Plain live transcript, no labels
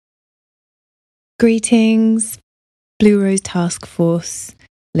Greetings, Blue Rose Task Force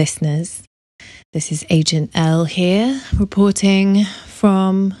listeners. This is Agent L here, reporting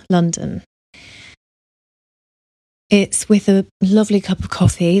from London. It's with a lovely cup of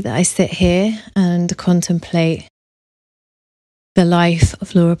coffee that I sit here and contemplate the life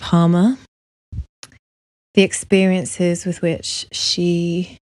of Laura Palmer, the experiences with which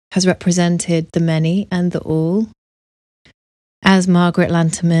she has represented the many and the all. As Margaret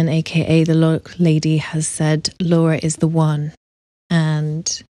Lanterman, aka the Lock Lady, has said, Laura is the one.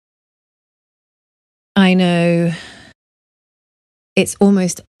 And I know it's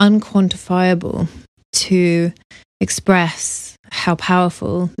almost unquantifiable to express how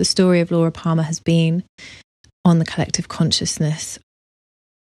powerful the story of Laura Palmer has been on the collective consciousness.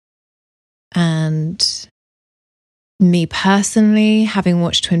 And me personally, having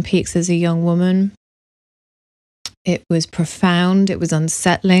watched Twin Peaks as a young woman, it was profound, it was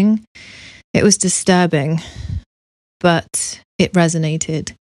unsettling, it was disturbing, but it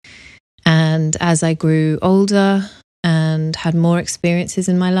resonated. And as I grew older and had more experiences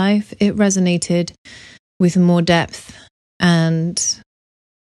in my life, it resonated with more depth and,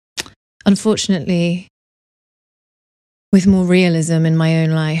 unfortunately, with more realism in my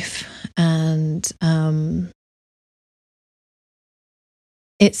own life. And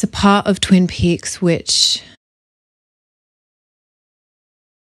it's a part of Twin Peaks which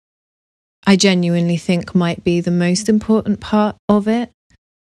I genuinely think might be the most important part of it.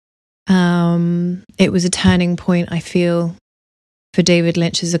 It was a turning point, I feel, for David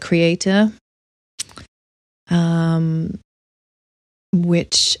Lynch as a creator,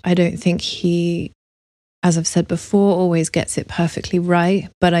 which I don't think he, as I've said before, always gets it perfectly right.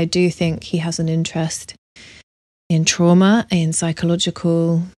 But I do think he has an interest in trauma, in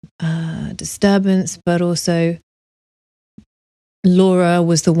psychological disturbance, but also Laura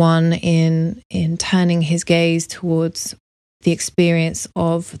was the one in turning his gaze towards the experience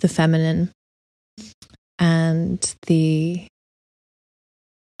of the feminine and the,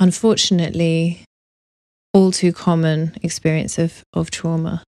 unfortunately, all too common experience of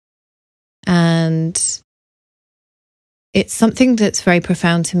trauma. And it's something that's very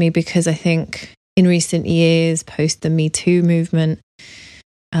profound to me because I think in recent years, post the Me Too movement,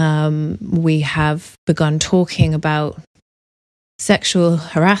 we have begun talking about sexual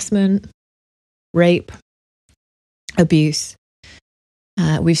harassment, rape, abuse.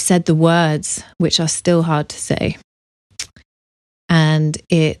 We've said the words, which are still hard to say. And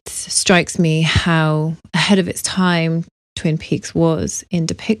it strikes me how ahead of its time Twin Peaks was in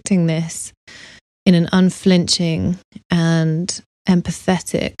depicting this in an unflinching and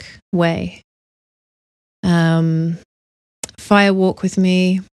empathetic way. Fire Walk with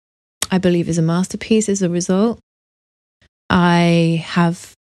Me, I believe, is a masterpiece as a result. I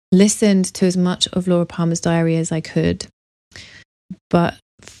have listened to as much of Laura Palmer's diary as I could, but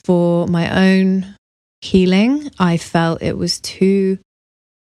for my own healing, I felt it was too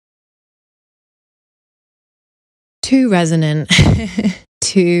resonant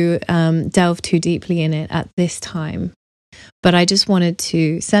to delve too deeply in it at this time. But I just wanted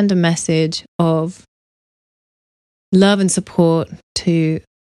to send a message of love and support to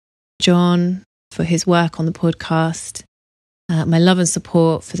John for his work on the podcast. My love and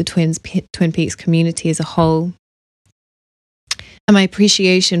support for the Twin Peaks community as a whole, and my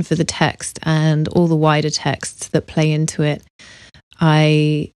appreciation for the text and all the wider texts that play into it.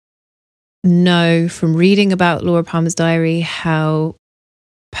 I know from reading about Laura Palmer's diary how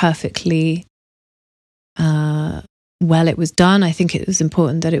perfectly well it was done. I think it was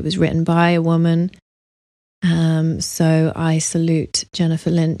important that it was written by a woman. So I salute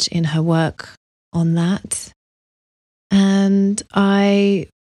Jennifer Lynch in her work on that. And I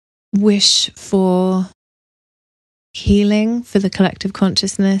wish for healing for the collective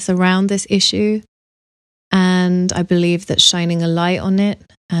consciousness around this issue. And I believe that shining a light on it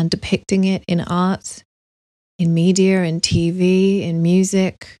and depicting it in art, in media, in TV, in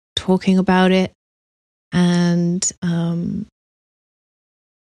music, talking about it, and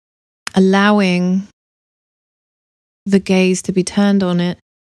allowing the gaze to be turned on it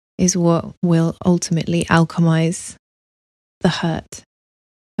is what will ultimately alchemize the hurt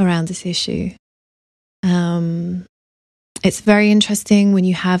around this issue. It's very interesting when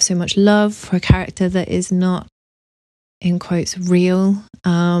you have so much love for a character that is not, in quotes, real.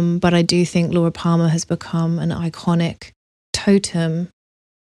 But I do think Laura Palmer has become an iconic totem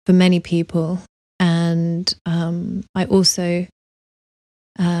for many people. And I also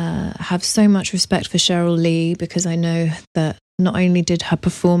have so much respect for Cheryl Lee because I know that not only did her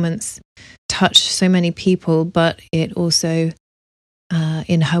performance touch so many people, but it also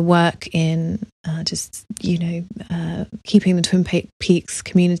in her work in keeping the Twin Peaks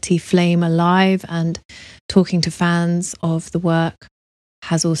community flame alive and talking to fans of the work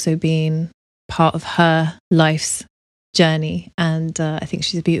has also been part of her life's journey. And I think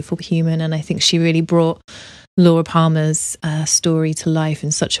she's a beautiful human, and I think she really brought Laura Palmer's story to life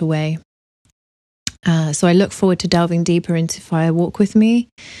in such a way. So I look forward to delving deeper into Fire Walk with Me,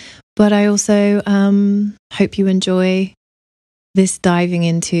 but I also hope you enjoy this diving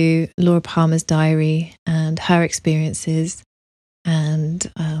into Laura Palmer's diary and her experiences. And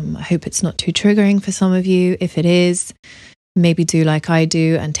I hope it's not too triggering for some of you. If it is, maybe do like I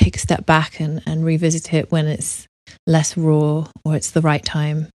do and take a step back and revisit it when it's less raw or it's the right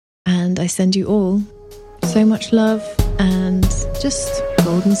time. And I send you all so much love and just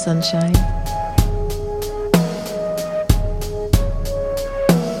golden sunshine.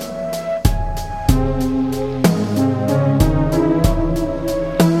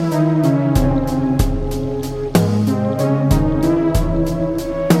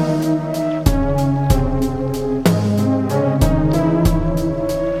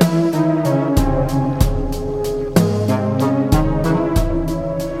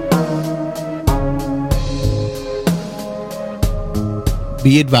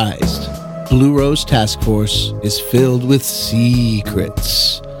 Be advised, Blue Rose Task Force is filled with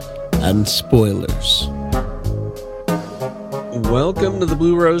secrets and spoilers. Welcome to the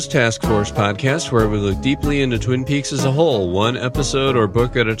Blue Rose Task Force podcast, where we look deeply into Twin Peaks as a whole, one episode or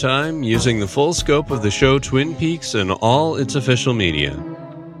book at a time, using the full scope of the show Twin Peaks and all its official media.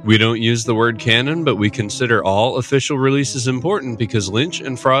 We don't use the word canon, but we consider all official releases important because Lynch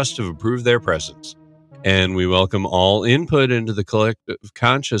and Frost have approved their presence. And we welcome all input into the collective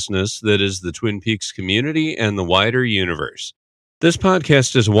consciousness that is the Twin Peaks community and the wider universe. This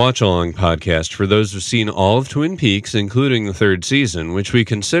podcast is a watch-along podcast for those who've seen all of Twin Peaks, including the third season, which we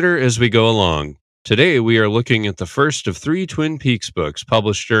consider as we go along. Today, we are looking at the first of 3 Twin Peaks books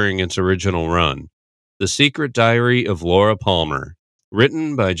published during its original run, The Secret Diary of Laura Palmer,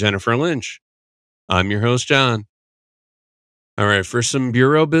 written by Jennifer Lynch. I'm your host, John. All right, for some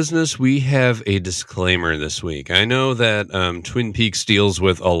bureau business, we have a disclaimer this week. I know that Twin Peaks deals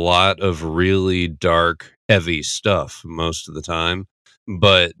with a lot of really dark, heavy stuff most of the time,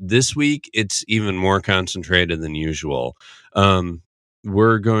 but this week it's even more concentrated than usual.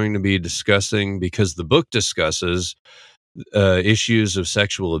 We're going to be discussing, because the book discusses issues of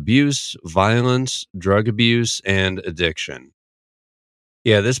sexual abuse, violence, drug abuse, and addiction.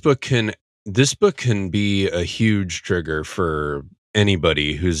 Yeah, this book can be a huge trigger for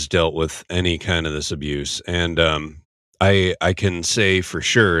anybody who's dealt with any kind of this abuse. And I can say for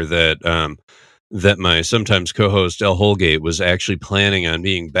sure that that my sometimes co-host El Holgate was actually planning on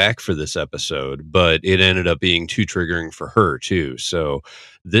being back for this episode, but it ended up being too triggering for her too. So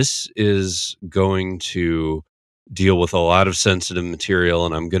this is going to deal with a lot of sensitive material,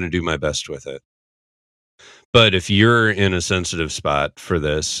 and I'm going to do my best with it. But if you're in a sensitive spot for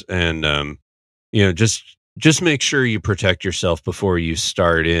this, and just make sure you protect yourself before you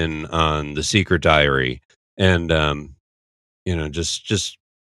start in on The Secret Diary, and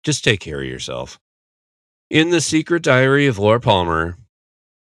just take care of yourself. In The Secret Diary of Laura Palmer,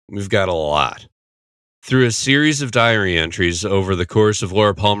 we've got a lot. Through a series of diary entries over the course of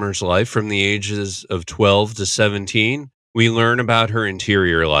Laura Palmer's life from the ages of 12 to 17, we learn about her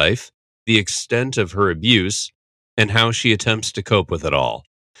interior life, the extent of her abuse, and how she attempts to cope with it all.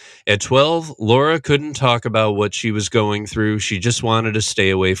 At 12, Laura couldn't talk about what she was going through. She just wanted to stay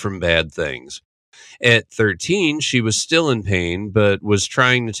away from bad things. At 13, she was still in pain, but was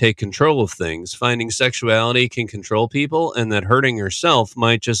trying to take control of things, finding sexuality can control people and that hurting herself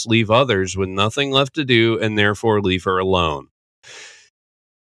might just leave others with nothing left to do and therefore leave her alone.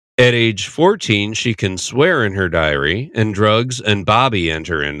 At age 14, she can swear in her diary, and drugs and Bobby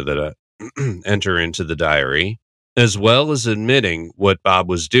enter into the diary, as well as admitting what Bob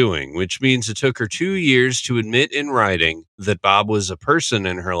was doing, which means it took her 2 years to admit in writing that Bob was a person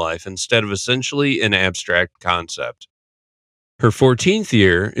in her life instead of essentially an abstract concept. Her 14th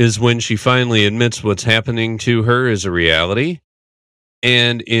year is when she finally admits what's happening to her is a reality.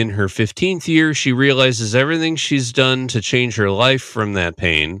 And in her 15th year, she realizes everything she's done to change her life from that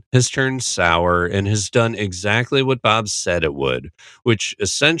pain has turned sour and has done exactly what Bob said it would, which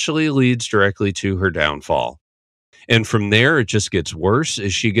essentially leads directly to her downfall. And from there, it just gets worse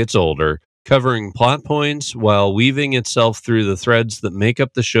as she gets older, covering plot points while weaving itself through the threads that make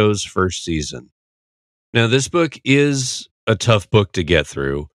up the show's first season. Now, this book is a tough book to get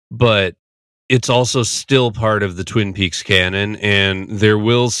through, but it's also still part of the Twin Peaks canon, and there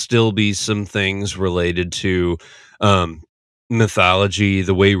will still be some things related to mythology,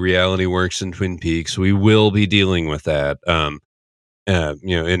 the way reality works in Twin Peaks. We will be dealing with that,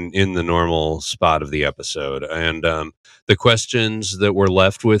 in the normal spot of the episode. And the questions that we're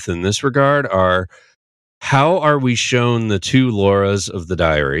left with in this regard are: how are we shown the two Lauras of the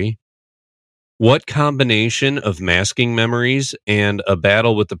diary? What combination of masking memories and a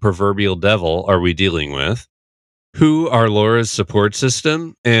battle with the proverbial devil are we dealing with? Who are Laura's support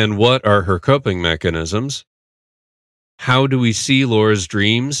system, and what are her coping mechanisms? How do we see Laura's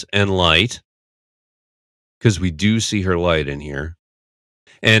dreams and light? Because we do see her light in here.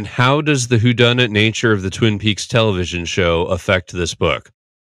 And how does the whodunit nature of the Twin Peaks television show affect this book?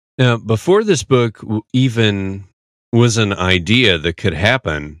 Now, before this book even was an idea that could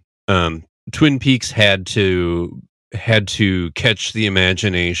happen, Twin Peaks had to catch the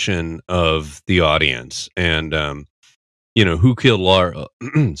imagination of the audience. And Who Killed Laura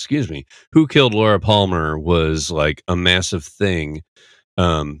excuse me, Who Killed Laura Palmer was like a massive thing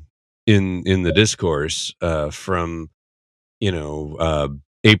in the discourse from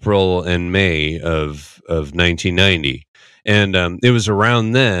April and May of 1990. And it was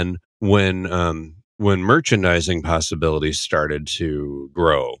around then when merchandising possibilities started to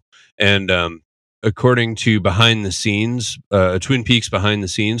grow. And according to Behind the Scenes, Twin Peaks Behind the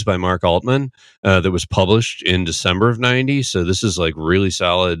Scenes by Mark Altman, that was published in December of 90. So this is like really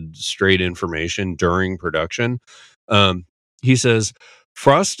solid, straight information during production. He says,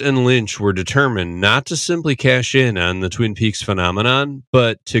 Frost and Lynch were determined not to simply cash in on the Twin Peaks phenomenon,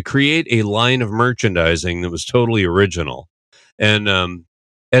 but to create a line of merchandising that was totally original. And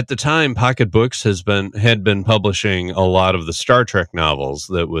at the time, Pocket Books had been publishing a lot of the Star Trek novels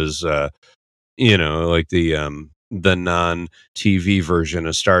that was, like the non-TV version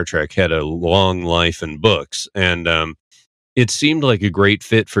of Star Trek had a long life in books. And it seemed like a great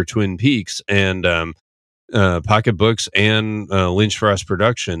fit for Twin Peaks. And Pocket Books and Lynch Frost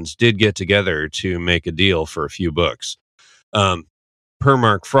Productions did get together to make a deal for a few books. Per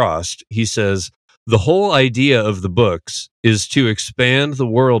Mark Frost, he says, the whole idea of the books is to expand the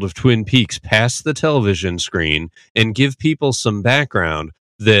world of Twin Peaks past the television screen and give people some background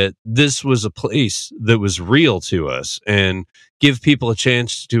that this was a place that was real to us and give people a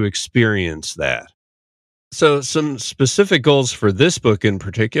chance to experience that. So some specific goals for this book in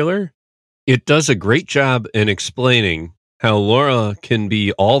particular: it does a great job in explaining how Laura can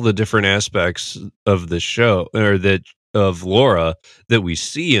be all the different aspects of the show, or that of Laura that we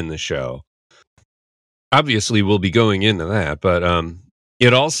see in the show. Obviously, we'll be going into that, but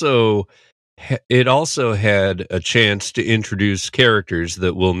it also had a chance to introduce characters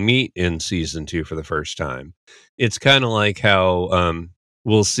that we'll meet in season 2 for the first time. It's kind of like how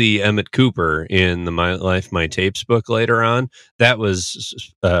we'll see Emmett Cooper in the My Life, My Tapes book later on. That was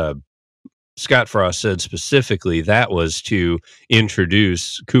Scott Frost said specifically that was to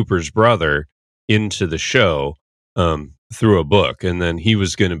introduce Cooper's brother into the show through a book, and then he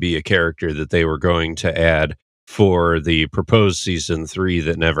was going to be a character that they were going to add for the proposed season 3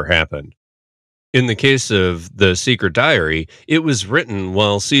 that never happened. In the case of The Secret Diary, it was written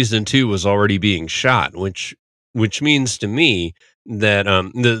while season 2 was already being shot, which means to me that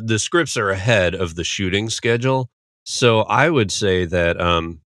the scripts are ahead of the shooting schedule. So I would say that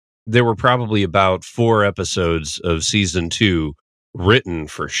there were probably about 4 episodes of season 2 written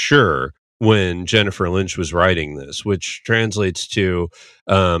for sure when Jennifer Lynch was writing this, which translates to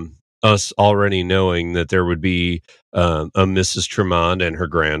us already knowing that there would be a Mrs. Tremond and her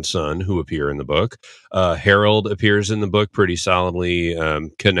grandson who appear in the book. Harold appears in the book pretty solidly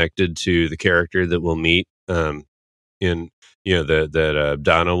connected to the character that we'll meet that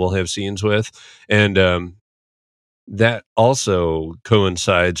Donna will have scenes with. And that also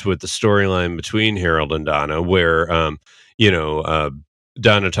coincides with the storyline between Harold and Donna, where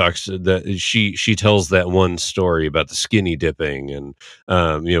Donna talks that she tells that one story about the skinny dipping and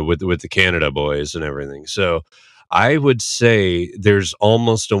with the Canada boys and everything. So I would say there's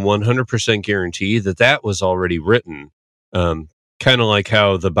almost a 100% guarantee that was already written. Kind of like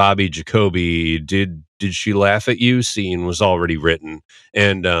how the Bobby Jacoby did she laugh at you scene was already written,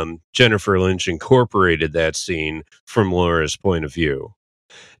 and Jennifer Lynch incorporated that scene from Laura's point of view.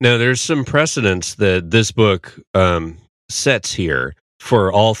 Now there's some precedents that this book sets here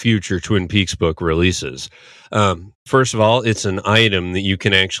for all future Twin Peaks book releases. First of all, it's an item that you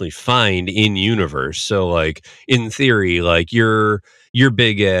can actually find in universe. So like in theory, like you're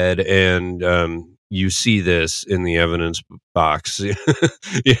Big Ed and you see this in the evidence box.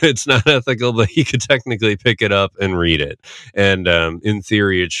 It's not ethical, but you could technically pick it up and read it. And in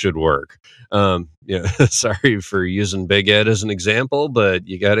theory, it should work. Sorry for using Big Ed as an example, but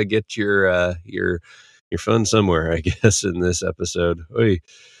you got to get your You're fun somewhere, I guess, in this episode. Oy.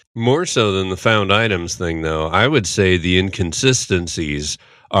 More so than the found items thing, though, I would say the inconsistencies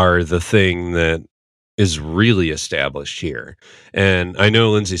are the thing that is really established here. And I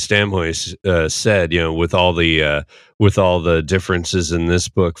know Lindsay Stamhoyes said, with all the differences in this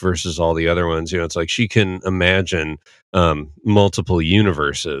book versus all the other ones, it's like she can imagine multiple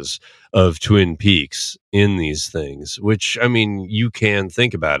universes of Twin Peaks in these things, which, I mean, you can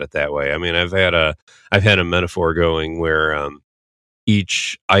think about it that way. I mean, I've had a metaphor going where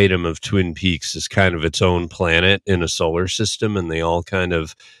each item of Twin Peaks is kind of its own planet in a solar system, and they all kind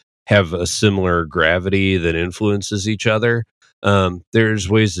of have a similar gravity that influences each other. There's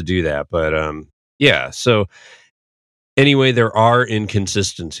ways to do that, but yeah. So anyway, there are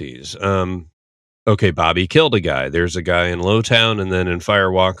inconsistencies. Okay, Bobby killed a guy. There's a guy in Lowtown, and then in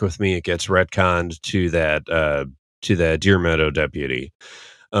Fire Walk with Me, it gets retconned to that Deer Meadow deputy.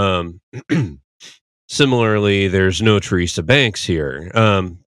 Similarly, there's no Teresa Banks here.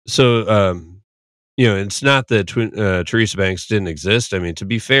 It's not that Teresa Banks didn't exist. I mean, to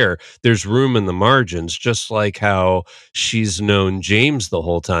be fair, there's room in the margins, just like how she's known James the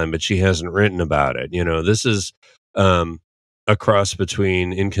whole time, but she hasn't written about it. This is a cross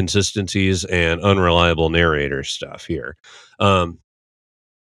between inconsistencies and unreliable narrator stuff here.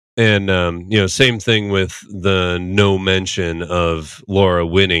 Same thing with the no mention of Laura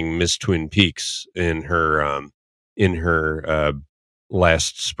winning Miss Twin Peaks in her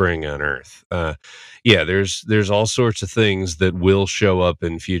last spring on Earth. There's all sorts of things that will show up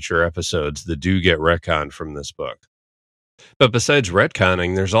in future episodes that do get retconned from this book. But besides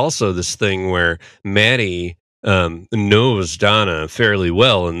retconning, there's also this thing where Maddie knows Donna fairly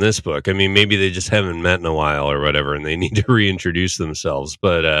well in this book. I mean, maybe they just haven't met in a while or whatever, and they need to reintroduce themselves.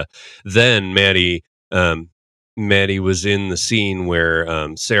 But then Maddie was in the scene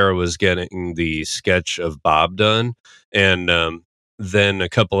where Sarah was getting the sketch of Bob done, and then a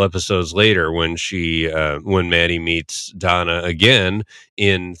couple episodes later, when Maddie meets Donna again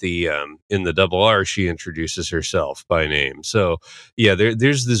in the Double R, she introduces herself by name. So yeah,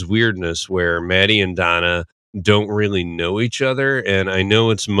 there's this weirdness where Maddie and Donna don't really know each other, and I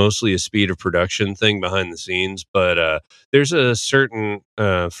know it's mostly a speed of production thing behind the scenes, but there's a certain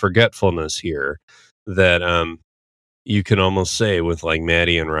forgetfulness here that you can almost say with like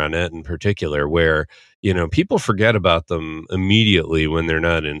Maddie and Ronette in particular, where people forget about them immediately when they're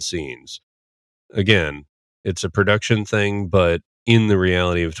not in scenes. Again, it's a production thing, but in the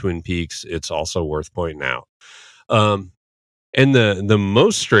reality of Twin Peaks, it's also worth pointing out. And the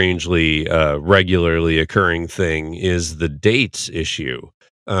most strangely regularly occurring thing is the dates issue.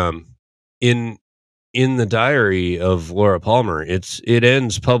 In the diary of Laura Palmer, it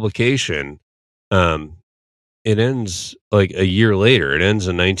ends publication. It ends like a year later. It ends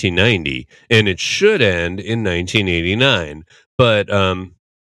in 1990, and it should end in 1989. But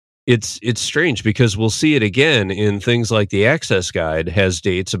it's strange because we'll see it again in things like the Access Guide has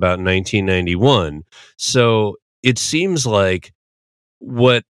dates about 1991. So it seems like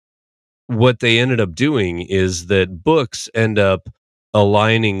what they ended up doing is that books end up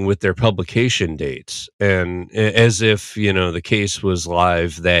aligning with their publication dates, and as if the case was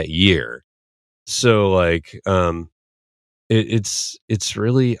live that year. So like it's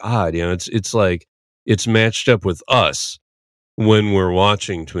really odd. It's like it's matched up with us when we're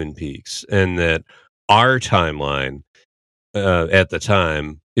watching Twin Peaks, and that our timeline at the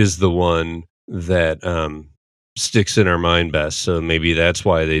time is the one that sticks in our mind best. So maybe that's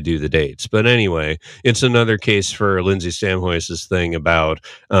why they do the dates. But anyway, it's another case for Lindsay Stamhoyes' thing about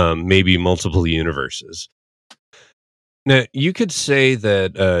maybe multiple universes. Now, you could say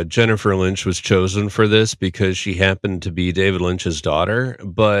that Jennifer Lynch was chosen for this because she happened to be David Lynch's daughter,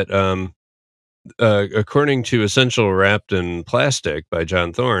 but according to Essential Wrapped in Plastic by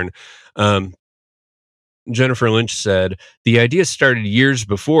John Thorne, Jennifer Lynch said, "The idea started years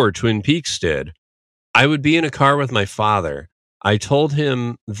before Twin Peaks did. I would be in a car with my father. I told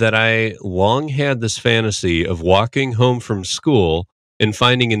him that I long had this fantasy of walking home from school and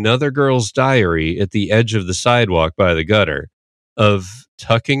finding another girl's diary at the edge of the sidewalk by the gutter, of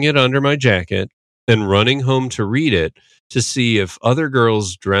tucking it under my jacket and running home to read it to see if other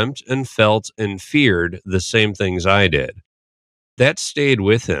girls dreamt and felt and feared the same things I did. That stayed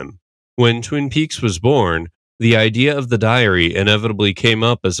with him. When Twin Peaks was born, the idea of the diary inevitably came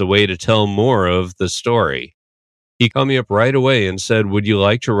up as a way to tell more of the story. He called me up right away and said, 'Would you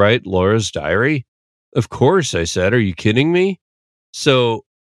like to write Laura's diary?' 'Of course,' I said. 'Are you kidding me?' So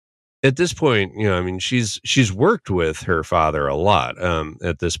at this point, she's worked with her father a lot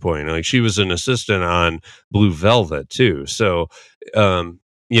at this point. Like, she was an assistant on Blue Velvet too. So,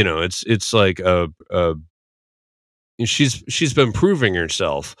 it's like she's been proving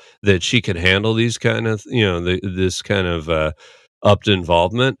herself that she can handle these kind of this kind of upped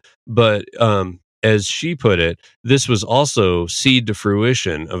involvement, but as she put it, this was also seed to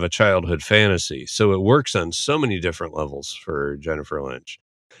fruition of a childhood fantasy, so it works on so many different levels for Jennifer Lynch.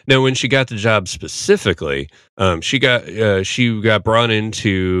 Now, when she got the job specifically, she got brought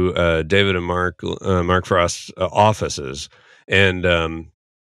into David and Mark Frost's offices, and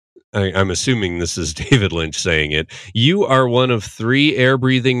I'm assuming this is David Lynch saying it. You are one of 3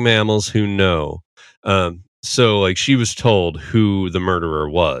 air-breathing mammals who know. So, like, she was told who the murderer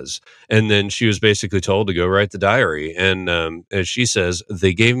was, and then she was basically told to go write the diary. And as she says,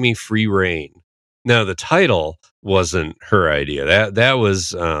 they gave me free reign. Now, the title wasn't her idea. That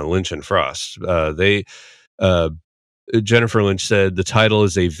was Lynch and Frost. Jennifer Lynch said the title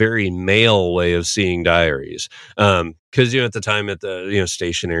is a very male way of seeing diaries. Because at the time at the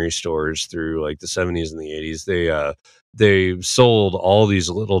stationery stores through like the 70s and the 80s, they sold all these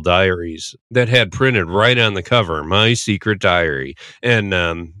little diaries that had printed right on the cover, "My Secret Diary," and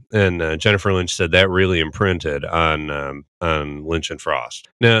Jennifer Lynch said that really imprinted on Lynch and Frost.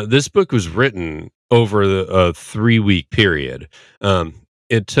 Now, this book was written over a 3-week period.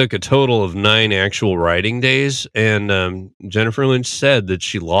 It took a total of 9 actual writing days, and Jennifer Lynch said that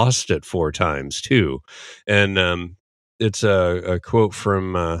she lost it 4 times too. And it's a quote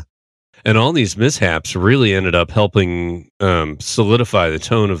from. And all these mishaps really ended up helping solidify the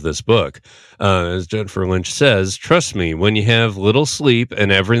tone of this book. As Jennifer Lynch says, "Trust me, when you have little sleep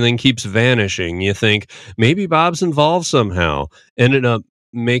and everything keeps vanishing, you think, maybe Bob's involved somehow." Ended up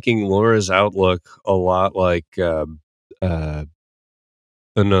making Laura's outlook a lot like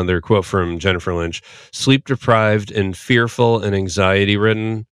another quote from Jennifer Lynch: "Sleep deprived and fearful and anxiety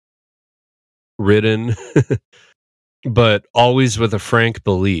ridden. But always with a frank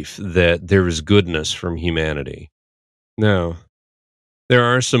belief that there is goodness from humanity." Now, there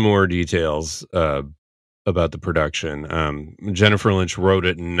are some more details about the production. Jennifer Lynch wrote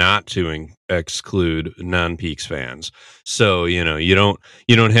it not to exclude non-Peaks fans, so you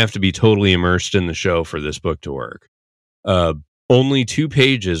don't have to be totally immersed in the show for this book to work. Only 2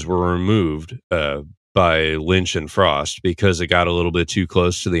 pages were removed by Lynch and Frost because it got a little bit too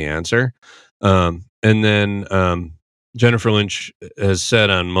close to the answer, and then. Jennifer Lynch has said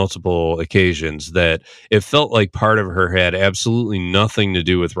on multiple occasions that it felt like part of her had absolutely nothing to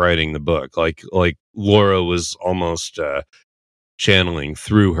do with writing the book. Like Laura was almost channeling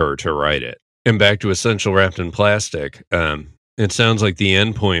through her to write it. And back to Essential Wrapped in Plastic, it sounds like the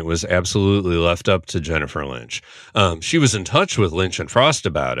end point was absolutely left up to Jennifer Lynch. She was in touch with Lynch and Frost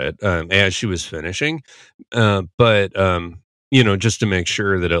about it as she was finishing, but just to make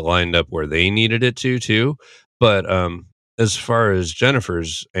sure that it lined up where they needed it to too. But as far as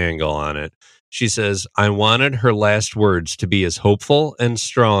Jennifer's angle on it, she says, "I wanted her last words to be as hopeful and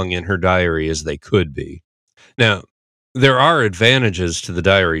strong in her diary as they could be." Now, there are advantages to the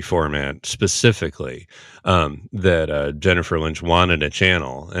diary format specifically that Jennifer Lynch wanted to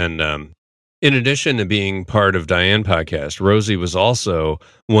channel. And in addition to being part of Diane Podcast, Rosie was also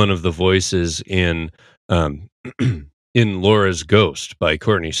one of the voices in Laura's Ghost by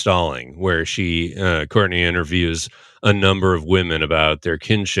Courtney Stalling, where Courtney interviews a number of women about their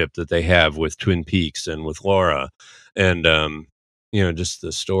kinship that they have with Twin Peaks and with Laura. And, just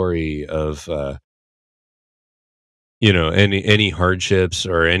the story of, any hardships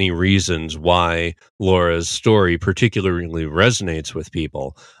or any reasons why Laura's story particularly resonates with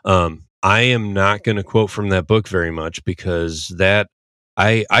people. I am not going to quote from that book very much because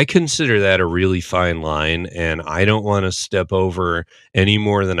I consider that a really fine line, and I don't want to step over any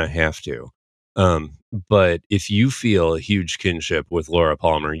more than I have to. But if you feel a huge kinship with Laura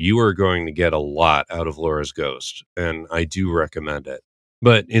Palmer, you are going to get a lot out of Laura's Ghost, and I do recommend it.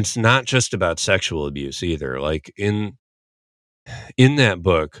 But it's not just about sexual abuse either. Like in that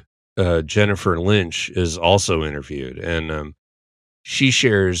book, Jennifer Lynch is also interviewed, and she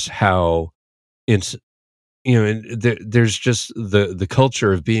shares how it's there's just the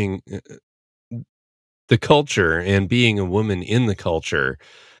culture of being the culture and being a woman in the culture.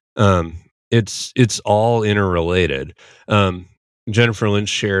 It's all interrelated. Jennifer Lynch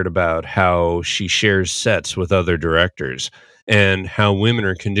shared about how she shares sets with other directors and how women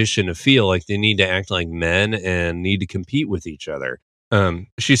are conditioned to feel like they need to act like men and need to compete with each other.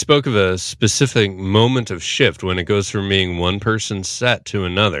 She spoke of a specific moment of shift when it goes from being one person's set to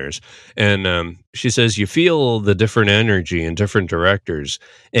another's. And she says you feel the different energy in different directors,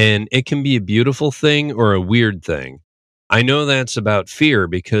 and it can be a beautiful thing or a weird thing. I know that's about fear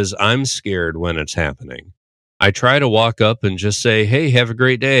because I'm scared when it's happening. I try to walk up and just say, hey, have a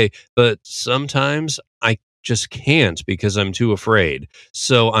great day. But sometimes I just can't because I'm too afraid.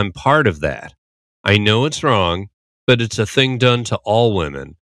 So I'm part of that. I know it's wrong, but it's a thing done to all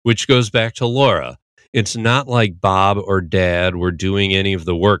women, which goes back to Laura. It's not like Bob or Dad were doing any of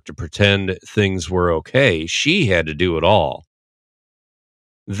the work to pretend things were okay. She had to do it all.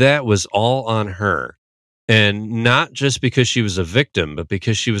 That was all on her. And not just because she was a victim, but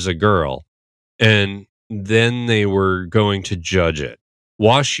because she was a girl. And then they were going to judge it.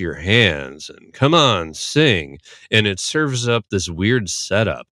 Wash your hands and come on, sing. And it serves up this weird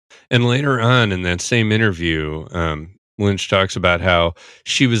setup. And later on in that same interview, Lynch talks about how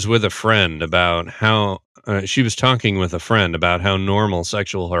she was with a friend about how she was talking with a friend about how normal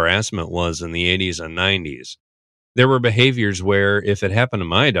sexual harassment was in the 80s and 90s. There were behaviors where if it happened to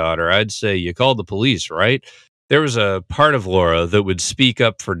my daughter, I'd say, you called the police, right? There was a part of Laura that would speak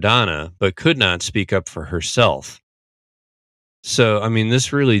up for Donna, but could not speak up for herself. So, I mean,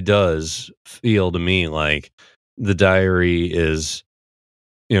 this really does feel to me like the diary is,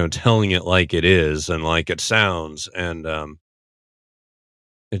 telling it like it is and like it sounds. And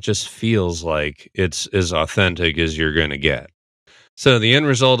it just feels like it's as authentic as you're going to get. So the end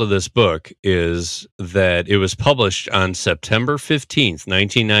result of this book is that it was published on September 15th,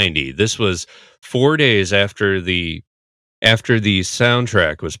 1990. This was 4 days after the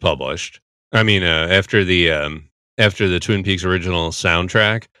soundtrack was published. I mean, after the Twin Peaks original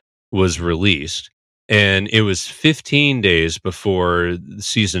soundtrack was released, and it was 15 days before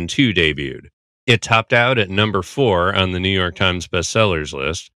season 2 debuted. It topped out at number 4 on the New York Times bestsellers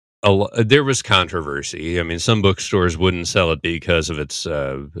list. There was controversy. I mean, some bookstores wouldn't sell it because of its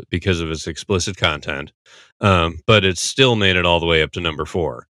explicit content, but it still made it all the way up to number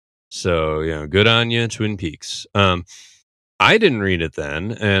 4. So, good on you, Twin Peaks. I didn't read it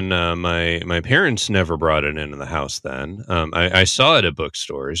then, and my parents never brought it into the house then. I saw it at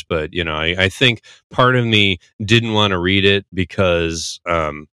bookstores, but I think part of me didn't want to read it because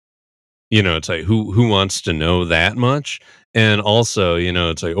it's like who wants to know that much. And also,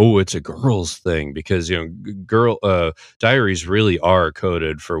 it's like, oh, it's a girl's thing because, girl diaries really are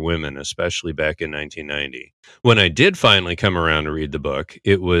coded for women, especially back in 1990. When I did finally come around to read the book,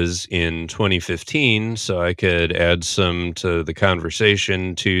 it was in 2015, so I could add some to the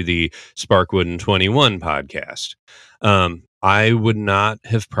conversation to the Sparkwood and 21 podcast. I would not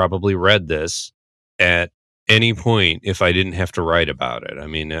have probably read this at any point if I didn't have to write about it. I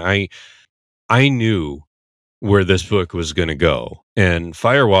mean, I knew where this book was going to go, and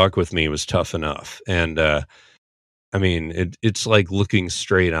Firewalk with Me was tough enough. And I mean, it's like looking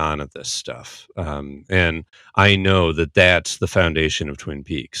straight on at this stuff. And I know that that's the foundation of Twin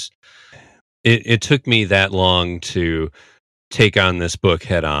Peaks. It took me that long to take on this book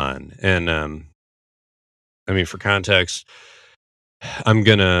head on. And I mean, for context, I'm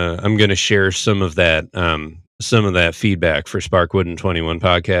gonna share some of that feedback for Sparkwood and 21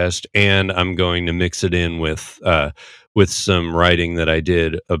 podcast, and I'm going to mix it in with some writing that I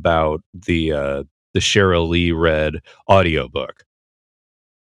did about the Cheryl Lee read audiobook.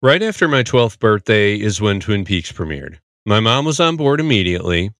 Right after my 12th birthday is when Twin Peaks premiered. My mom was on board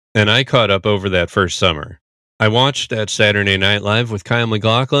immediately, and I caught up over that first summer. I watched that Saturday Night Live with Kyle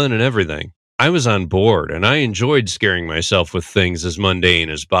MacLachlan and everything. I was on board, and I enjoyed scaring myself with things as mundane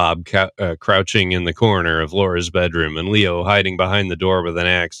as Bob crouching in the corner of Laura's bedroom and Leo hiding behind the door with an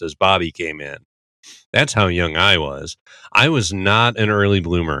axe as Bobby came in. That's how young I was. I was not an early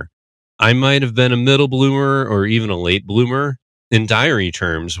bloomer. I might have been a middle bloomer or even a late bloomer. In diary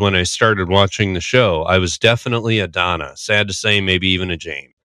terms, when I started watching the show, I was definitely a Donna, sad to say, maybe even a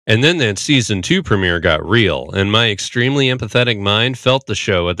Jane. And then that season 2 premiere got real, and my extremely empathetic mind felt the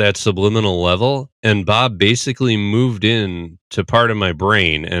show at that subliminal level, and Bob basically moved in to part of my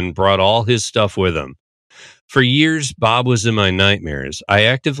brain and brought all his stuff with him. For years, Bob was in my nightmares. I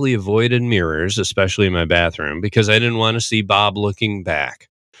actively avoided mirrors, especially in my bathroom, because I didn't want to see Bob looking back.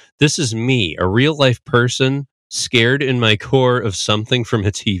 This is me, a real-life person, scared in my core of something from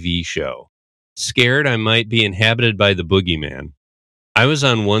a TV show. Scared I might be inhabited by the boogeyman. I was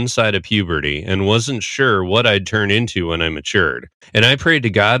on one side of puberty and wasn't sure what I'd turn into when I matured. And I prayed to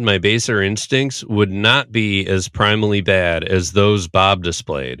God my baser instincts would not be as primally bad as those Bob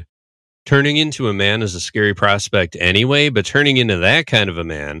displayed. Turning into a man is a scary prospect anyway, but turning into that kind of a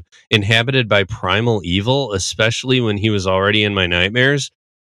man, inhabited by primal evil, especially when he was already in my nightmares,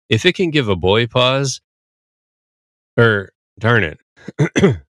 if it can give a boy pause, darn it,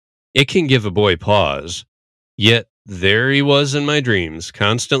 it can give a boy pause, yet there he was in my dreams,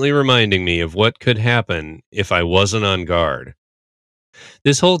 constantly reminding me of what could happen if I wasn't on guard.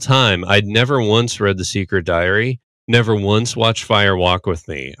 This whole time, I'd never once read The Secret Diary, never once watched Fire Walk with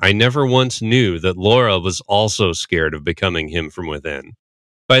Me. I never once knew that Laura was also scared of becoming him from within.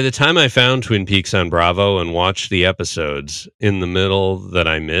 By the time I found Twin Peaks on Bravo and watched the episodes in the middle that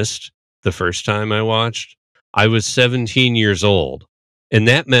I missed the first time I watched, I was 17 years old. And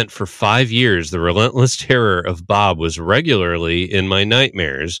that meant for 5 years, the relentless terror of Bob was regularly in my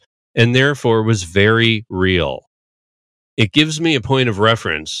nightmares and therefore was very real. It gives me a point of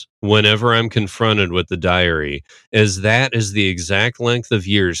reference whenever I'm confronted with the diary, as that is the exact length of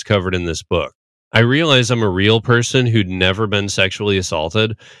years covered in this book. I realize I'm a real person who'd never been sexually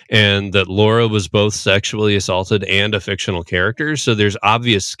assaulted, and that Laura was both sexually assaulted and a fictional character, so there's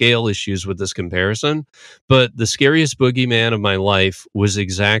obvious scale issues with this comparison, but the scariest boogeyman of my life was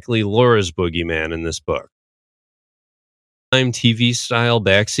exactly Laura's boogeyman in this book. TV style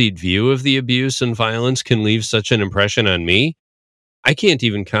backseat view of the abuse and violence can leave such an impression on me. I can't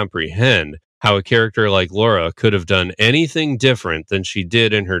even comprehend how a character like Laura could have done anything different than she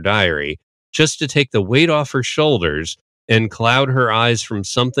did in her diary, just to take the weight off her shoulders and cloud her eyes from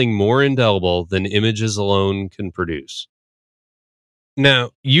something more indelible than images alone can produce.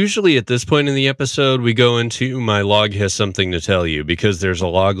 Now, usually at this point in the episode, we go into my log has something to tell you, because there's a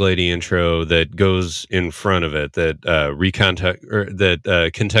log lady intro that goes in front of it that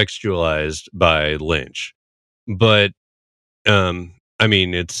contextualized by Lynch. But I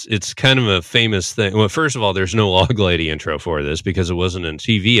mean, it's kind of a famous thing. Well, first of all, there's no log lady intro for this because it wasn't a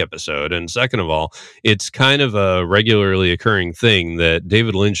TV episode, and second of all, it's kind of a regularly occurring thing that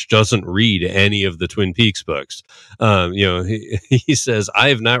David Lynch doesn't read any of the Twin Peaks books. He says, "I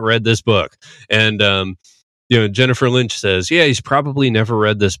have not read this book," and Jennifer Lynch says, "Yeah, he's probably never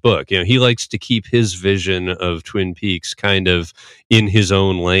read this book." He likes to keep his vision of Twin Peaks kind of in his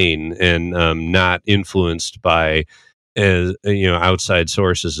own lane and not influenced by outside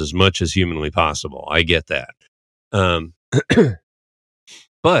sources as much as humanly possible. I get that.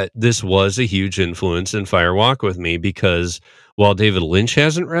 But this was a huge influence in Fire Walk with Me, because while David Lynch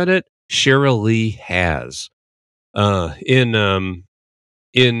hasn't read it, Sheryl Lee has. In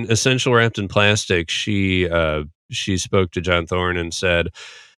Essential Wrapped in Plastic, she spoke to John Thorne and said,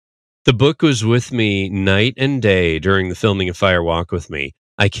 "The book was with me night and day during the filming of Fire Walk with Me.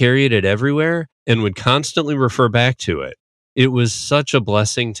 I carried it everywhere and would constantly refer back to it. It was such a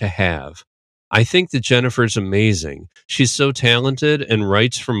blessing to have. I think that Jennifer's amazing. She's so talented and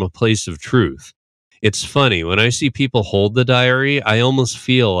writes from a place of truth. It's funny, when I see people hold the diary, I almost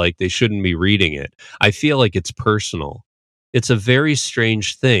feel like they shouldn't be reading it. I feel like it's personal. It's a very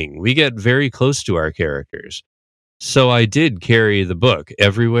strange thing. We get very close to our characters. So I did carry the book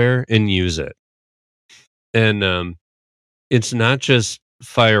everywhere and use it." And it's not just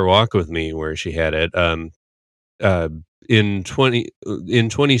Fire Walk with Me where she had it. In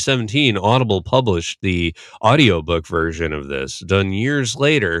 2017, Audible published the audiobook version of this, done years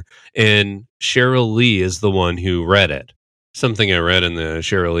later, and Sheryl Lee is the one who read it. Something I read in the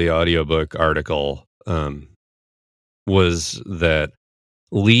Sheryl Lee audiobook article was that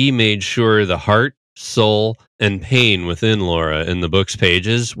Lee made sure the heart, soul, and pain within Laura in the book's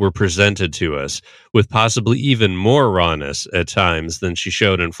pages were presented to us, with possibly even more rawness at times than she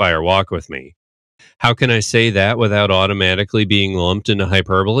showed in Fire Walk with Me. How can I say that without automatically being lumped into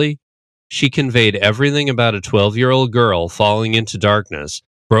hyperbole? She conveyed everything about a 12-year-old girl falling into darkness,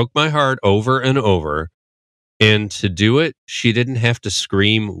 broke my heart over and over, and to do it, she didn't have to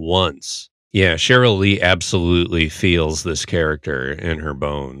scream once. Yeah, Sheryl Lee absolutely feels this character in her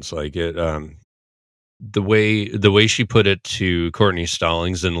bones. Like it, the way she put it to Courtney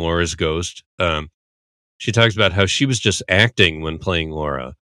Stallings in Laura's Ghost, she talks about how she was just acting when playing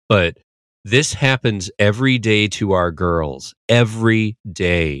Laura, but this happens every day to our girls, every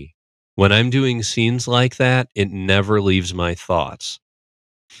day. When I'm doing scenes like that, it never leaves my thoughts.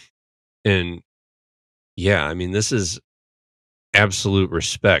 And yeah, I mean, this is absolute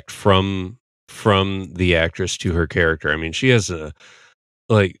respect from the actress to her character. I mean, she has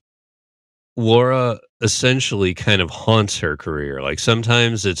Laura essentially kind of haunts her career. Like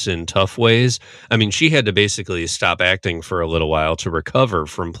sometimes it's in tough ways. I mean, she had to basically stop acting for a little while to recover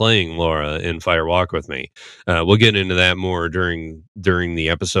from playing Laura in Fire Walk with Me. We'll get into that more during the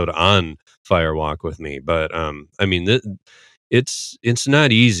episode on Fire Walk with Me. But I mean, it's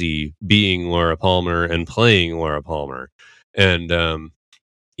not easy being Laura Palmer and playing Laura Palmer. And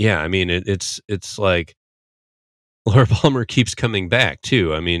yeah, I mean, it's like Laura Palmer keeps coming back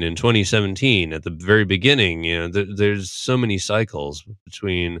too. I mean, in 2017, at the very beginning, there's so many cycles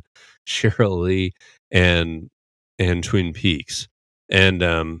between Sheryl Lee and Twin Peaks,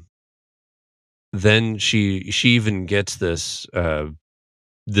 and then she even gets this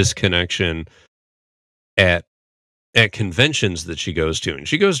this connection at conventions that she goes to, and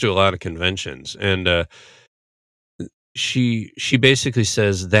she goes to a lot of conventions, and she basically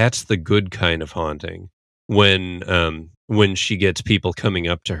says that's the good kind of haunting when she gets people coming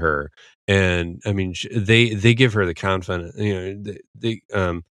up to her, and I mean they give her the confidence,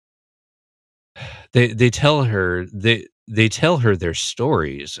 they tell her they tell her their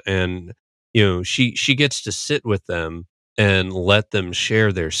stories, and she gets to sit with them and let them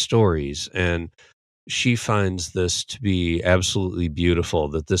share their stories, and she finds this to be absolutely beautiful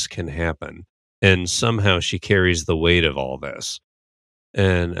that this can happen, and somehow she carries the weight of all this.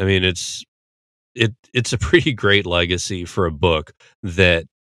 And I mean it's a pretty great legacy for a book that,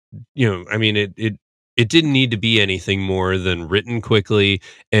 I mean it didn't need to be anything more than written quickly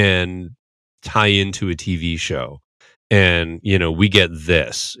and tie into a TV show. And we get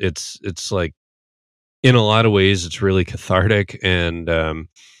this. It's like, in a lot of ways it's really cathartic, and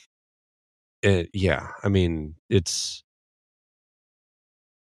yeah, I mean, it's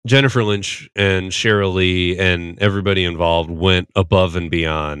Jennifer Lynch and Sheryl Lee and everybody involved went above and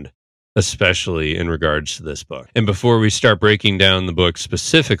beyond, especially in regards to this book. And before we start breaking down the book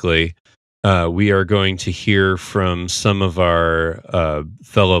specifically, we are going to hear from some of our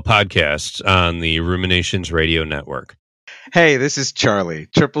fellow podcasts on the Ruminations Radio Network. Hey, this is Charlie,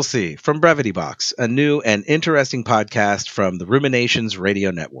 Triple C, from Brevity Box, a new and interesting podcast from the Ruminations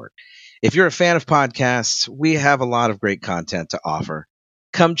Radio Network. If you're a fan of podcasts, we have a lot of great content to offer.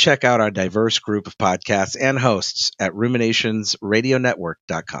 Come check out our diverse group of podcasts and hosts at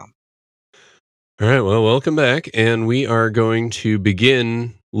ruminationsradionetwork.com. All right, well, welcome back, and we are going to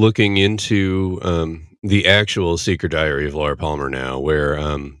begin looking into the actual Secret Diary of Laura Palmer now, where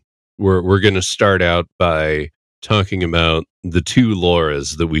we're going to start out by talking about the two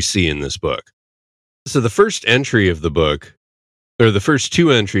Lauras that we see in this book. So the first entry of the book, or the first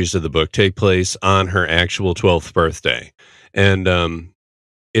two entries of the book, take place on her actual 12th birthday. And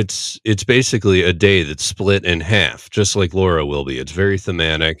it's basically a day that's split in half, just like Laura will be. It's very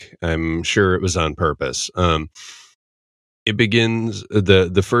thematic. I'm sure it was on purpose. It begins,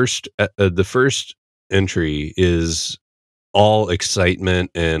 the first entry is all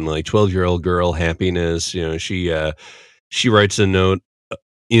excitement and like 12-year-old girl happiness. She writes a note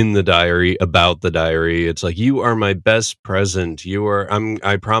in the diary about the diary. It's like, you are my best present.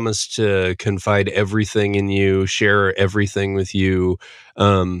 I promise to confide everything in you, share everything with you.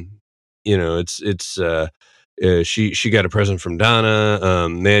 She got a present from Donna.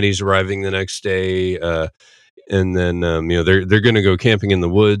 Maddie's arriving the next day. And then, they're going to go camping in the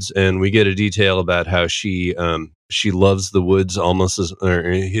woods, and we get a detail about how she loves the woods almost as,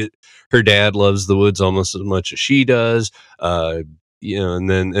 her dad loves the woods almost as much as she does. And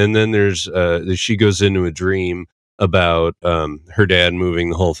then there's she goes into a dream about her dad moving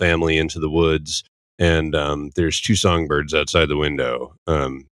the whole family into the woods, and there's two songbirds outside the window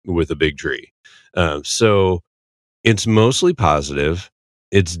with a big tree. So it's mostly positive.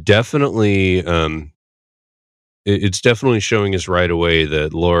 It's definitely showing us right away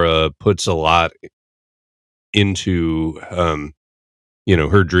that Laura puts a lot into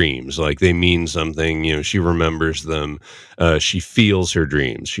her dreams. Like, they mean something. She remembers them. She feels her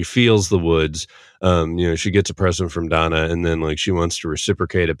dreams. She feels the woods. She gets a present from Donna, and then like she wants to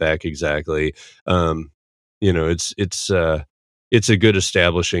reciprocate it back exactly. It's a good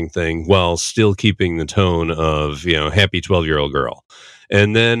establishing thing while still keeping the tone of happy 12-year-old girl.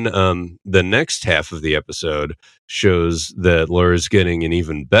 And then the next half of the episode shows that Laura's getting an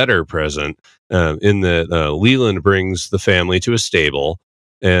even better present, in that Leland brings the family to a stable,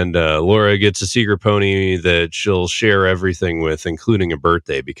 and Laura gets a secret pony that she'll share everything with, including a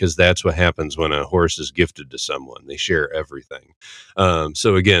birthday, because that's what happens when a horse is gifted to someone. They share everything.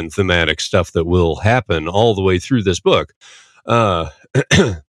 So again, thematic stuff that will happen all the way through this book. Then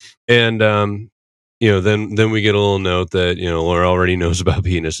we get a little note that, Laura already knows about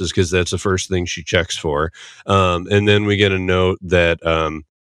penises, because that's the first thing she checks for. And then we get a note that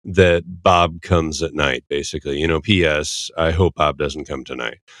that Bob comes at night, basically. P.S. I hope Bob doesn't come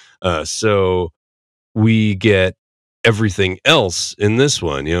tonight. So we get everything else in this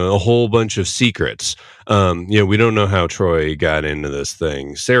one, a whole bunch of secrets. We don't know how Troy got into this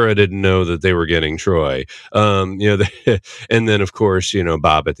thing. Sarah didn't know that they were getting Troy. And then, of course,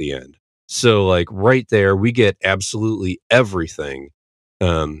 Bob at the end. So like right there, we get absolutely everything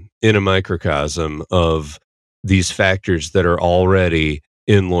in a microcosm of these factors that are already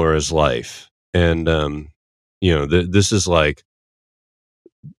in Laura's life. And, this is like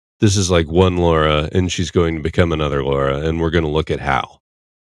one Laura, and she's going to become another Laura, and we're going to look at how.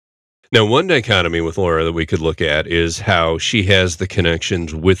 Now, one dichotomy with Laura that we could look at is how she has the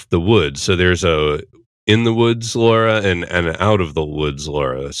connections with the woods. So there's a in the woods Laura and an out of the woods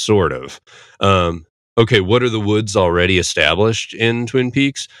Laura, sort of. Okay, what are the woods already established in Twin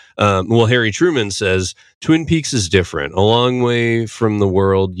Peaks? Well, Harry Truman says Twin Peaks is different. A long way from the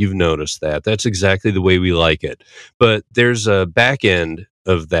world, you've noticed that. That's exactly the way we like it. But there's a back end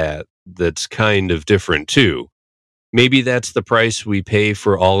of that that's kind of different too. Maybe that's the price we pay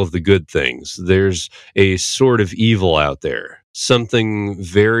for all of the good things. There's a sort of evil out there, something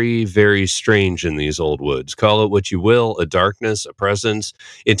very, very strange in these old woods. Call it what you will, a darkness, a presence.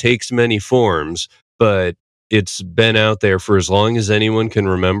 It takes many forms, but it's been out there for as long as anyone can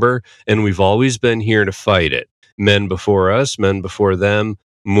remember, and we've always been here to fight it. Men before us, men before them,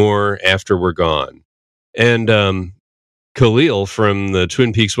 more after we're gone. And Khalil from the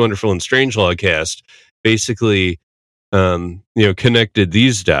Twin Peaks Wonderful and Strangelove cast basically connected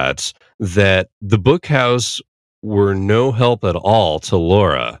these dots, that the Bookhouse were no help at all to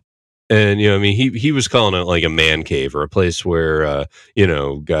Laura. And, he was calling it like a man cave, or a place where,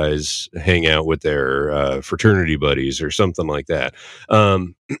 guys hang out with their fraternity buddies or something like that.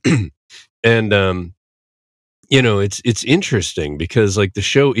 It's interesting because like the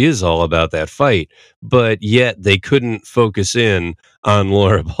show is all about that fight, but yet they couldn't focus in on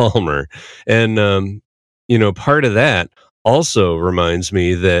Laura Palmer. And, part of that also reminds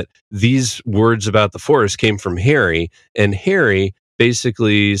me that these words about the forest came from Harry, and Harry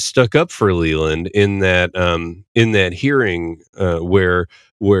basically stuck up for Leland in that hearing where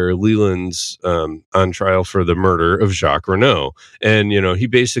Leland's on trial for the murder of Jacques Renault, and he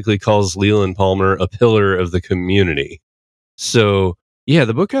basically calls Leland Palmer a pillar of the community. So yeah,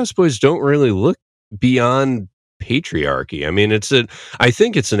 the Bookhouse Boys don't really look beyond patriarchy. I mean, I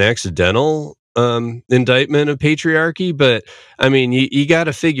think it's an accidental indictment of patriarchy, but I mean, you got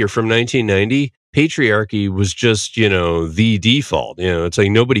to figure from 1990, patriarchy was just, the default. It's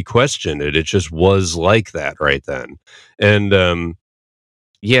like nobody questioned it. It just was like that right then. And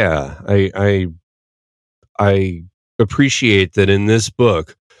I appreciate that in this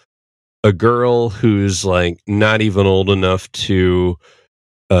book, a girl who's like not even old enough to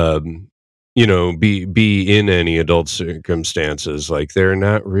be in any adult circumstances, like they're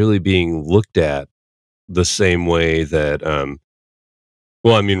not really being looked at the same way that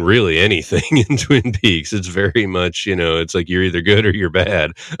really anything in Twin Peaks. It's very much, it's like you're either good or you're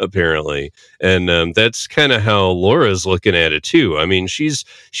bad, apparently. And that's kind of how Laura's looking at it too. I mean, she's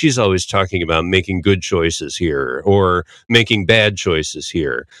always talking about making good choices here or making bad choices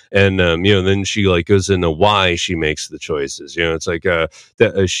here. And, then she like goes into why she makes the choices. It's like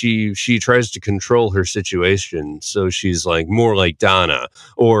that she tries to control her situation. So she's like more like Donna,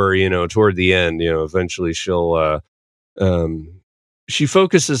 or, toward the end, eventually she'll, she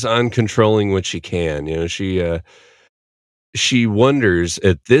focuses on controlling what she can. She wonders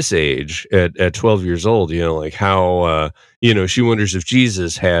at this age, at 12 years old, like how, she wonders if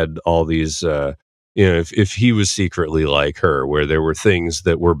Jesus had all these, if he was secretly like her, where there were things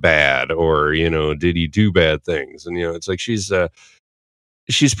that were bad, or, did he do bad things? And, it's like she's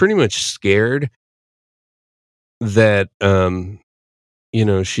pretty much scared that,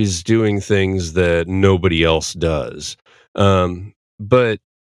 she's doing things that nobody else does. But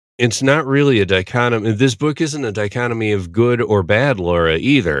it's not really a dichotomy. This book isn't a dichotomy of good or bad Laura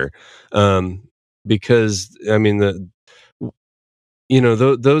either. Because I mean,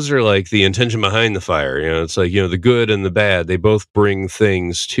 those are like the intention behind the fire. It's like, the good and the bad, they both bring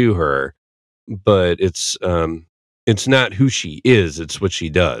things to her, but it's not who she is, it's what she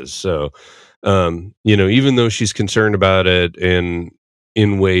does. So, even though she's concerned about it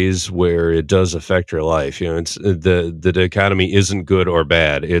in ways where it does affect her life, it's the dichotomy isn't good or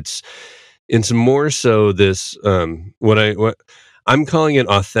bad. It's more so this what I'm calling it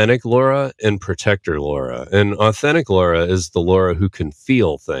authentic Laura and protector Laura. And authentic Laura is the Laura who can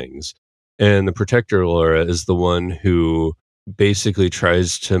feel things, and the protector Laura is the one who basically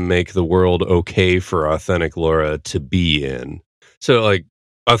tries to make the world okay for authentic Laura to be in. So like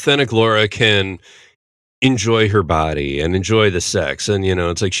authentic Laura can enjoy her body and enjoy the sex, and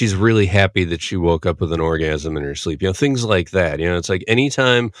it's like she's really happy that she woke up with an orgasm in her sleep, things like that. It's like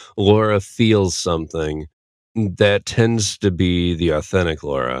anytime Laura feels something, that tends to be the authentic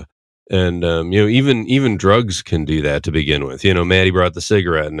Laura. And even drugs can do that to begin with. Maddie brought the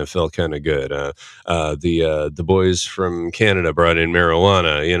cigarette and it felt kind of good. The boys from Canada brought in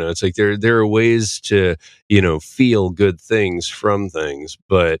marijuana. It's like there are ways to feel good things from things,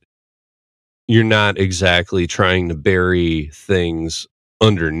 but you're not exactly trying to bury things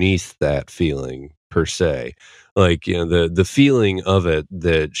underneath that feeling. per se. Like, the feeling of it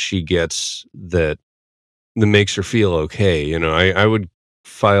that she gets that makes her feel okay. I would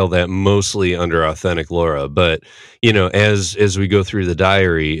file that mostly under authentic Laura, but as we go through the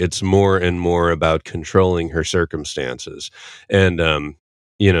diary, it's more and more about controlling her circumstances, and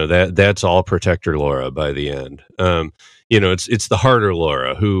that's all protector Laura by the end. It's the harder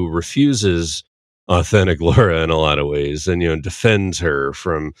Laura who refuses authentic Laura in a lot of ways, and defends her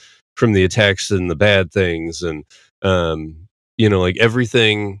from the attacks and the bad things, and like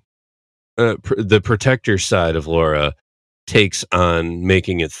everything. The protector side of Laura takes on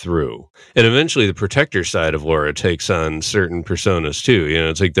making it through, and eventually the protector side of Laura takes on certain personas too.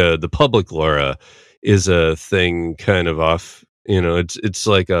 It's like the public Laura is a thing kind of off. It's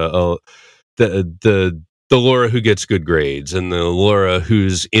like the Laura who gets good grades and the Laura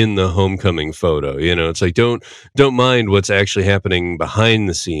who's in the homecoming photo. It's like don't mind what's actually happening behind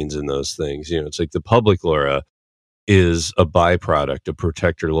the scenes in those things. It's like the public Laura is a byproduct of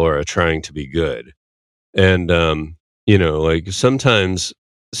protector Laura trying to be good. And like sometimes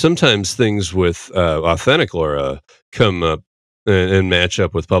things with authentic Laura come up and match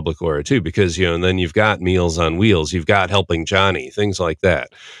up with public Laura too, because and then you've got Meals on Wheels, you've got Helping Johnny, things like that.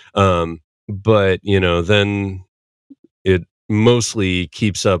 But then it mostly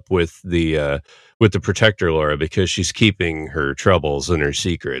keeps up with the protector Laura, because she's keeping her troubles and her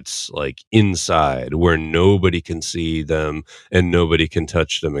secrets like inside where nobody can see them and nobody can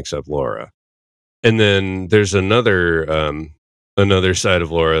touch them except Laura. And then there's another side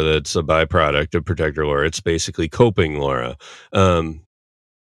of Laura that's a byproduct of protector Laura. It's basically coping Laura.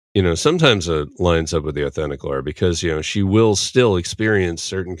 Sometimes it lines up with the authentic Laura, because she will still experience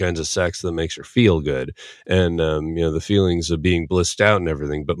certain kinds of sex that makes her feel good, and the feelings of being blissed out and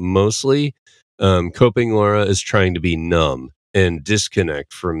everything, but mostly coping Laura is trying to be numb and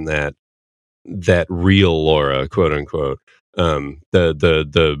disconnect from that real Laura, quote unquote,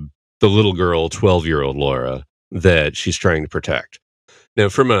 the little girl, 12-year-old Laura that she's trying to protect. Now,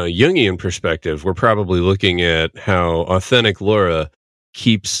 from a Jungian perspective, we're probably looking at how authentic Laura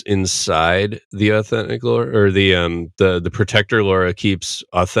keeps inside the authentic Laura, or the protector Laura keeps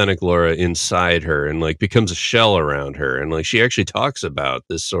authentic Laura inside her and like becomes a shell around her. And like she actually talks about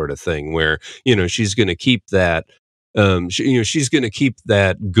this sort of thing where, she's going to keep that, she's going to keep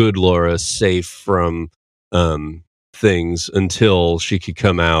that good Laura safe from things until she could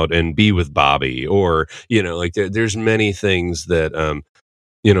come out and be with Bobby, or, like there's many things that,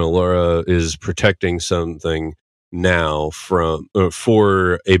 Laura is protecting something now from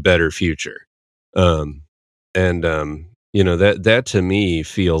for a better future. That to me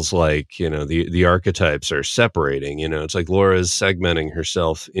feels like the archetypes are separating. It's like Laura's segmenting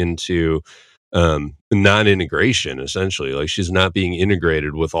herself into non-integration, essentially. Like she's not being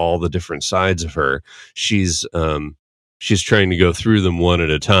integrated with all the different sides of her. She's trying to go through them one at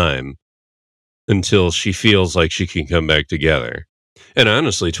a time until she feels like she can come back together. And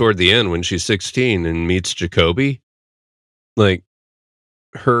honestly, toward the end, when she's 16 and meets Jacoby, like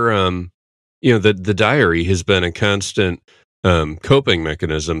her, the diary has been a constant coping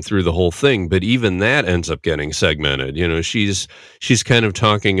mechanism through the whole thing. But even that ends up getting segmented. She's kind of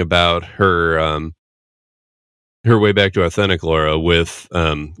talking about her way back to authentic Laura with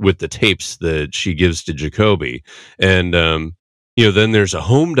the tapes that she gives to Jacoby, and then there's a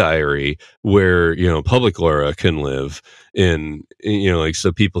home diary where public Laura can live in, like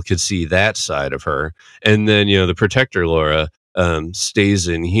so people could see that side of her, and then the protector Laura stays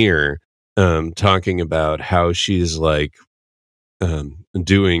in here talking about how she's like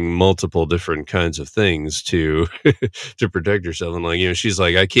doing multiple different kinds of things to to protect herself, and like she's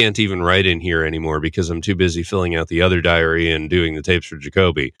like, I can't even write in here anymore because I'm too busy filling out the other diary and doing the tapes for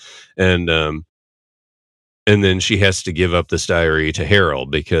Jacoby, and then she has to give up this diary to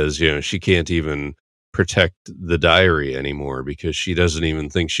Harold because she can't even protect the diary anymore because she doesn't even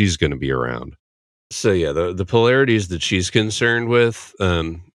think she's going to be around. So yeah, the polarities that she's concerned with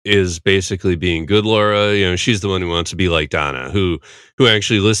is basically being good Laura. She's the one who wants to be like Donna, who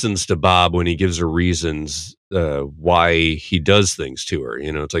actually listens to Bob when he gives her reasons why he does things to her.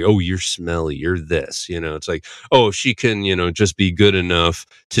 It's like, oh, you're smelly, you're this. It's like, oh, if she can, just be good enough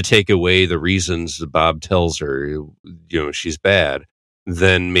to take away the reasons that Bob tells her, she's bad,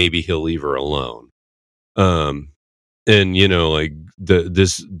 then maybe he'll leave her alone. And like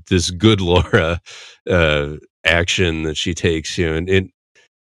this good Laura action that she takes, and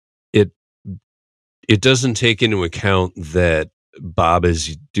it doesn't take into account that Bob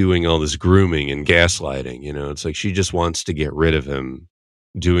is doing all this grooming and gaslighting. It's like she just wants to get rid of him,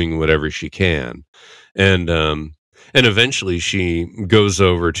 doing whatever she can, and And eventually she goes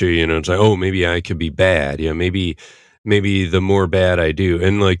over to, it's like, oh, maybe I could be bad. Maybe the more bad I do.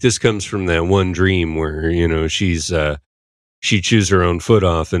 And like, this comes from that one dream where, she chews her own foot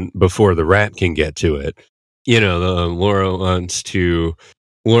off and before the rat can get to it. Laura wants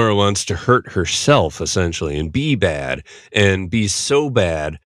to hurt herself essentially and be bad and be so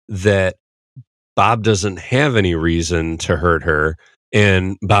bad that Bob doesn't have any reason to hurt her,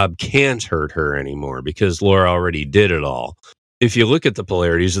 and Bob can't hurt her anymore because Laura already did it all. If you look at the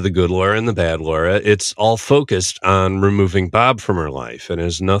polarities of the good Laura and the bad Laura, it's all focused on removing Bob from her life and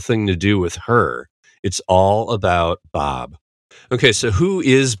has nothing to do with her. It's all about Bob. Okay, so who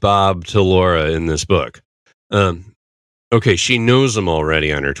is Bob to Laura in this book? Okay, she knows him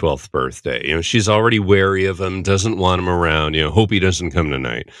already on her 12th birthday. She's already wary of him, doesn't want him around, hope he doesn't come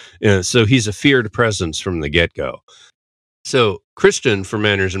tonight. So he's a feared presence from the get-go. So Christian from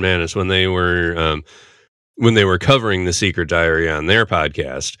Manners and Madness, when they were covering The Secret Diary on their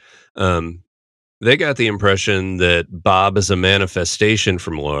podcast, they got the impression that Bob is a manifestation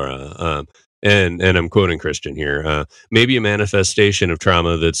from Laura. And I'm quoting Christian here, maybe a manifestation of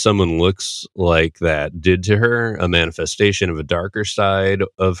trauma that someone looks like that did to her, a manifestation of a darker side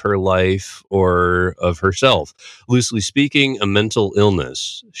of her life or of herself. Loosely speaking, a mental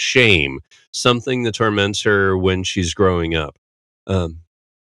illness, shame, something that torments her when she's growing up. And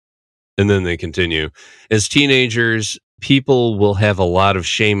then they continue. As teenagers, people will have a lot of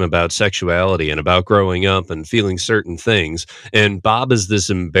shame about sexuality and about growing up and feeling certain things. And Bob is this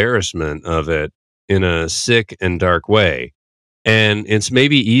embarrassment of it in a sick and dark way. And it's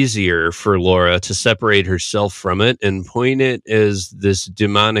maybe easier for Laura to separate herself from it and point it as this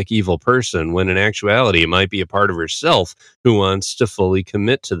demonic evil person, when in actuality, it might be a part of herself who wants to fully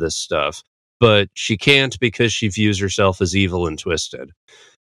commit to this stuff. But she can't because she views herself as evil and twisted.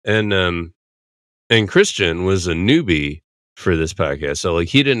 And Christian was a newbie for this podcast. So like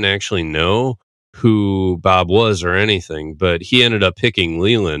he didn't actually know who Bob was or anything, but he ended up picking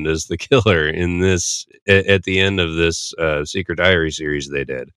Leland as the killer in this at the end of this Secret Diary series they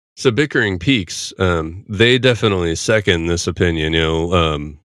did. So Bickering Peaks, they definitely second this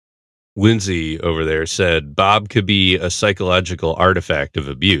opinion. Lindsay over there said Bob could be a psychological artifact of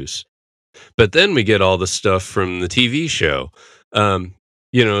abuse. But then we get all the stuff from the TV show.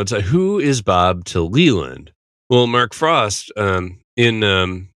 It's like, who is Bob to Leland? Well, Mark Frost,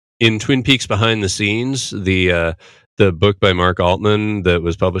 in Twin Peaks Behind the Scenes, the book by Mark Altman that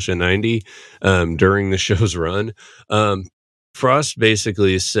was published in '90 during the show's run, Frost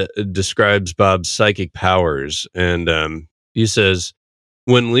basically describes Bob's psychic powers, and he says,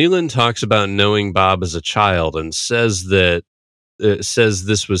 when Leland talks about knowing Bob as a child and says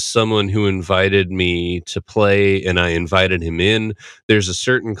this was someone who invited me to play and I invited him in, there's a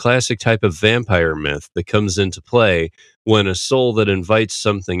certain classic type of vampire myth that comes into play when a soul that invites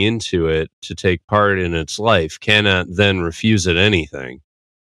something into it to take part in its life cannot then refuse it anything.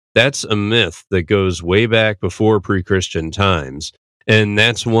 That's a myth that goes way back before pre-Christian times, and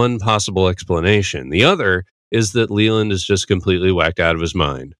that's one possible explanation. The other is that Leland is just completely whacked out of his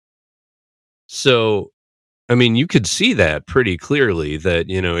mind. So I mean, you could see that pretty clearly that,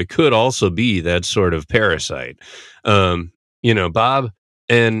 it could also be that sort of parasite. Bob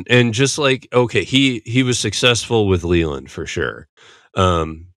and just like, okay, he was successful with Leland for sure.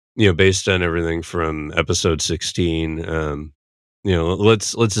 Based on everything from episode 16,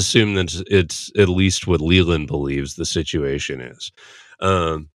 let's assume that it's at least what Leland believes the situation is.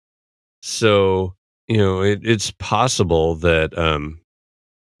 It's possible that,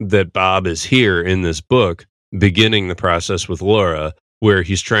 that Bob is here in this book, beginning the process with Laura, where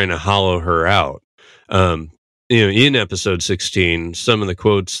he's trying to hollow her out. In episode 16, some of the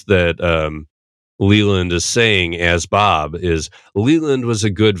quotes that Leland is saying as Bob is, Leland was a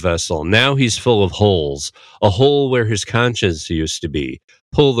good vessel. Now he's full of holes, a hole where his conscience used to be.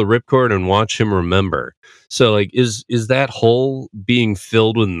 Pull the ripcord and watch him remember. So like, is that hole being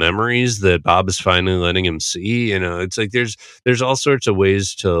filled with memories that Bob is finally letting him see? It's like, there's all sorts of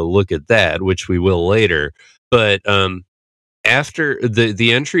ways to look at that, which we will later. But after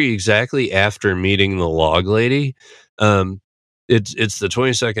the entry exactly after meeting the log lady, it's the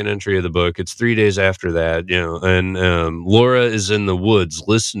 22nd entry of the book. It's 3 days after that, and Laura is in the woods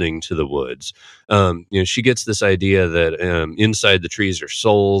listening to the woods. She gets this idea that inside the trees are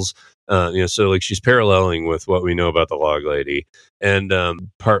souls. So like she's paralleling with what we know about the log lady, and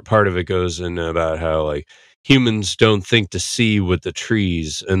part of it goes in about how like humans don't think to see what the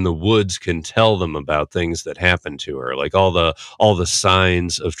trees and the woods can tell them about things that happen to her, like all the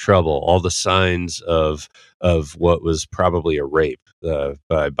signs of trouble, all the signs of what was probably a rape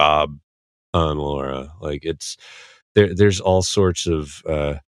by Bob on Laura. Like it's there's all sorts of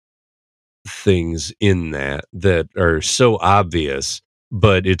things in that are so obvious,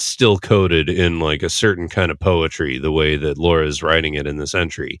 but it's still coded in like a certain kind of poetry, the way that Laura is writing it in this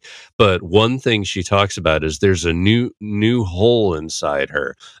entry. But one thing she talks about is there's a new hole inside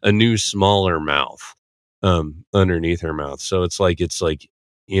her, a new smaller mouth underneath her mouth. So it's like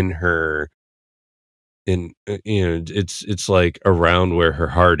in her, it's like around where her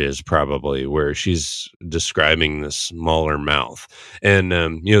heart is, probably, where she's describing this smaller mouth. And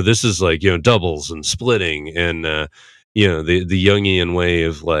this is like, doubles and splitting, and the Jungian way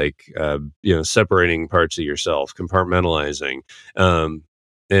of like separating parts of yourself, compartmentalizing. And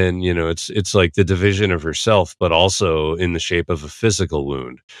it's like the division of herself, but also in the shape of a physical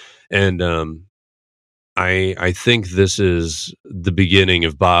wound. And I think this is the beginning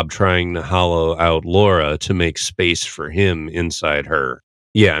of Bob trying to hollow out Laura to make space for him inside her.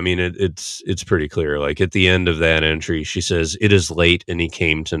 Yeah, I mean, it's pretty clear. Like at the end of that entry, she says, "It is late and he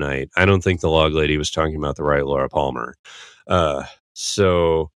came tonight." I don't think the log lady was talking about the right Laura Palmer.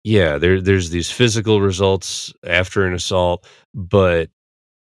 So yeah, there's these physical results after an assault, but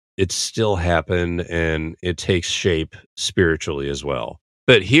it still happened, and it takes shape spiritually as well.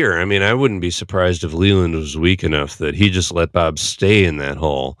 But here, I mean, I wouldn't be surprised if Leland was weak enough that he just let Bob stay in that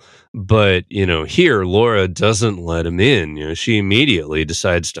hole. But, here, Laura doesn't let him in. She immediately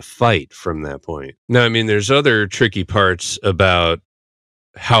decides to fight from that point. Now, I mean, there's other tricky parts about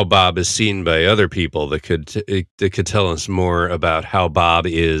how Bob is seen by other people that could tell us more about how Bob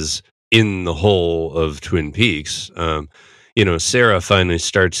is in the whole of Twin Peaks. Sarah finally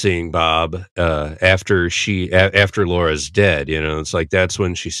starts seeing Bob after Laura's dead. It's like that's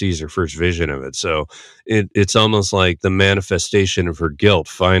when she sees her first vision of it. So it's almost like the manifestation of her guilt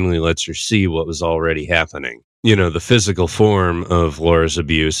finally lets her see what was already happening. The physical form of Laura's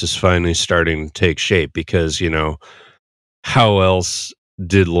abuse is finally starting to take shape because, how else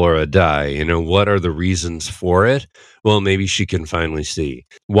did Laura die? What are the reasons for it? Well, maybe she can finally see.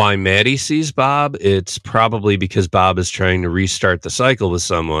 Why Maddie sees Bob? It's probably because Bob is trying to restart the cycle with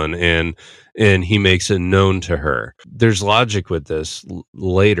someone, and he makes it known to her. There's logic with this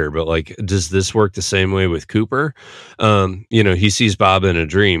later, but like, does this work the same way with Cooper? He sees Bob in a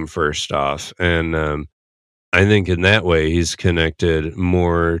dream first off, and I think in that way he's connected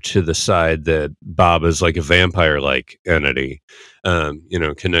more to the side that Bob is like a vampire-like entity,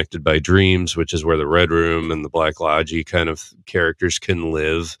 connected by dreams, which is where the Red Room and the Black Lodge kind of characters can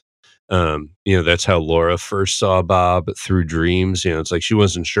live. That's how Laura first saw Bob, through dreams. It's like she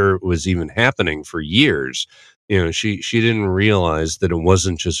wasn't sure it was even happening for years. She didn't realize that it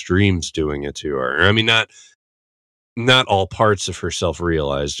wasn't just dreams doing it to her. I mean, not all parts of herself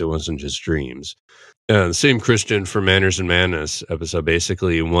realized it wasn't just dreams. The same Christian from Manners and Madness episode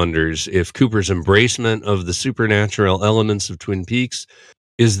basically wonders if Cooper's embracement of the supernatural elements of Twin Peaks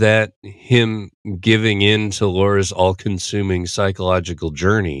is that him giving in to Laura's all-consuming psychological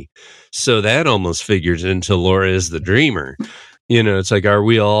journey. So that almost figures into Laura as the dreamer. It's like,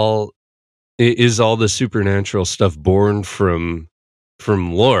 is all the supernatural stuff born from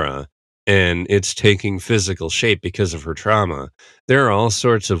Laura? And it's taking physical shape because of her trauma. There are all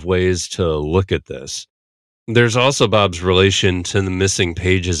sorts of ways to look at this. There's also Bob's relation to the missing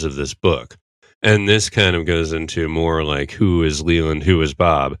pages of this book. And this kind of goes into more like, who is Leland, who is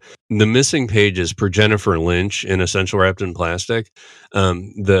Bob? The missing pages per Jennifer Lynch in Essential Wrapped in Plastic,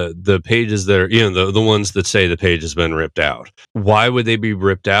 the pages that are, the ones that say the page has been ripped out. Why would they be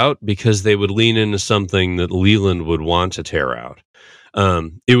ripped out? Because they would lean into something that Leland would want to tear out.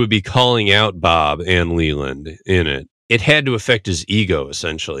 It would be calling out Bob and Leland in it. It had to affect his ego,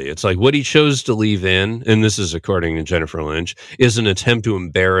 essentially. It's like what he chose to leave in, and this is according to Jennifer Lynch, is an attempt to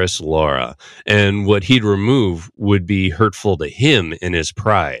embarrass Laura. And what he'd remove would be hurtful to him in his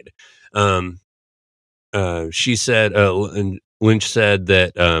pride. She said, Lynch said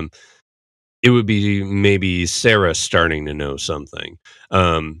that it would be maybe Sarah starting to know something.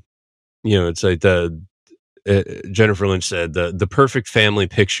 It's like Jennifer Lynch said the perfect family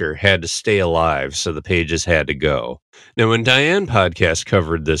picture had to stay alive, so the pages had to go. Now, when Diane Podcast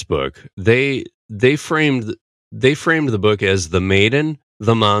covered this book, they framed the book as the maiden,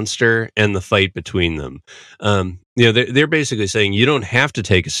 the monster, and the fight between them. They're basically saying you don't have to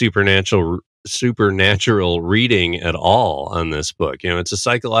take a supernatural reading at all on this book. It's a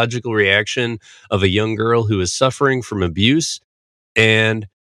psychological reaction of a young girl who is suffering from abuse, and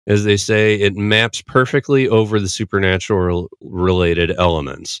as they say, it maps perfectly over the supernatural related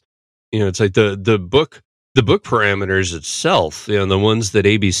elements. It's like the book parameters itself, the ones that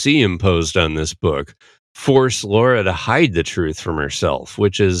ABC imposed on this book, force Laura to hide the truth from herself,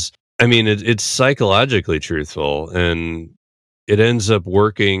 which is, I mean, it's psychologically truthful, and it ends up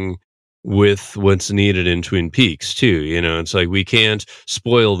working with what's needed in Twin Peaks too. It's like we can't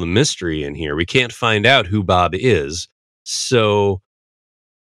spoil the mystery in here. We can't find out who Bob is. So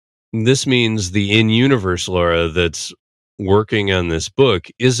this means the in-universe Laura that's working on this book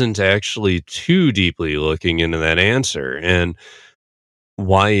isn't actually too deeply looking into that answer. And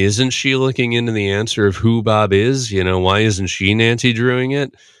why isn't she looking into the answer of who Bob is? Why isn't she Nancy Drewing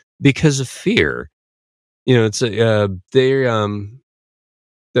it? Because of fear. It's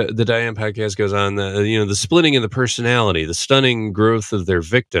the Diane podcast goes on, the splitting of the personality, the stunning growth of their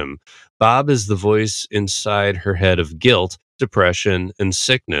victim. Bob is the voice inside her head of guilt, depression, and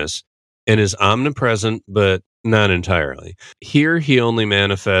sickness, and is omnipresent, but not entirely. Here, he only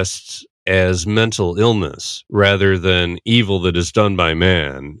manifests as mental illness rather than evil that is done by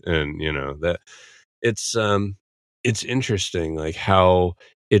man. And, that it's interesting, like how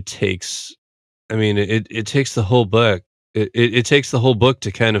it takes, it takes the whole book. It takes the whole book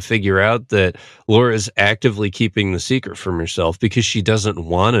to kind of figure out that Laura is actively keeping the secret from herself because she doesn't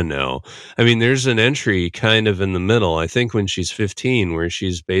want to know. There's an entry kind of in the middle, I think when she's 15, where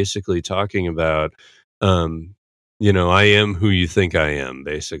she's basically talking about, I am who you think I am,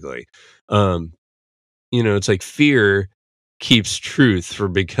 basically. It's like fear keeps truth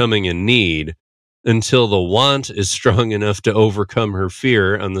from becoming a need until the want is strong enough to overcome her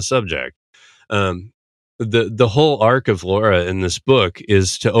fear on the subject. The whole arc of Laura in this book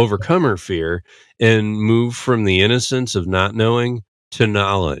is to overcome her fear and move from the innocence of not knowing to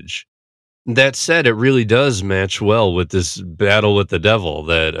knowledge. That said, it really does match well with this battle with the devil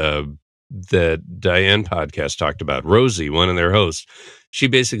that Diane podcast talked about. Rosie, one of their hosts, she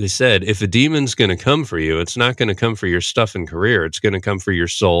basically said, if a demon's going to come for you, it's not going to come for your stuff and career. It's going to come for your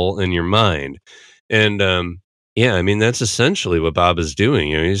soul and your mind. And, that's essentially what Bob is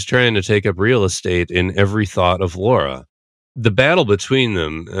doing. He's trying to take up real estate in every thought of Laura. The battle between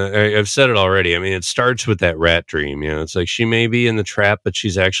them, I've said it already. It starts with that rat dream. It's like she may be in the trap, but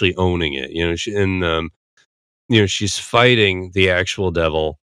she's actually owning it. She's fighting the actual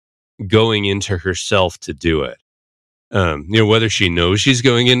devil, going into herself to do it. Whether she knows she's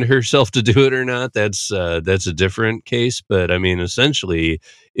going into herself to do it or not, that's a different case. But essentially,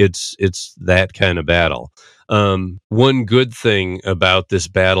 it's that kind of battle. One good thing about this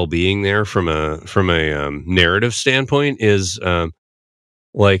battle being there from a narrative standpoint is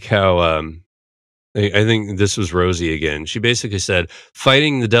like how I think this was Rosie again. She basically said,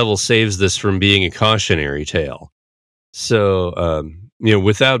 "Fighting the devil saves this from being a cautionary tale." So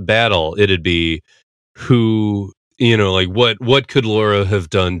without battle, it'd be who. What could Laura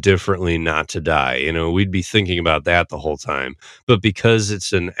have done differently not to die? We'd be thinking about that the whole time. But because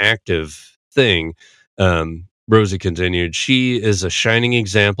it's an active thing, Rosie continued, she is a shining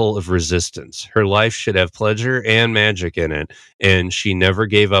example of resistance. Her life should have pleasure and magic in it, and she never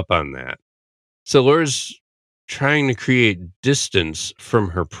gave up on that. So Laura's trying to create distance from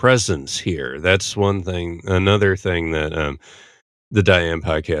her presence here. That's one thing. Another thing that the Diane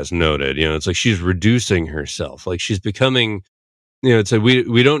podcast noted, it's like she's reducing herself, like she's becoming, it's like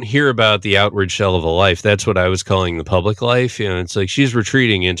we don't hear about the outward shell of a life. That's what I was calling the public life. It's like she's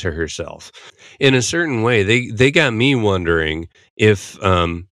retreating into herself in a certain way. They got me wondering if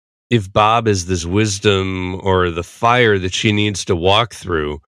Bob is this wisdom or the fire that she needs to walk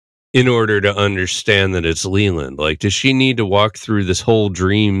through in order to understand that it's Leland. Like, does she need to walk through this whole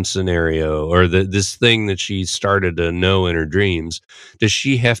dream scenario or this thing that she started to know in her dreams? Does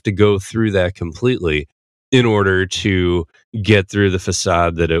she have to go through that completely in order to get through the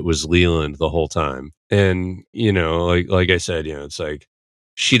facade that it was Leland the whole time? And, like I said, it's like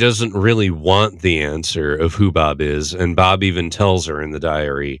she doesn't really want the answer of who Bob is. And Bob even tells her in the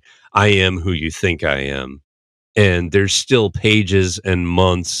diary, I am who you think I am. And there's still pages and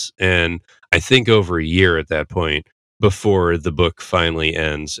months, and I think over a year at that point before the book finally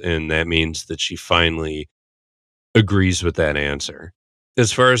ends. And that means that she finally agrees with that answer.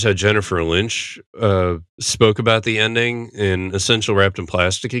 As far as how Jennifer Lynch spoke about the ending in Essential Wrapped in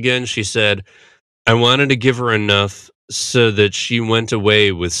Plastic again, she said, I wanted to give her enough so that she went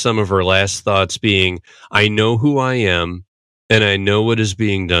away with some of her last thoughts being, I know who I am, and I know what is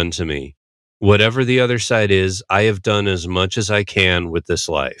being done to me. Whatever the other side is, I have done as much as I can with this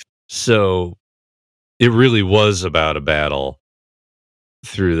life. So it really was about a battle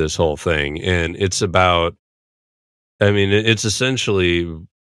through this whole thing. And it's about, it's essentially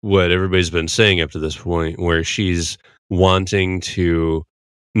what everybody's been saying up to this point, where she's wanting to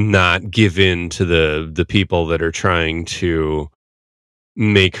not give in to the people that are trying to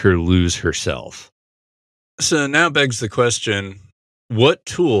make her lose herself. So now begs the question, what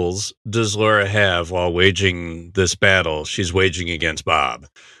tools does Laura have while waging this battle she's waging against Bob?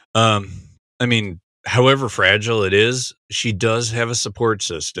 I mean, however fragile it is, she does have a support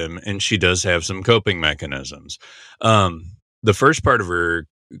system and she does have some coping mechanisms. The first part of her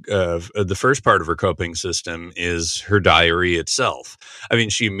coping system is her diary itself. I mean,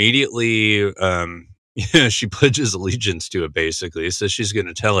 she immediately she pledges allegiance to it. Basically, says she's going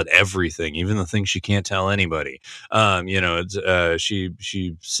to tell it everything, even the things she can't tell anybody. She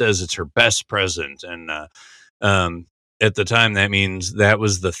says it's her best present, and at the time, that means that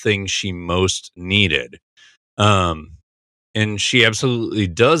was the thing she most needed. And she absolutely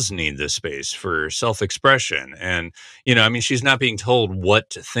does need this space for self-expression. And, I mean, she's not being told what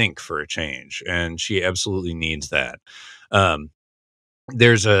to think for a change, and she absolutely needs that.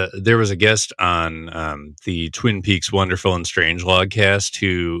 There was a guest on the Twin Peaks Wonderful and Strangelove cast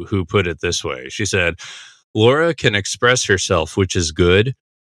who put it this way. She said, Laura can express herself, which is good,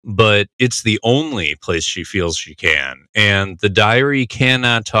 but it's the only place she feels she can. And the diary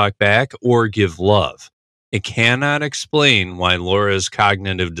cannot talk back or give love. It cannot explain why Laura's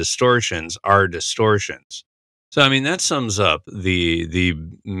cognitive distortions are distortions. So, I mean, that sums up the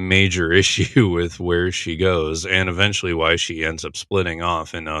major issue with where she goes and eventually why she ends up splitting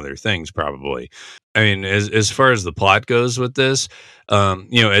off into other things, probably. I mean, as far as the plot goes with this,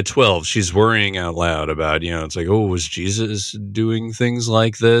 at 12, she's worrying out loud about, it's like, oh, was Jesus doing things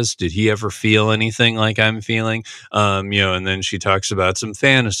like this? Did he ever feel anything like I'm feeling? And then she talks about some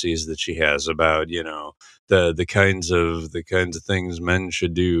fantasies that she has about, the kinds of things men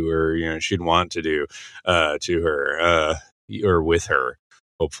should do, or she'd want to do to her or with her,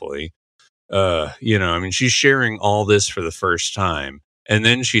 hopefully. I mean, she's sharing all this for the first time, and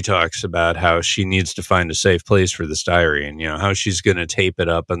then she talks about how she needs to find a safe place for this diary, and how she's going to tape it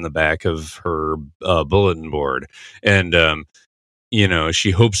up on the back of her bulletin board, and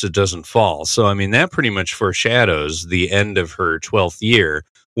she hopes it doesn't fall. So, I mean, that pretty much foreshadows the end of her 12th year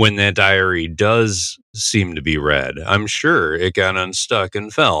when that diary does seem to be read. I'm sure it got unstuck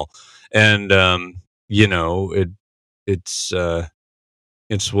and fell. And,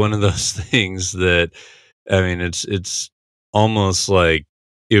 it's one of those things that, I mean, it's almost like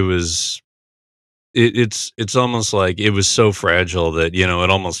it was, it's almost like it was so fragile that, it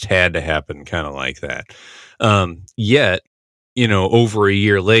almost had to happen kind of like that. Yet, over a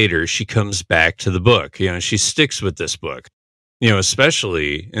year later, she comes back to the book. She sticks with this book,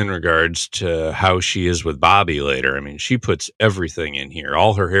 especially in regards to how she is with Bobby later. I mean, she puts everything in here,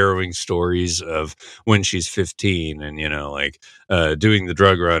 all her harrowing stories of when she's 15 and, doing the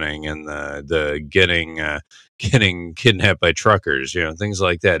drug running and the getting kidnapped by truckers, things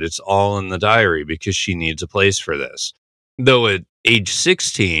like that. It's all in the diary because she needs a place for this. Though at age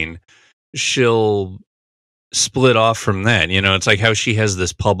 16, she'll split off from that. It's like how she has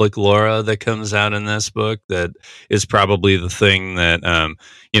this public Laura that comes out in this book that is probably the thing that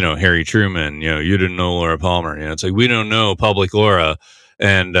Harry Truman, you didn't know Laura Palmer. It's like we don't know public Laura,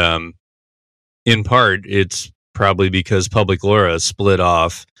 and in part it's probably because public Laura split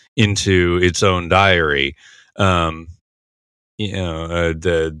off into its own diary. The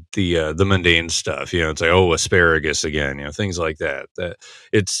mundane stuff. It's like, oh, asparagus again. Things like that.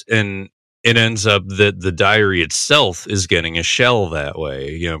 It ends up that the diary itself is getting a shell that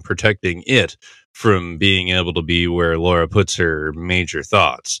way, protecting it from being able to be where Laura puts her major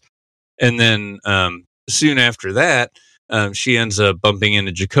thoughts. And then soon after that, she ends up bumping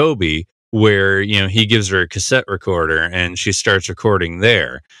into Jacoby, where, he gives her a cassette recorder and she starts recording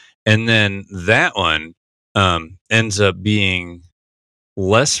there. And then that one ends up being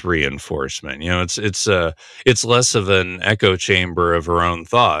less reinforcement. It's less of an echo chamber of her own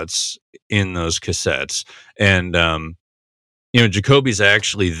thoughts in those cassettes. And, Jacoby's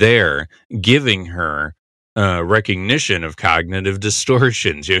actually there giving her recognition of cognitive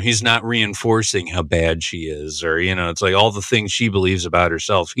distortions. He's not reinforcing how bad she is, or, it's like all the things she believes about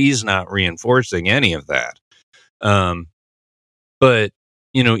herself. He's not reinforcing any of that. But,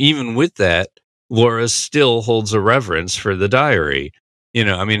 even with that, Laura still holds a reverence for the diary.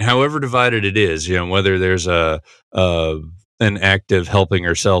 I mean, however divided it is, whether there's an active helping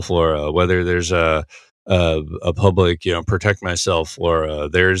herself Laura, whether there's a public, protect myself Laura,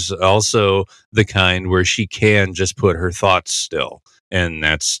 there's also the kind where she can just put her thoughts still, and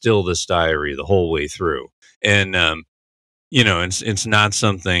that's still this diary the whole way through. And, it's not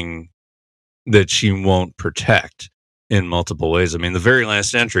something that she won't protect in multiple ways. I mean, the very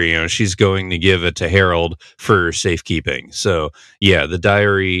last entry, she's going to give it to Harold for safekeeping. So, yeah, the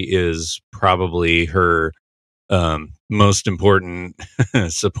diary is probably her most important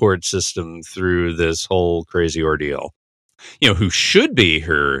support system through this whole crazy ordeal. who should be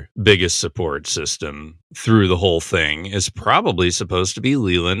her biggest support system through the whole thing, is probably supposed to be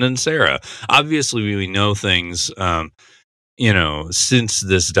Leland and Sarah. Obviously, we know things, since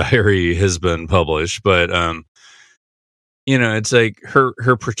this diary has been published, but, it's like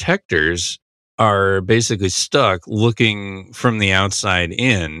her protectors are basically stuck looking from the outside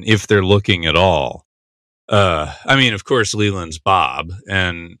in, if they're looking at all. Of course, Leland's Bob,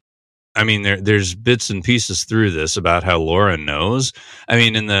 and there's bits and pieces through this about how Laura knows.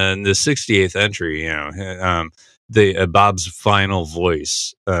 In the 68th entry, Bob's final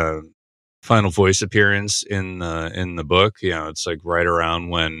voice appearance in the book. It's like right around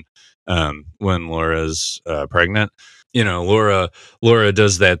when Laura's pregnant. Laura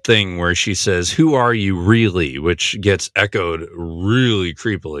does that thing where she says, "Who are you really?" which gets echoed really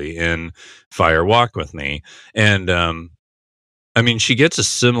creepily in Fire Walk with Me. And she gets a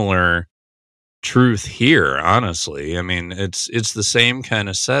similar truth here, honestly. It's the same kind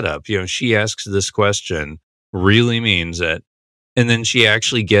of setup. She asks this question, really means it, and then she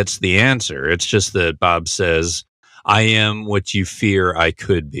actually gets the answer. It's just that Bob says, "I am what you fear I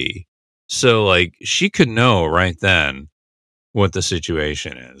could be." So, like, she could know right then what the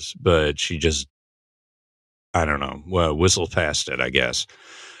situation is, but she just, I don't know, whistled past it, I guess.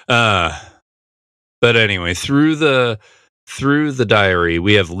 But anyway, through the diary,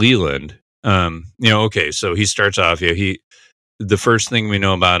 we have Leland. Okay, so he starts off, the first thing we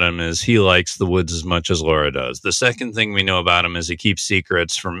know about him is he likes the woods as much as Laura does. The second thing we know about him is he keeps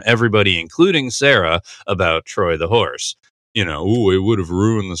secrets from everybody, including Sarah, about Troy the horse. It would have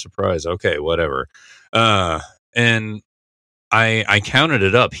ruined the surprise. Okay, whatever. And I counted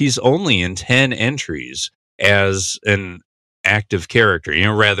it up. He's only in 10 entries as an active character,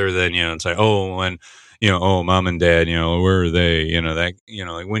 rather than, it's like, when, mom and dad, where are they? Like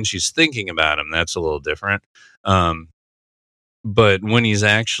when she's thinking about him, that's a little different. But when he's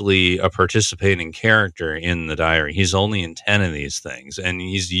actually a participating character in the diary, he's only in 10 of these things, and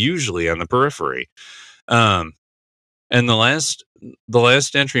he's usually on the periphery. And the last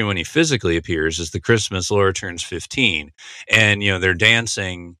entry when he physically appears is the Christmas Laura turns 15, and they're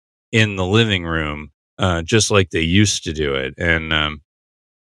dancing in the living room, just like they used to do it. And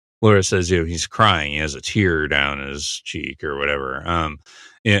Laura says, he's crying, he has a tear down his cheek or whatever.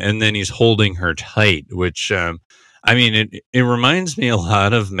 And then he's holding her tight, which it reminds me a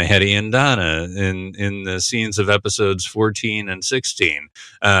lot of Maddie and Donna in the scenes of episodes 14 and 16.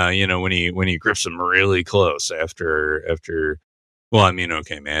 When he grips them really close after. Well,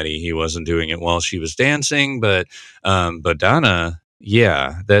 okay, Maddie, he wasn't doing it while she was dancing, but Donna,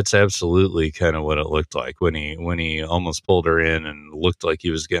 yeah, that's absolutely kind of what it looked like when he almost pulled her in and looked like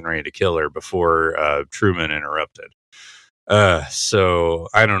he was getting ready to kill her before Truman interrupted. So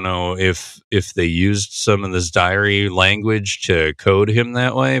I don't know if they used some of this diary language to code him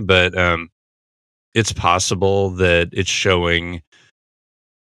that way, but it's possible that it's showing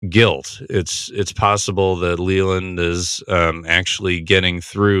guilt. It's possible that Leland is actually getting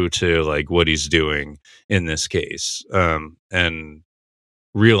through to like what he's doing in this case, and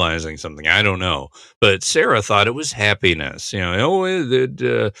realizing something. I don't know, but Sarah thought it was happiness. This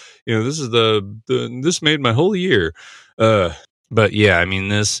is this made my whole year. But yeah,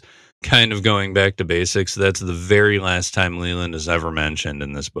 this kind of going back to basics, that's the very last time Leland is ever mentioned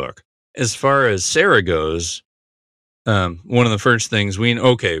in this book. As far as Sarah goes, one of the first thing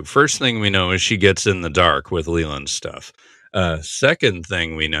we know is she gets in the dark with Leland's stuff. Second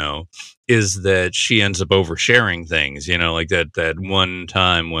thing we know is that she ends up oversharing things, like that one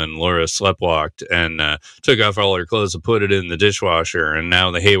time when Laura sleptwalked and took off all her clothes and put it in the dishwasher. And now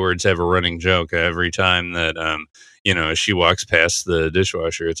the Haywards have a running joke every time that, as she walks past the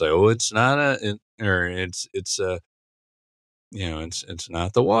dishwasher, it's like, it's not it's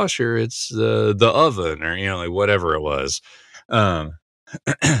not the washer, it's the oven, or, like whatever it was.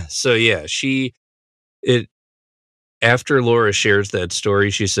 So yeah, after Laura shares that story,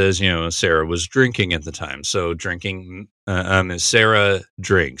 she says, Sarah was drinking at the time. So drinking, Sarah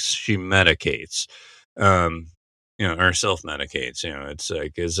drinks, she medicates, or self-medicates, it's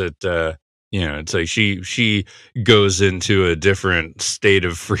like, is it, it's like she goes into a different state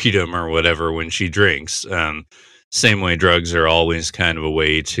of freedom or whatever when she drinks. Same way drugs are always kind of a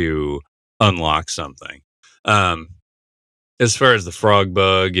way to unlock something. As far as the frog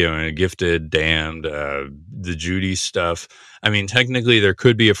bug, gifted, damned, the Judy stuff, technically there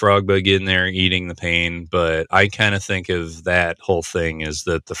could be a frog bug in there eating the pain, but I kind of think of that whole thing as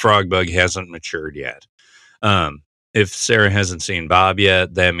that the frog bug hasn't matured yet. If Sarah hasn't seen Bob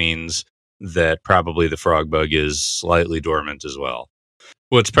yet, that means that probably the frog bug is slightly dormant as well.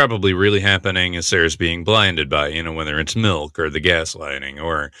 what's probably really happening is Sarah's being blinded by, whether it's milk or the gaslighting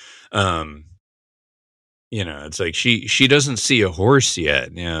or, it's like she doesn't see a horse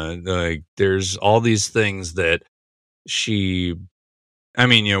yet. Like there's all these things that we're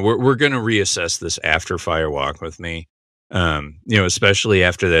going to reassess this after Firewalk with me. Especially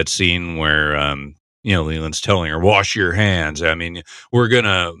after that scene where, Leland's telling her, wash your hands. I mean, we're going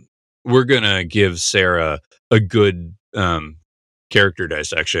to give Sarah a good, character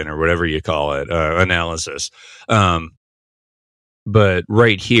dissection or whatever you call it, analysis. But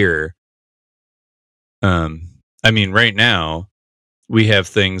right here, right now we have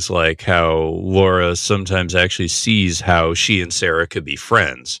things like how Laura sometimes actually sees how she and Sarah could be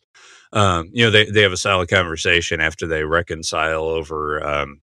friends. They have a solid conversation after they reconcile over,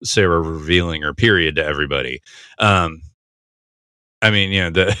 Sarah revealing her period to everybody.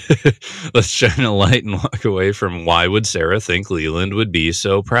 Let's shine a light and walk away from why would Sarah think Leland would be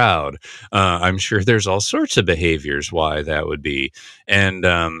so proud? I'm sure there's all sorts of behaviors why that would be. And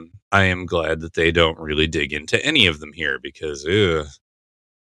I am glad that they don't really dig into any of them here because,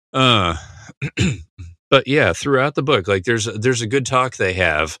 but yeah, throughout the book, like there's a good talk they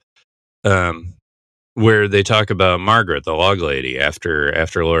have, where they talk about Margaret, the log lady, after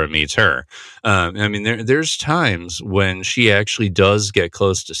Laura meets her. There's times when she actually does get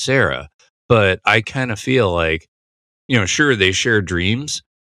close to Sarah, but I kind of feel like, sure, they share dreams,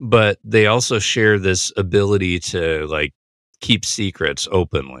 but they also share this ability to like keep secrets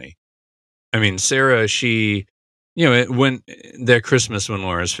openly. Sarah, she, when that Christmas when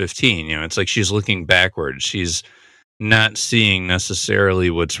Laura's 15, it's like she's looking backwards. She's not seeing necessarily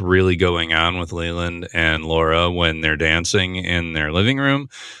what's really going on with Leland and Laura when they're dancing in their living room.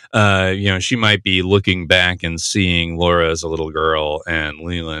 She might be looking back and seeing Laura as a little girl and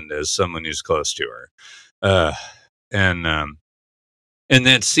Leland as someone who's close to her. And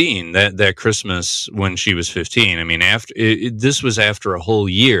that scene, that Christmas when she was 15, this was after a whole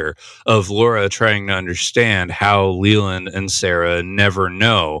year of Laura trying to understand how Leland and Sarah never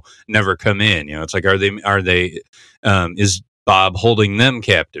come in. It's like, are they, is Bob holding them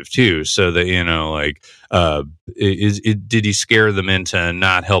captive too? So that, did he scare them into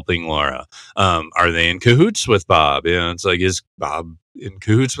not helping Laura? Are they in cahoots with Bob? It's like, is Bob in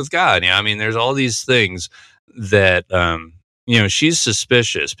cahoots with God? There's all these things that, she's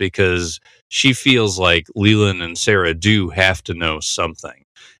suspicious because she feels like Leland and Sarah do have to know something.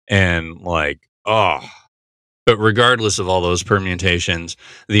 And like, but regardless of all those permutations,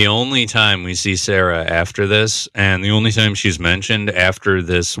 the only time we see Sarah after this, and the only time she's mentioned after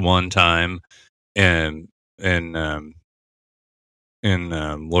this one time in Laura's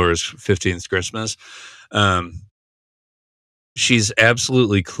 15th Christmas, she's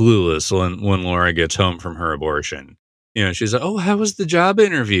absolutely clueless when Laura gets home from her abortion. She's like, oh, how was the job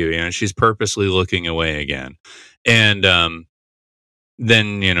interview? She's purposely looking away again. And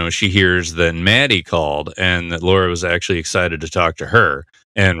then, she hears that Maddie called and that Laura was actually excited to talk to her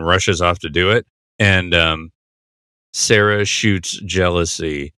and rushes off to do it. And Sarah shoots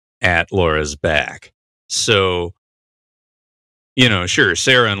jealousy at Laura's back. So, sure,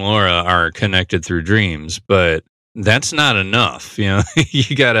 Sarah and Laura are connected through dreams, but that's not enough. You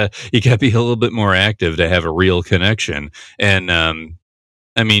gotta be a little bit more active to have a real connection. And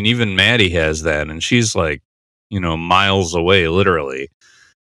even Maddie has that, and she's like, miles away, literally.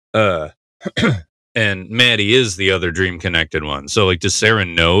 And Maddie is the other dream connected one. So like, does Sarah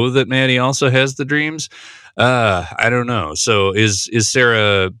know that Maddie also has the dreams? I don't know. So is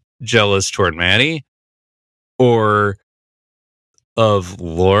Sarah jealous toward Maddie or of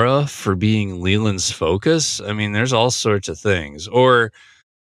Laura for being Leland's focus? There's all sorts of things. Or,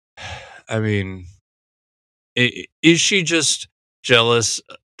 is she just jealous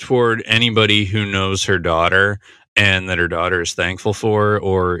toward anybody who knows her daughter and that her daughter is thankful for?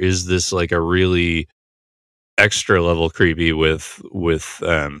 Or is this like a really extra level creepy with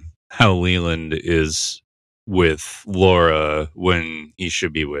how Leland is with Laura when he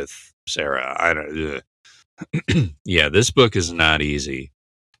should be with Sarah? I don't. Yeah, this book is not easy.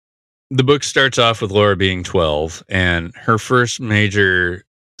 The book starts off with Laura being 12, and her first major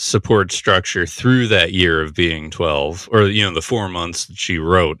support structure through that year of being 12, or the 4 months that she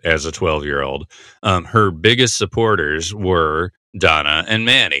wrote as a 12-year-old, her biggest supporters were Donna and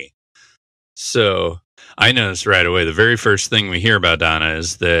Maddie. So I noticed right away, the very first thing we hear about Donna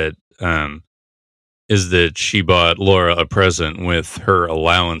is that she bought Laura a present with her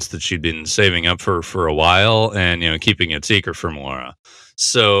allowance that she'd been saving up for a while and, keeping it secret from Laura.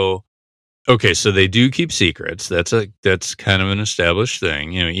 So, okay, so they do keep secrets. That's kind of an established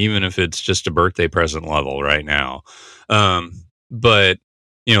thing, even if it's just a birthday present level right now. but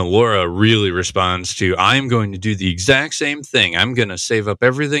Laura really responds to, I'm going to do the exact same thing. I'm going to save up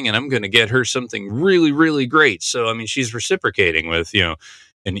everything and I'm going to get her something really, really great. So, I mean, she's reciprocating with,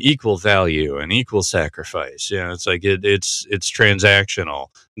 an equal value, an equal sacrifice. It's like it's transactional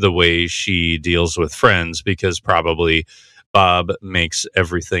the way she deals with friends, because probably Bob makes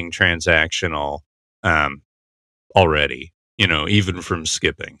everything transactional already, even from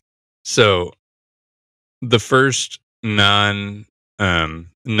skipping. So the first non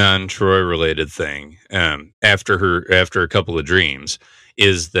Troy related thing after a couple of dreams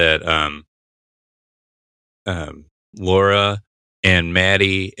is that Laura and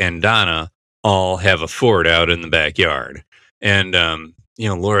Maddie and Donna all have a fort out in the backyard, and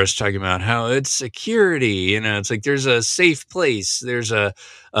Laura's talking about how it's security. It's like there's a safe place. There's a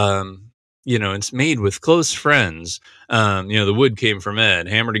it's made with close friends. The wood came from Ed,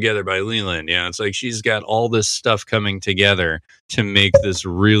 hammered together by Leland. It's like she's got all this stuff coming together to make this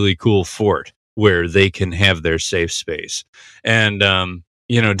really cool fort where they can have their safe space. And,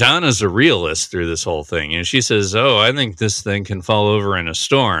 Donna's a realist through this whole thing. And she says, oh, I think this thing can fall over in a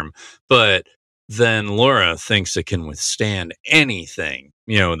storm. But then Laura thinks it can withstand anything,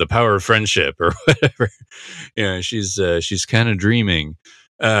 the power of friendship or whatever. She's kind of dreaming.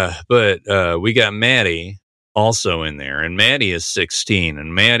 But we got Maddie also in there, and Maddie is 16,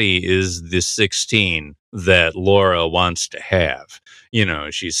 and Maddie is the 16 that Laura wants to have.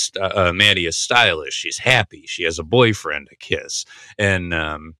 She's Maddie is stylish, she's happy, she has a boyfriend to kiss, and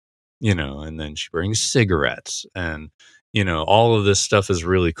and then she brings cigarettes, and all of this stuff is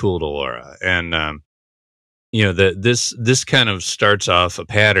really cool to Laura, and this kind of starts off a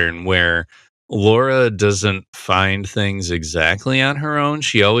pattern where Laura doesn't find things exactly on her own.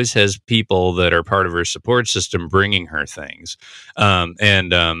 She always has people that are part of her support system bringing her things.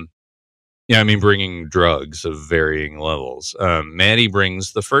 Bringing drugs of varying levels. Maddie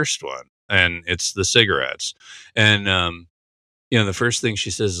brings the first one, and it's the cigarettes. And, the first thing she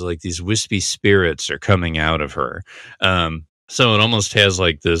says is like these wispy spirits are coming out of her. So it almost has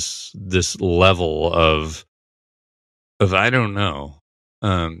like this level of I don't know.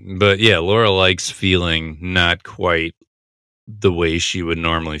 But yeah, Laura likes feeling not quite the way she would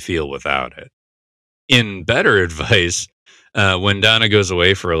normally feel without it. In better advice, when Donna goes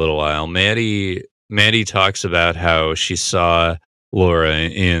away for a little while, Maddie talks about how she saw Laura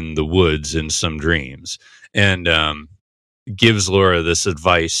in the woods in some dreams, and gives Laura this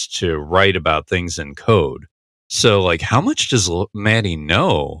advice to write about things in code. So, like, how much does Maddie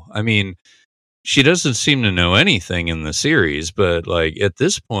know? I mean, she doesn't seem to know anything in the series, but like at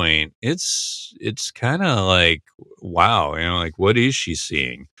this point, it's kind of like, wow, like what is she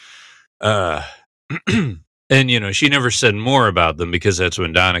seeing? And she never said more about them because that's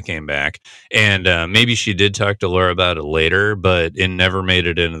when Donna came back, and maybe she did talk to Laura about it later, but it never made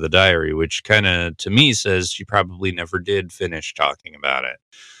it into the diary, which kind of to me says she probably never did finish talking about it.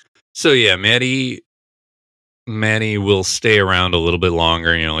 So yeah, Maddie will stay around a little bit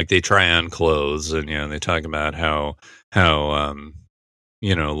longer, like they try on clothes, and they talk about how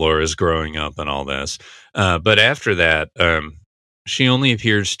Laura's growing up and all this, but after that she only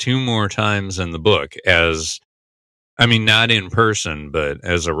appears 2 more times in the book not in person, but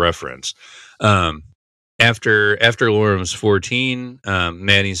as a reference. After Laura was 14,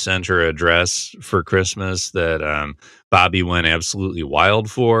 Maddie sent her a dress for Christmas that Bobby went absolutely wild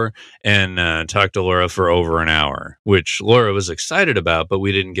for, and talked to Laura for over an hour, which Laura was excited about, but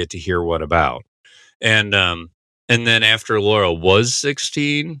we didn't get to hear what about. And then after Laura was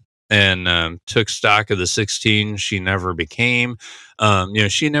 16 and took stock of the 16 she never became,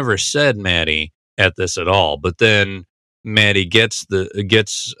 she never said Maddie at this at all, but then Maddie gets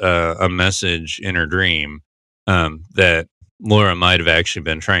a message in her dream that Laura might have actually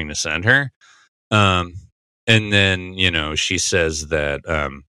been trying to send her, and then she says that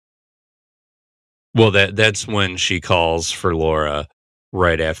that's when she calls for Laura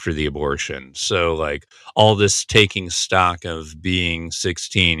right after the abortion. So like all this taking stock of being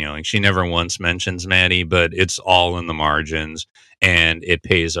 16, like she never once mentions Maddie, but it's all in the margins, and it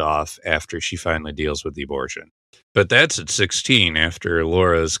pays off after she finally deals with the abortion. But that's at 16, after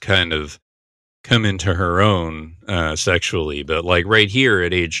Laura's kind of come into her own sexually. But like right here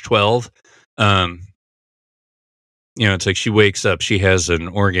at age 12, it's like she wakes up, she has an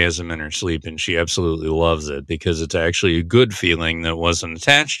orgasm in her sleep, and she absolutely loves it because it's actually a good feeling that wasn't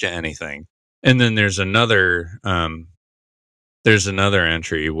attached to anything. And then there's another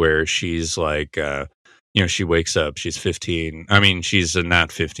entry where she's like, she wakes up, she's 15. I mean, she's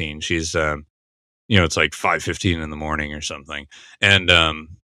not 15. She's, it's like 5:15 in the morning or something. And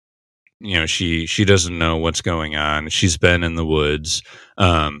she doesn't know what's going on. She's been in the woods.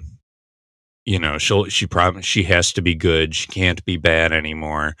 She has to be good. She can't be bad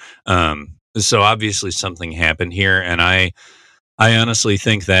anymore. So obviously something happened here, and I honestly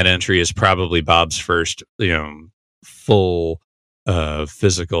think that entry is probably Bob's first, full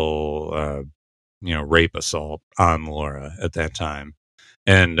physical, rape assault on Laura at that time.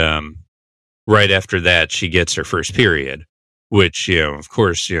 And right after that, she gets her first period, which, of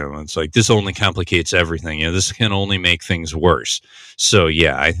course, it's like this only complicates everything. This can only make things worse. So,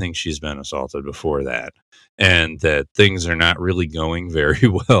 yeah, I think she's been assaulted before that, and that things are not really going very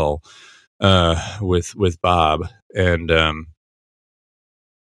well with Bob. And,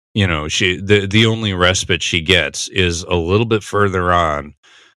 the only respite she gets is a little bit further on,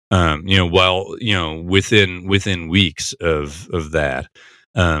 within weeks of that.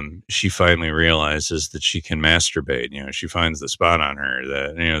 She finally realizes that she can masturbate. She finds the spot on her,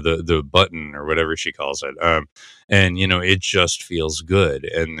 the button or whatever she calls it. And it just feels good,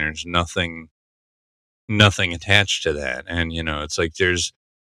 and there's nothing attached to that. And it's like there's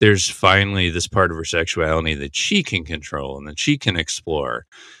finally this part of her sexuality that she can control and that she can explore.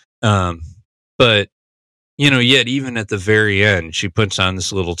 But yet even at the very end, she puts on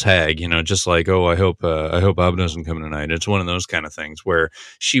this little tag, just like, oh, I hope Bob doesn't come tonight. It's one of those kind of things where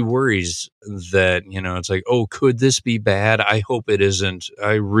she worries that, it's like, oh, could this be bad? I hope it isn't.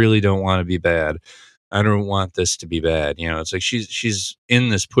 I really don't want to be bad. I don't want this to be bad. It's like she's in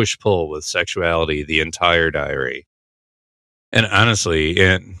this push-pull with sexuality the entire diary. And honestly,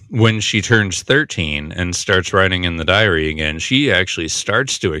 when she turns 13 and starts writing in the diary again, she actually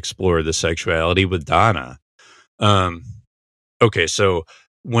starts to explore the sexuality with Donna. Okay, so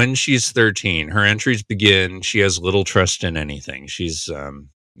when she's 13, her entries begin. She has little trust in anything. She's,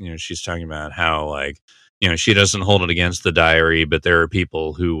 she's talking about how, like, she doesn't hold it against the diary, but there are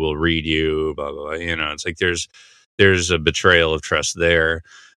people who will read you, blah, blah, blah. It's like there's a betrayal of trust there.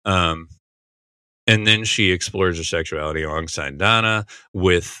 And then she explores her sexuality alongside Donna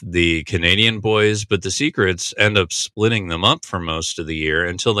with the Canadian boys, but the secrets end up splitting them up for most of the year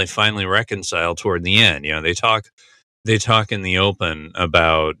until they finally reconcile toward the end. They talk in the open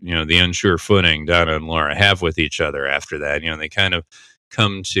about, the unsure footing Donna and Laura have with each other after that. They kind of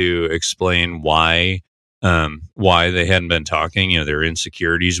come to explain why they hadn't been talking, their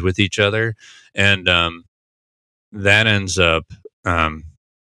insecurities with each other. And that ends up...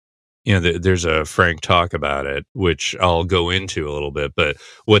 there's a frank talk about it, which I'll go into a little bit. But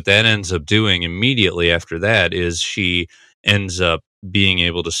what that ends up doing immediately after that is she ends up being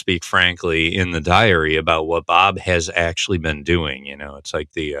able to speak frankly in the diary about what Bob has actually been doing. It's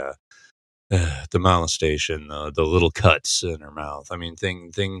like the molestation, the little cuts in her mouth. I mean,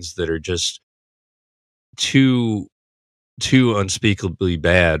 things that are just too unspeakably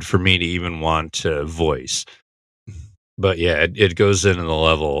bad for me to even want to voice. But yeah, it goes into the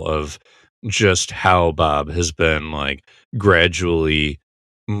level of just how Bob has been, like, gradually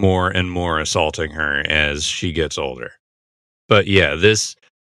more and more assaulting her as she gets older. But yeah,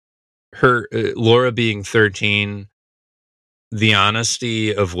 Laura being 13, the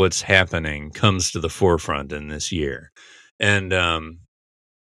honesty of what's happening comes to the forefront in this year. And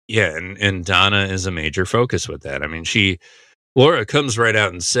and Donna is a major focus with that. I mean, Laura comes right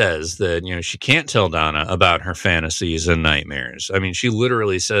out and says that, she can't tell Donna about her fantasies and nightmares. I mean, she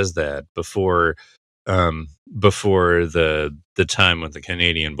literally says that before the time with the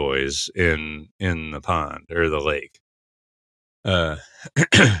Canadian boys in the pond or the lake.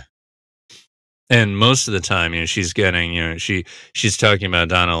 And most of the time, she's getting, she's talking about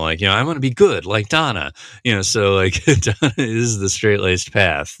Donna like, I want to be good like Donna, so like Donna is the straight-laced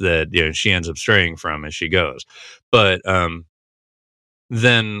path that, she ends up straying from as she goes. But,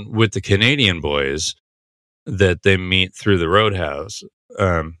 then with the Canadian boys that they meet through the roadhouse,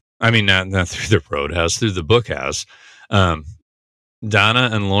 not through the roadhouse, through the bookhouse, Donna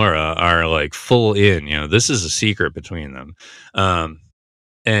and Laura are like full in, this is a secret between them. And,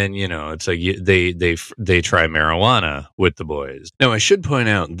 it's like they try marijuana with the boys. Now, I should point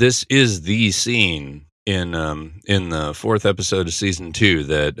out, this is the scene in the 4th episode of season 2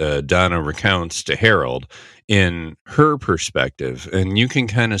 that Donna recounts to Harold in her perspective, and you can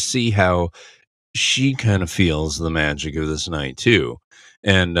kind of see how she kind of feels the magic of this night too.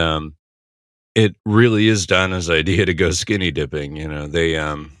 And it really is Donna's idea to go skinny dipping.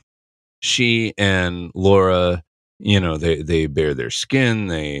 She and Laura, they bare their skin,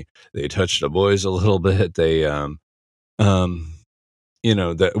 they touch the boys a little bit,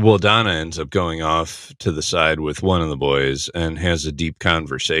 Donna ends up going off to the side with one of the boys and has a deep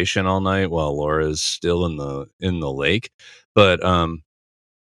conversation all night while Laura's still in the lake. But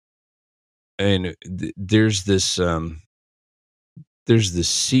and there's this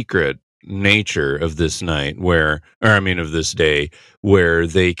secret nature of this night of this day where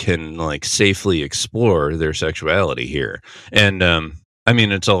they can like safely explore their sexuality here. And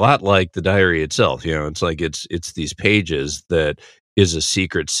it's a lot like the diary itself. It's like it's these pages that is a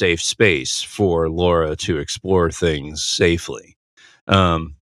secret safe space for Laura to explore things safely.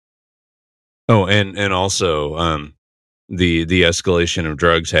 And also the escalation of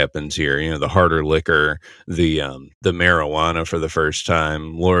drugs happens here. The harder liquor, the marijuana for the first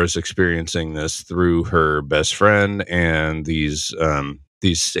time. Laura's experiencing this through her best friend and these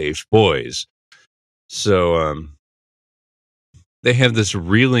safe boys. So they have this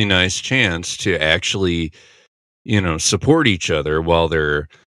really nice chance to actually, support each other while they're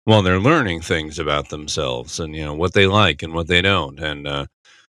learning things about themselves and what they like and what they don't. And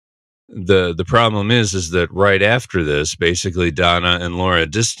the problem is that right after this, basically Donna and Laura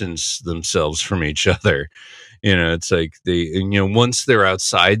distance themselves from each other. It's like once they're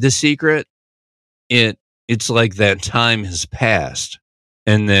outside the secret, it's like that time has passed.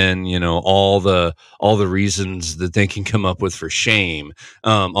 And then, all the reasons that they can come up with for shame,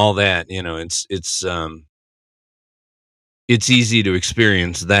 all that, it's easy to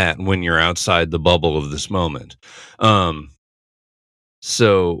experience that when you're outside the bubble of this moment.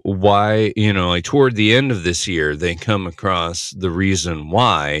 So why, like toward the end of this year, they come across the reason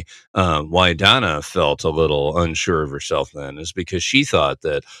why Donna felt a little unsure of herself then is because she thought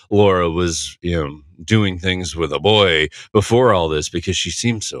that Laura was, doing things with a boy before all this because she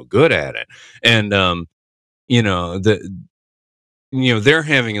seemed so good at it. And, they're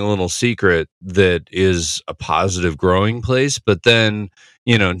having a little secret that is a positive growing place, but then,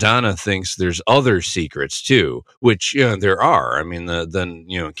 Donna thinks there's other secrets too, which, there are. I mean, then,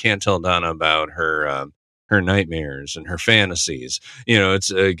 can't tell Donna about her nightmares and her fantasies.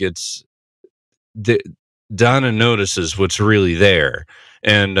 Donna notices what's really there.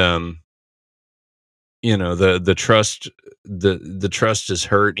 And, the trust, the trust is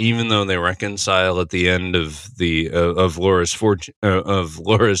hurt, even though they reconcile at the end of of Laura's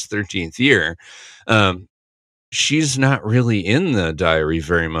 13th year. She's not really in the diary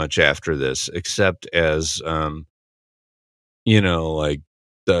very much after this, except as like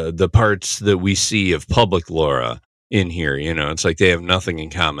the parts that we see of public Laura in here. It's like they have nothing in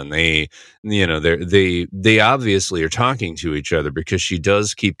common. They obviously are talking to each other because she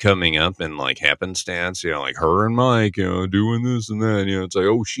does keep coming up in like happenstance, like her and Mike, doing this and that. It's like,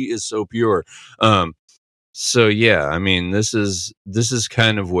 oh, she is so pure. So yeah, I mean, this is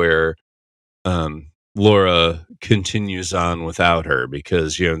kind of where Laura continues on without her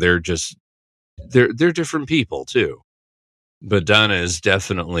because they're different people too. But Donna is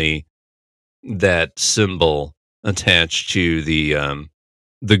definitely that symbol attached to the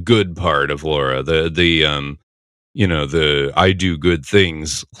good part of Laura, the I do good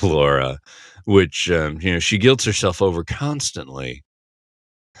things Laura, which she guilts herself over constantly.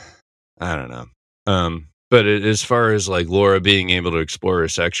 I don't know. But as far as like Laura being able to explore her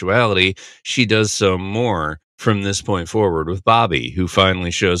sexuality, she does so more from this point forward with Bobby, who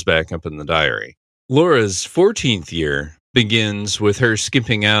finally shows back up in the diary. Laura's 14th year begins with her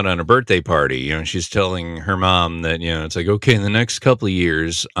skipping out on a birthday party. She's telling her mom that, it's like, okay, in the next couple of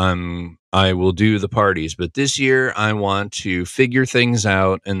years, I will do the parties, but this year I want to figure things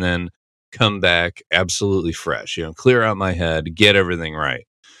out and then come back absolutely fresh, clear out my head, get everything right.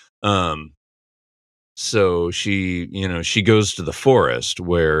 So she goes to the forest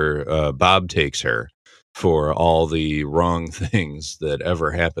where Bob takes her for all the wrong things that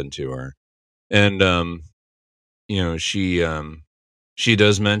ever happened to her. And, she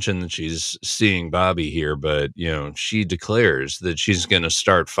does mention that she's seeing Bobby here, but, she declares that she's going to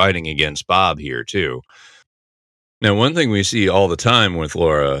start fighting against Bob here too. Now, one thing we see all the time with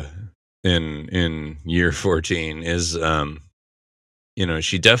Laura in year 14 is,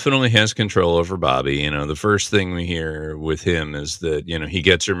 she definitely has control over Bobby. The first thing we hear with him is that, he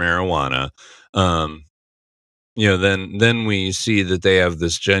gets her marijuana. Then we see that they have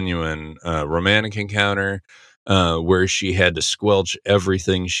this genuine romantic encounter where she had to squelch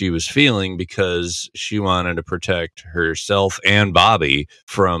everything she was feeling because she wanted to protect herself and Bobby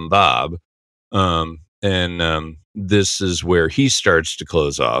from Bob. This is where he starts to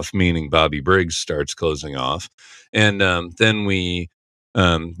close off, meaning Bobby Briggs starts closing off. And then we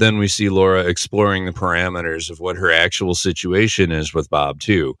see Laura exploring the parameters of what her actual situation is with Bob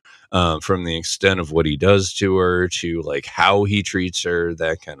too, from the extent of what he does to her to like how he treats her,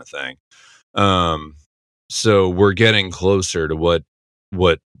 that kind of thing. So we're getting closer to what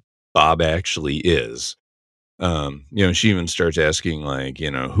Bob actually is. She even starts asking, like,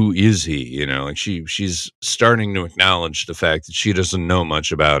 who is he? Like she's starting to acknowledge the fact that she doesn't know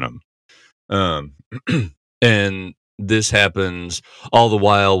much about him. And this happens all the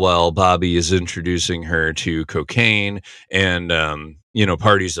while Bobby is introducing her to cocaine and,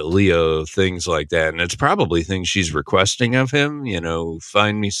 parties at Leo, things like that. And it's probably things she's requesting of him,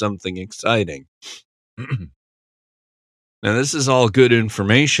 find me something exciting. Now, this is all good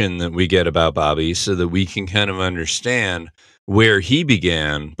information that we get about Bobby so that we can kind of understand where he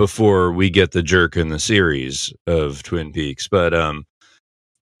began before we get the jerk in the series of Twin Peaks. But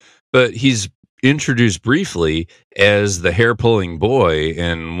he's introduced briefly as the hair-pulling boy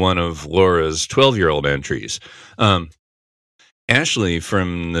in one of Laura's 12-year-old entries. Ashley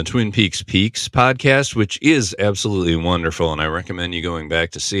from the Twin Peaks podcast, which is absolutely wonderful, and I recommend you going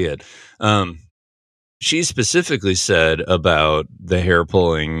back to see it. She specifically said about the hair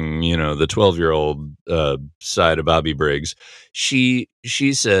pulling, the 12-year-old side of Bobby Briggs. She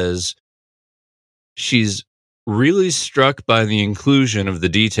says she's really struck by the inclusion of the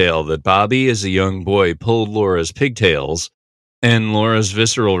detail that Bobby, as a young boy, pulled Laura's pigtails, and Laura's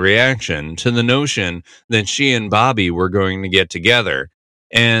visceral reaction to the notion that she and Bobby were going to get together,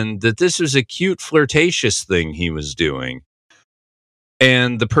 and that this was a cute, flirtatious thing he was doing.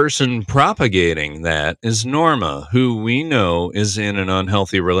 And the person propagating that is Norma, who we know is in an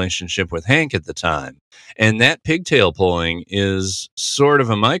unhealthy relationship with Hank at the time. And that pigtail pulling is sort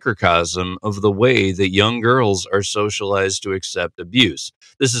of a microcosm of the way that young girls are socialized to accept abuse.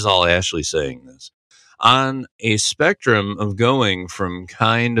 This is all Ashley saying this. On a spectrum of going from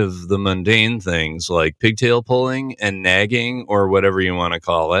kind of the mundane things like pigtail pulling and nagging, or whatever you want to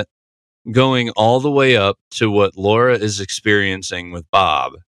call it, going all the way up to what Laura is experiencing with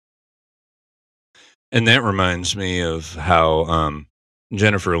Bob. And that reminds me of how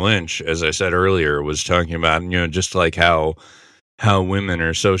Jennifer Lynch, as I said earlier, was talking about, just like how women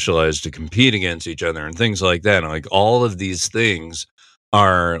are socialized to compete against each other and things like that. And like all of these things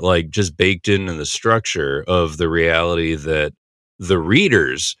are like just baked into the structure of the reality that the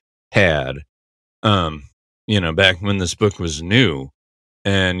readers had, back when this book was new.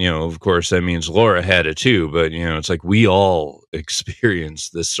 And, of course, that means Laura had it too. But, it's like we all experience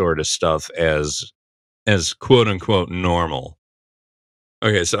this sort of stuff as quote unquote normal.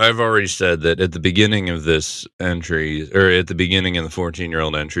 Okay, so I've already said that at the beginning of this entry, or at the beginning of the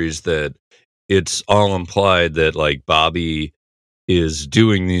 14-year-old entries, that it's all implied that like Bobby is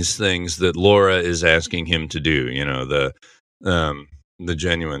doing these things that Laura is asking him to do, the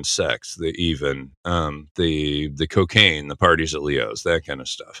genuine sex, the cocaine, the parties at Leo's, that kind of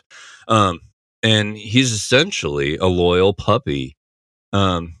stuff. And he's essentially a loyal puppy.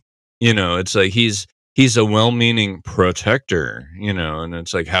 It's like he's a well-meaning protector, and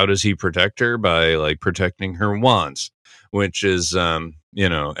it's like, how does he protect her? By like protecting her wants, which is,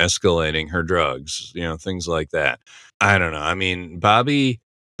 escalating her drugs, things like that. I don't know. I mean, Bobby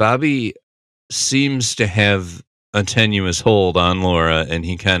seems to have a tenuous hold on Laura, and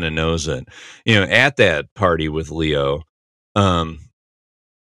he kind of knows it. At that party with Leo,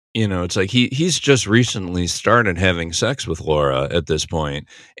 it's like he's just recently started having sex with Laura at this point,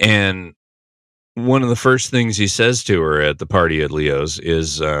 and one of the first things he says to her at the party at Leo's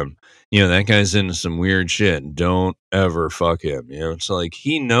is, that guy's into some weird shit. Don't ever fuck him. It's like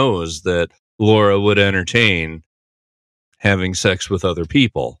he knows that Laura would entertain having sex with other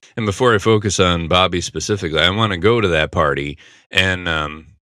people. And before I focus on Bobby specifically, I want to go to that party and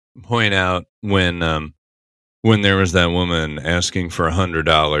point out when there was that woman asking for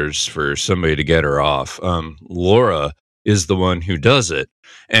 $100 for somebody to get her off. Laura is the one who does it.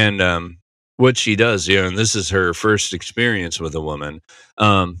 And what she does, and this is her first experience with a woman,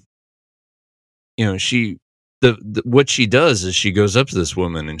 what she does is she goes up to this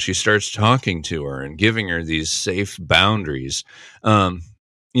woman and she starts talking to her and giving her these safe boundaries.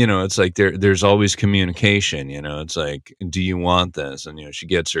 It's like there's always communication, it's like, do you want this? And, she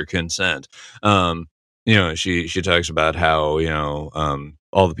gets her consent. She talks about how,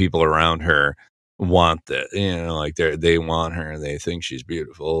 all the people around her want that, like they want her, they think she's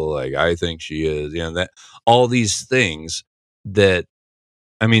beautiful. Like I think she is, that all these things that,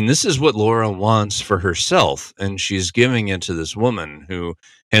 I mean, this is what Laura wants for herself, and she's giving it to this woman who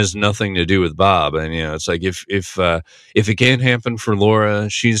has nothing to do with Bob. And it's like if it can't happen for Laura,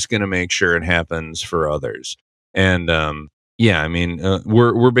 she's going to make sure it happens for others. And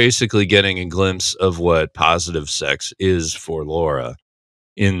we're basically getting a glimpse of what positive sex is for Laura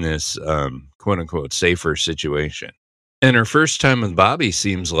in this quote unquote safer situation. And her first time with Bobby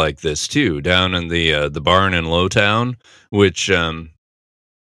seems like this too, down in the barn in Lowtown, which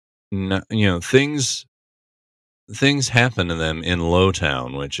things things happen to them in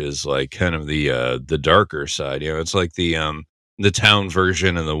Lowtown, which is like kind of the darker side. It's like the town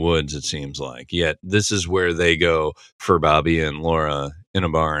version of the woods, it seems like. Yet this is where they go for Bobby and Laura in a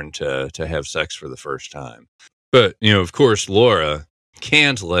barn to have sex for the first time. But, of course, Laura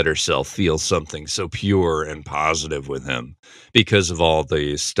can't let herself feel something so pure and positive with him because of all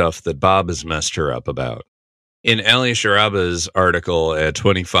the stuff that Bob has messed her up about. In Ali Sharaba's article at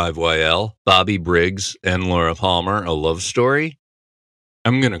 25YL, Bobby Briggs and Laura Palmer, A Love Story,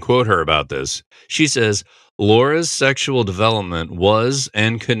 I'm going to quote her about this. She says, Laura's sexual development was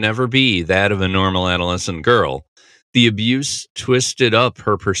and could never be that of a normal adolescent girl. The abuse twisted up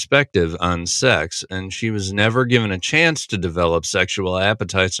her perspective on sex, and she was never given a chance to develop sexual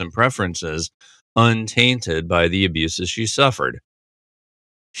appetites and preferences untainted by the abuses she suffered.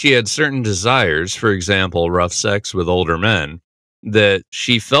 She had certain desires, for example, rough sex with older men, that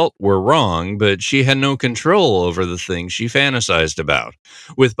she felt were wrong, but she had no control over the things she fantasized about.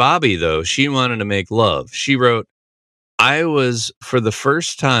 With Bobby, though, she wanted to make love. She wrote, I was, for the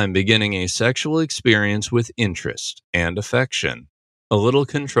first time, beginning a sexual experience with interest and affection, a little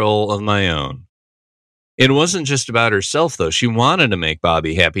control of my own. It wasn't just about herself, though. She wanted to make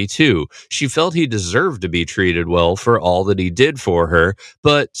Bobby happy, too. She felt he deserved to be treated well for all that he did for her,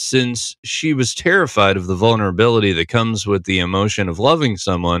 but since she was terrified of the vulnerability that comes with the emotion of loving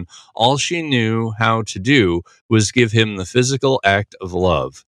someone, all she knew how to do was give him the physical act of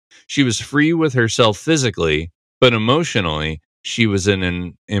love. She was free with herself physically, but emotionally, she was in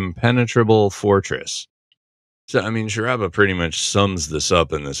an impenetrable fortress. So, Sharaba pretty much sums this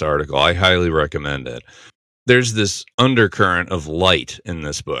up in this article. I highly recommend it. There's this undercurrent of light in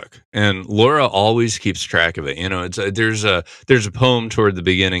this book, and Laura always keeps track of it. There's a poem toward the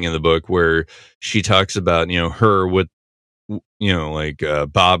beginning of the book where she talks about, her with,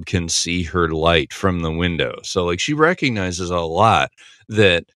 Bob can see her light from the window. So like she recognizes a lot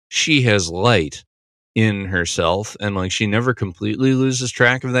that she has light in herself, and like she never completely loses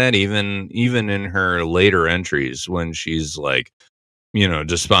track of that, even in her later entries when she's like,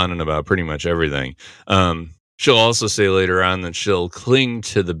 despondent about pretty much everything. She'll also say later on that she'll cling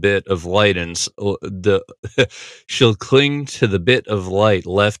to the bit of light she'll cling to the bit of light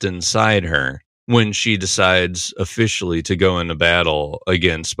left inside her when she decides officially to go into battle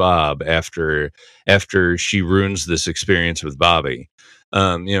against Bob after she ruins this experience with Bobby.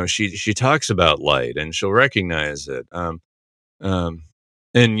 She talks about light and she'll recognize it.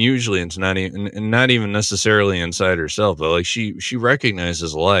 And usually it's not even necessarily inside herself, but like she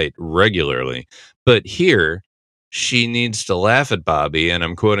recognizes light regularly. But here she needs to laugh at Bobby, and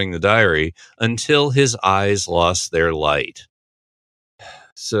I'm quoting the diary, until his eyes lost their light.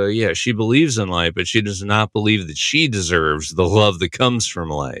 So yeah, she believes in light, but she does not believe that she deserves the love that comes from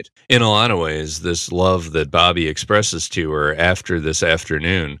light. In a lot of ways, this love that Bobby expresses to her after this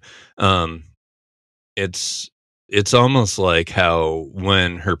afternoon, it's almost like how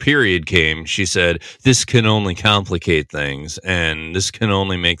when her period came, she said, this can only complicate things and this can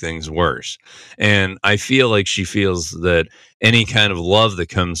only make things worse. And I feel like she feels that any kind of love that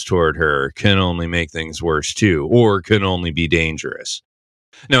comes toward her can only make things worse too, or can only be dangerous.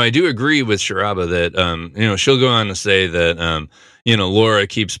 Now, I do agree with Sharaba that, she'll go on to say that, Laura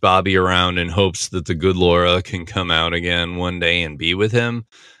keeps Bobby around in hopes that the good Laura can come out again one day and be with him.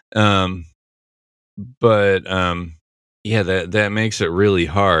 But that makes it really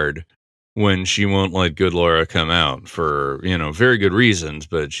hard when she won't let good Laura come out for, very good reasons,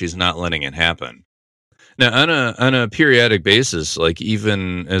 but she's not letting it happen. Now, on a periodic basis, like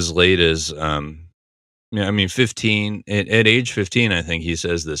even as late as 15 at age 15, I think he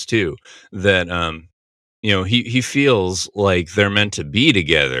says this too, that he feels like they're meant to be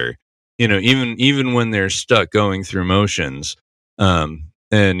together, even when they're stuck going through motions,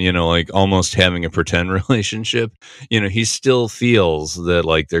 and like almost having a pretend relationship, he still feels that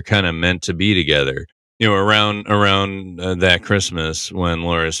like they're kind of meant to be together. Around that Christmas when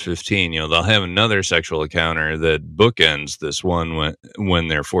Laura's 15, they'll have another sexual encounter that bookends this one when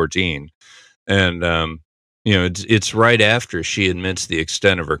they're 14. And it's right after she admits the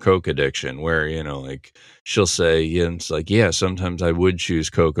extent of her coke addiction, where like she'll say, it's like, yeah, sometimes I would choose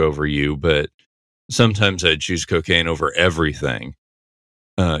coke over you, but sometimes I'd choose cocaine over everything.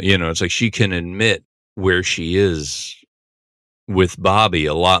 It's like she can admit where she is with Bobby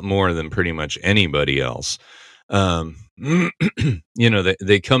a lot more than pretty much anybody else. They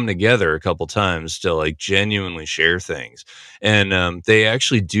come together a couple times to like genuinely share things, and they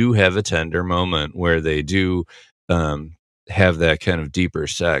actually do have a tender moment where they do have that kind of deeper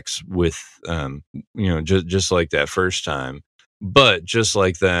sex with just like that first time. But just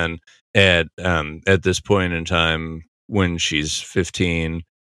like then, at this point in time when she's 15,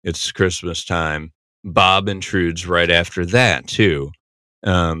 it's Christmas time. Bob intrudes right after that too.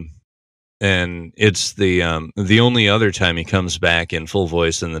 And it's the only other time he comes back in full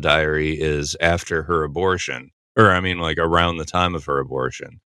voice in the diary is after her abortion, or I mean, like around the time of her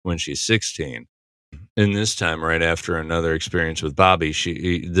abortion when she's 16. And this time, right after another experience with Bobby,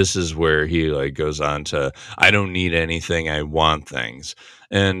 this is where he like goes on to, I don't need anything, I want things.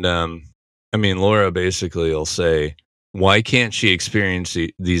 And I mean, Laura basically will say, why can't she experience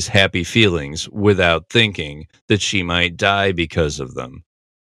these happy feelings without thinking that she might die because of them?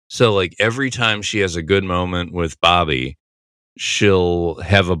 So like every time she has a good moment with Bobby, she'll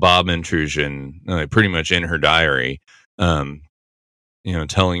have a Bob intrusion, pretty much in her diary,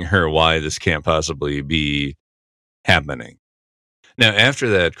 telling her why this can't possibly be happening. Now, after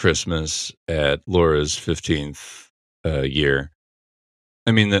that Christmas at Laura's 15th year,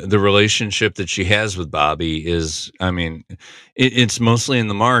 I mean, the relationship that she has with Bobby is, I mean, it's mostly in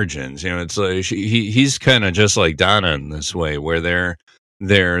the margins. It's like he's kind of just like Donna in this way, where they're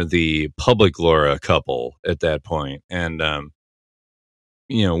the public Laura couple at that point, and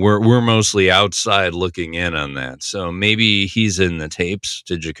we're mostly outside looking in on that. So maybe he's in the tapes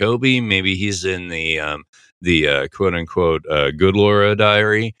to Jacoby, maybe he's in the quote unquote good Laura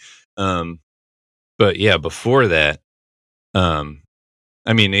diary. But yeah, before that,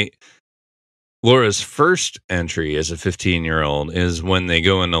 I mean, Laura's first entry as a 15-year-old is when they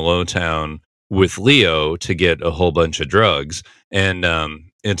go into Lowtown with Leo to get a whole bunch of drugs, and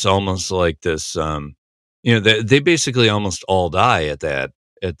it's almost like this. They basically almost all die at that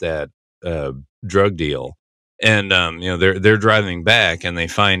drug deal, and they're driving back, and they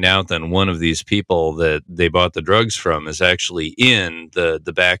find out that one of these people that they bought the drugs from is actually in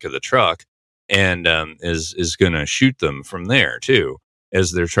the back of the truck, and is going to shoot them from there too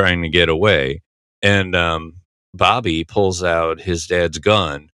as they're trying to get away. And Bobby pulls out his dad's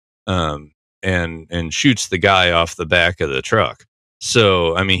gun and shoots the guy off the back of the truck.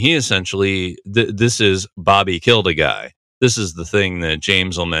 So, I mean, he essentially, this is Bobby killed a guy. This is the thing that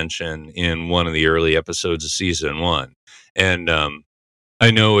James will mention in one of the early episodes of season 1. And I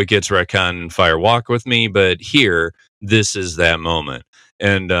know it gets retconned in Fire Walk with Me, but here, this is that moment.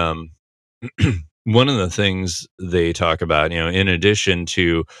 And one of the things they talk about, in addition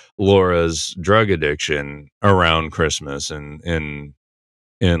to Laura's drug addiction around Christmas and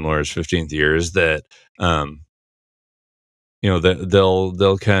in Laura's 15th year, is that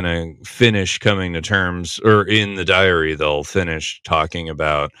they'll kind of finish coming to terms, or in the diary they'll finish talking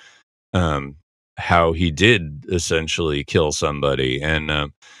about how he did essentially kill somebody,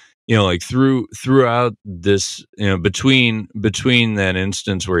 and like throughout this, between that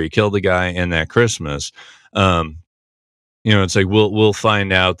instance where he killed the guy and that Christmas, it's like we'll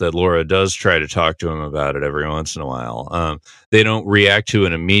find out that Laura does try to talk to him about it every once in a while. They don't react to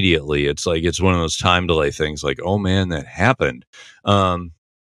it immediately. It's like it's one of those time delay things, like, oh man, that happened. And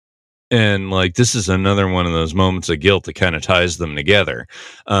like this is another one of those moments of guilt that kind of ties them together,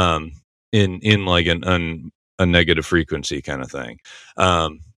 in like a negative frequency kind of thing.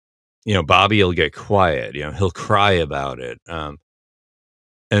 Bobby will get quiet, he'll cry about it. And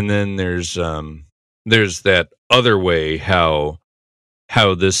then there's that other way how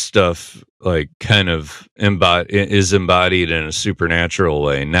this stuff like kind of is embodied in a supernatural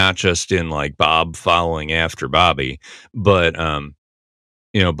way, not just in like Bob following after Bobby, but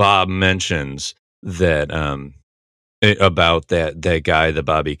Bob mentions that about that guy that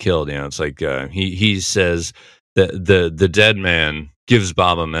Bobby killed. It's like he says that the dead man gives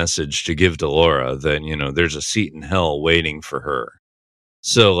Bob a message to give to Laura that there's a seat in hell waiting for her.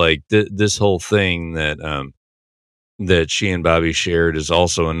 So like this whole thing that she and Bobby shared is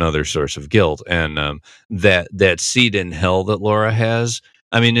also another source of guilt, and that seat in hell that Laura has,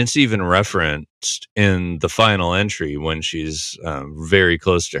 I mean, it's even referenced in the final entry when she's very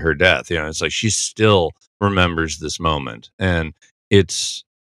close to her death. It's like she still remembers this moment, and it's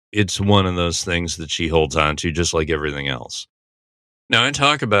one of those things that she holds on to, just like everything else. Now, I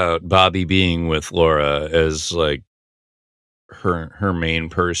talk about Bobby being with Laura as like her main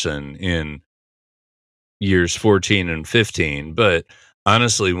person in years 14 and 15, but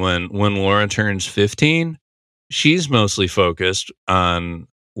honestly, when Laura turns 15, she's mostly focused on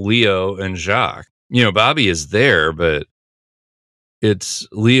Leo and Jacques. Bobby is there, but it's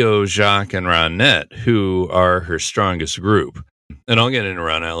Leo, Jacques, and Ronette who are her strongest group. And I'll get into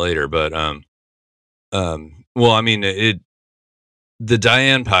Ronette later, but well, I mean, the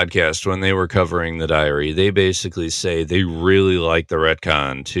Diane podcast, when they were covering the diary, they basically say they really like the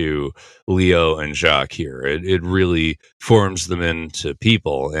retcon to Leo and Jacques here. It really forms them into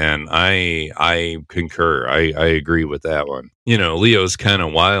people, and I concur. I agree with that one. You know, Leo's kind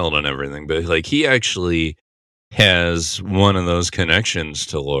of wild and everything, but like he actually has one of those connections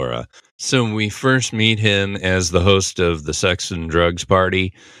to Laura. So we first meet him as the host of the Sex and Drugs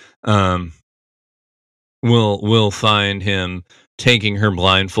Party. We'll find him taking her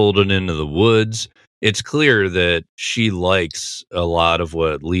blindfolded into the woods. It's clear that she likes a lot of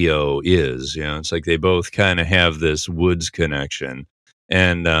what Leo is. You know, it's like they both kind of have this woods connection.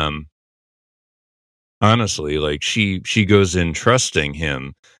 And honestly, like she goes in trusting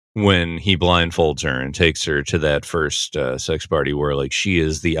him when he blindfolds her and takes her to that first sex party where like she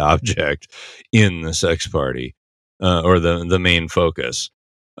is the object in the sex party, or the main focus.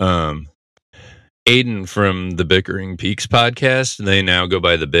 Aiden from the Bickering Peaks podcast, they now go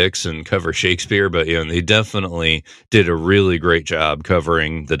by the Bicks and cover Shakespeare, but you know, they definitely did a really great job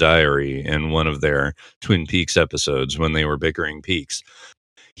covering the diary in one of their Twin Peaks episodes when they were Bickering Peaks.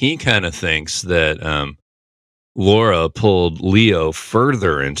 He kind of thinks that Laura pulled Leo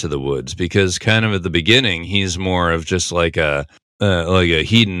further into the woods because kind of at the beginning, he's more of just like a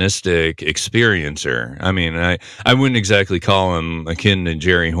hedonistic experiencer. I mean, I wouldn't exactly call him akin to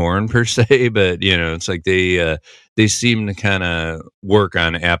Jerry Horn per se, but you know, it's like they seem to kind of work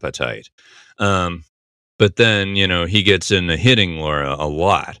on appetite. But then, you know, he gets into hitting Laura a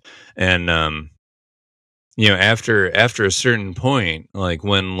lot. And you know, after a certain point, like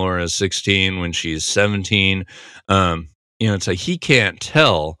when Laura's 16, when she's 17, you know, it's like he can't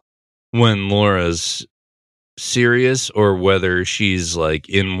tell when Laura's serious or whether she's like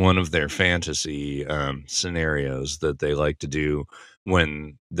in one of their fantasy scenarios that they like to do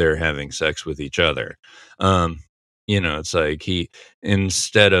when they're having sex with each other. You know, it's like he,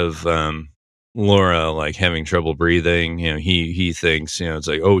 instead of Laura like having trouble breathing, you know, he thinks, you know, it's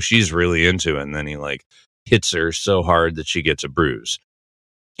like, oh, she's really into it, and then he like hits her so hard that she gets a bruise.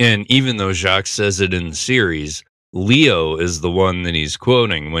 And even though Jacques says it in the series, Leo is the one that he's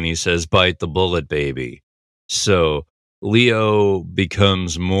quoting when he says, "Bite the bullet, baby." So Leo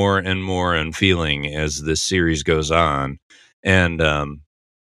becomes more and more unfeeling as this series goes on. And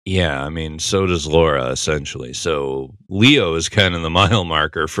yeah, I mean, so does Laura, essentially. So Leo is kind of the mile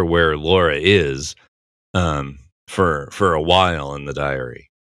marker for where Laura is for a while in the diary.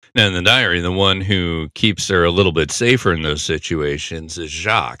 Now, in the diary, the one who keeps her a little bit safer in those situations is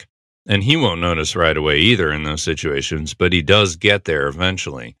Jacques. And he won't notice right away either in those situations, but he does get there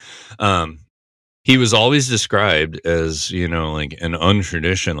eventually. He was always described as, you know, like an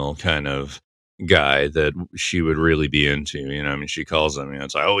untraditional kind of guy that she would really be into. You know, I mean, she calls him, you know,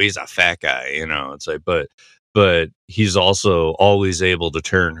 it's like, oh, he's a fat guy, you know, it's like, but he's also always able to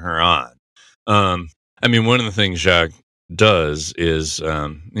turn her on. I mean, one of the things Jacques does is, you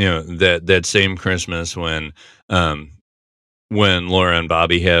know, that same Christmas when Laura and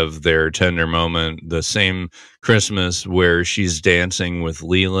Bobby have their tender moment, the same Christmas where she's dancing with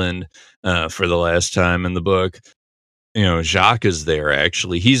Leland for the last time in the book, you know, Jacques is there.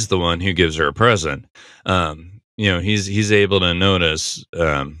 Actually, he's the one who gives her a present. You know, he's able to notice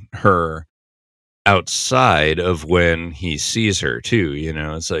her outside of when he sees her too. You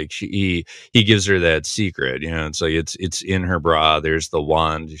know, it's like he gives her that secret. You know, it's like it's in her bra. There's the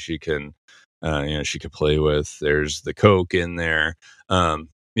wand she can. You know, she could play with. There's the Coke in there.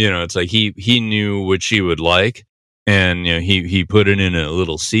 You know, it's like he knew what she would like, and you know, he put it in a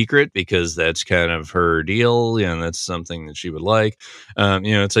little secret because that's kind of her deal. You know, that's something that she would like. You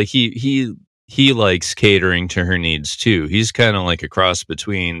know, it's like he likes catering to her needs too. He's kind of like a cross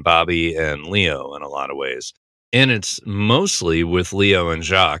between Bobby and Leo in a lot of ways, and it's mostly with Leo and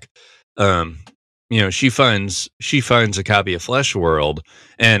Jacques. You know, she finds a copy of Flesh World,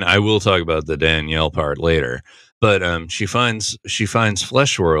 and I will talk about the Danielle part later. But she finds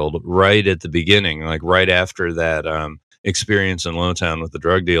Flesh World right at the beginning, like right after that experience in Lowtown with the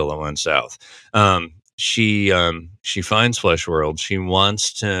drug deal that went south. She finds Flesh World. She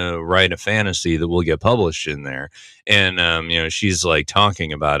wants to write a fantasy that will get published in there, and you know, she's like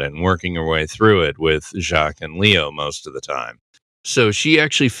talking about it and working her way through it with Jacques and Leo most of the time. So she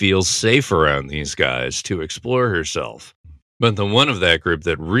actually feels safe around these guys to explore herself. But the one of that group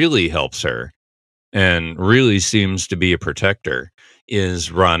that really helps her and really seems to be a protector is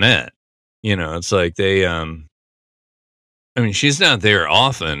Ronette. You know, it's like they, I mean, she's not there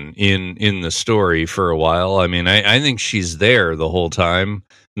often in the story for a while. I mean, I think she's there the whole time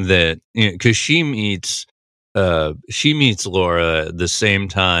that, you know, 'cause she meets Laura at the same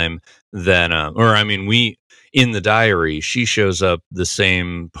time that, or I mean, in the diary, she shows up the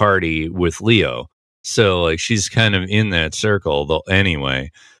same party with Leo. So like she's kind of in that circle though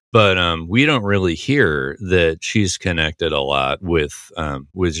anyway. But we don't really hear that she's connected a lot with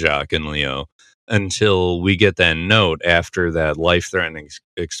Jacques and Leo until we get that note after that life-threatening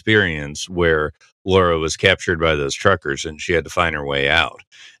experience where Laura was captured by those truckers and she had to find her way out.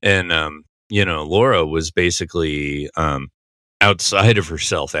 And Laura was basically outside of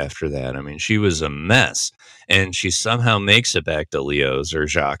herself after that. I mean, she was a mess, and she somehow makes it back to Leo's or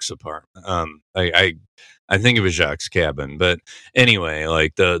Jacques' apartment. I think it was Jacques' cabin, but anyway,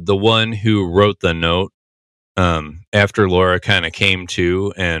 like the one who wrote the note after Laura kind of came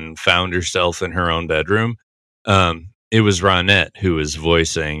to and found herself in her own bedroom, it was Ronette who was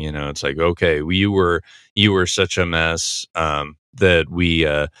voicing, it's like, okay, you were such a mess that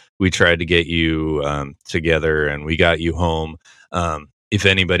we tried to get you together and we got you home. If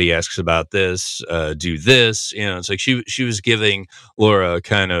anybody asks about this, do this. It's like she was giving Laura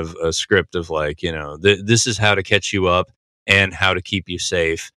kind of a script of like, this is how to catch you up and how to keep you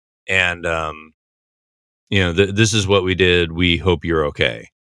safe. And, this is what we did. We hope you're okay.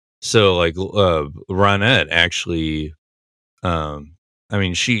 So like Ronette actually,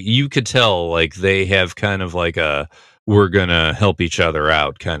 you could tell like they have kind of like a we're gonna help each other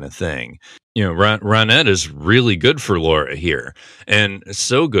out kind of thing. Ronette is really good for Laura here, and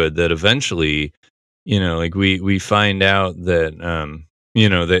so good that eventually, like we find out that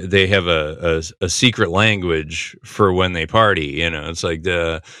they have a secret language for when they party. It's like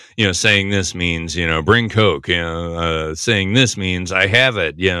saying this means bring Coke. Saying this means I have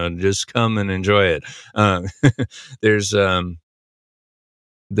it. Just come and enjoy it.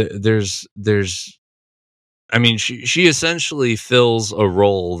 She essentially fills a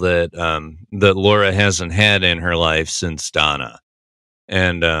role that that Laura hasn't had in her life since Donna,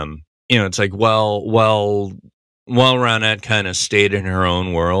 and it's like while Ronette kind of stayed in her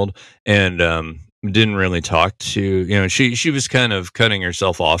own world and didn't really talk to she was kind of cutting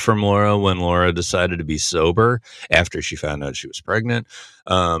herself off from Laura when Laura decided to be sober after she found out she was pregnant.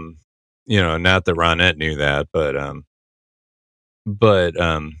 Not that Ronette knew that, but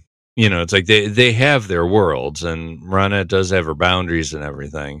it's like they have their worlds, and Ronette does have her boundaries and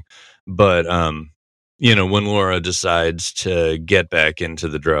everything. But, when Laura decides to get back into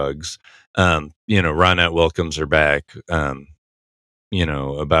the drugs, Ronette welcomes her back,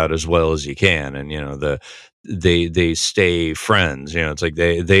 about as well as you can. And, they stay friends. It's like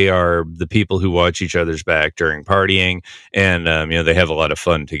they are the people who watch each other's back during partying, and, they have a lot of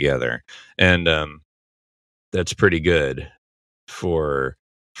fun together. And that's pretty good for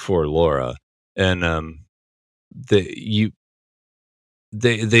Laura. And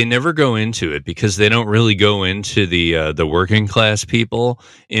they never go into it because they don't really go into the working class people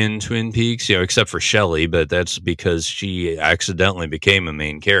in Twin Peaks, except for Shelley, but that's because she accidentally became a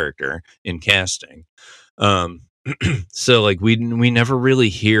main character in casting. So like we never really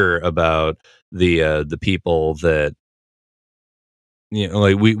hear about the people that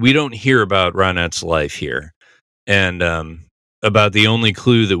like we don't hear about Ronette's life here. And about the only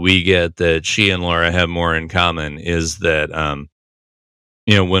clue that we get that she and Laura have more in common is that,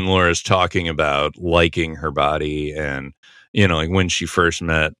 when Laura's talking about liking her body and, like when she first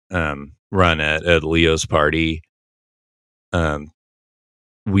met Ronette at Leo's party,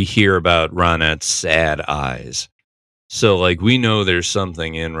 we hear about Ronette's sad eyes. So, like, we know there's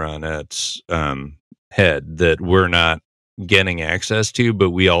something in Ronette's head that we're not getting access to,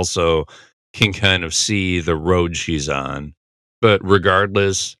 but we also can kind of see the road she's on. But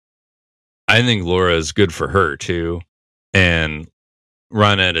regardless, I think Laura is good for her too, and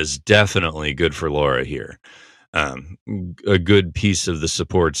Ronette is definitely good for Laura here. A good piece of the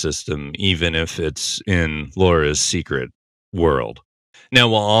support system, even if it's in Laura's secret world. Now,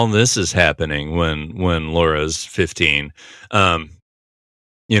 while all this is happening, when Laura's 15,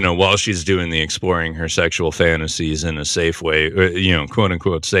 while she's doing the exploring her sexual fantasies in a safe way, quote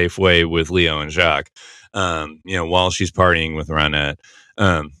unquote safe way with Leo and Jacques. While she's partying with Ronette,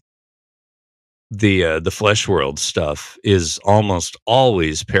 the flesh world stuff is almost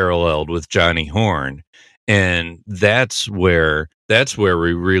always paralleled with Johnny Horn, and that's where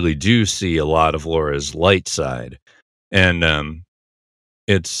we really do see a lot of Laura's light side, and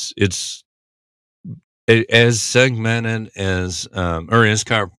it's as segmented as or as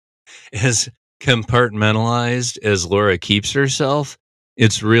compartmentalized as Laura keeps herself.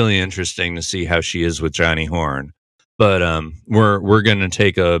 It's really interesting to see how she is with Johnny Horn. But we're going to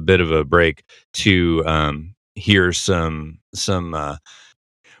take a bit of a break to hear some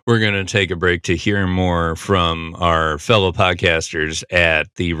We're going to take a break to hear more from our fellow podcasters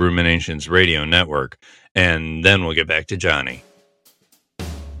at the Ruminations Radio Network, and then we'll get back to Johnny.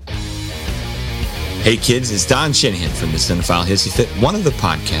 Hey kids, it's Don Shanahan from the Cinephile Hissy Fit, one of the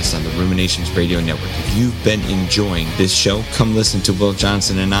podcasts on the Ruminations Radio Network. If you've been enjoying this show, come listen to Will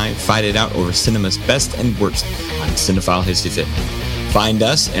Johnson and I fight it out over cinema's best and worst on Cinephile Hissy Fit. Find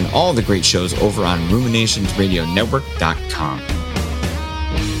us and all the great shows over on RuminationsRadioNetwork.com.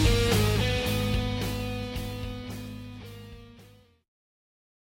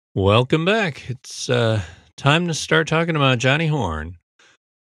 Welcome back. It's time to start talking about Johnny Horn.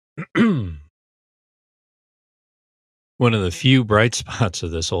 One of the few bright spots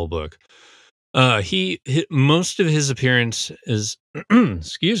of this whole book. Most of his appearance is,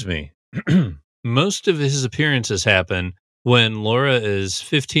 excuse me, most of his appearances happen when Laura is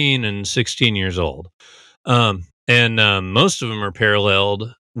 15 and 16 years old. And most of them are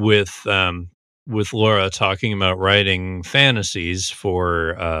paralleled with Laura talking about writing fantasies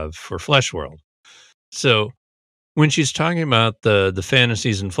for Fleshworld. So when she's talking about the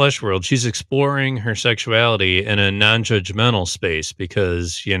fantasies in Fleshworld, she's exploring her sexuality in a non-judgmental space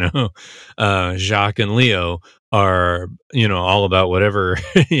because, Jacques and Leo are, all about whatever,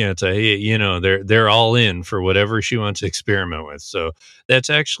 they're all in for whatever she wants to experiment with. So that's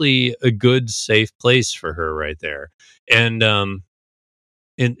actually a good, safe place for her right there. And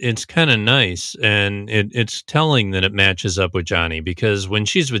it's kind of nice, and it's telling that it matches up with Johnny, because when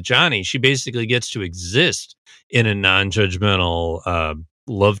she's with Johnny, she basically gets to exist in a non-judgmental,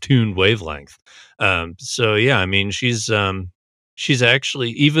 love-tuned wavelength. So yeah, I mean, she's actually,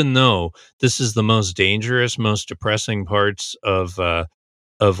 even though this is the most dangerous, most depressing parts of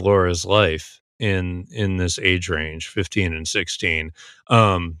Laura's life in this age range, 15 and 16,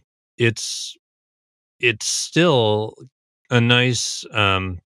 it's still a nice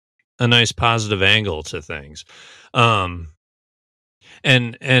positive angle to things. And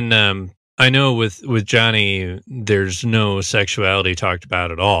I know with Johnny, there's no sexuality talked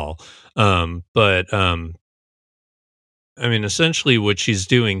about at all. But I mean, essentially what she's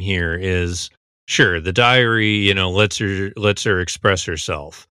doing here is, sure, the diary, lets her express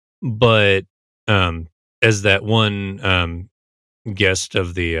herself. But as that one guest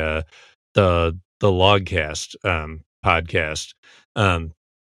of the Logcast podcast,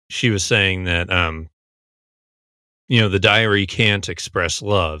 she was saying that the diary can't express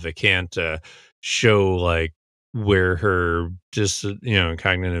love. It can't show like where her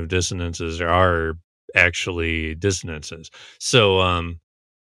cognitive dissonances are actually dissonances. So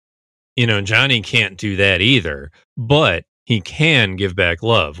Johnny can't do that either, but he can give back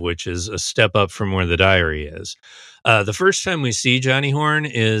love, which is a step up from where the diary is. The first time we see Johnny Horn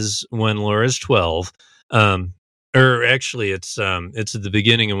is when Laura's 12. Or actually, it's at the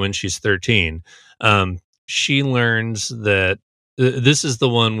beginning of when she's 13. She learns that this is the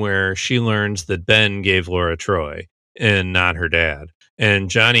one where she learns that Ben gave Laura Troy and not her dad. And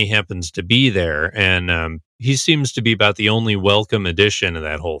Johnny happens to be there, and he seems to be about the only welcome addition of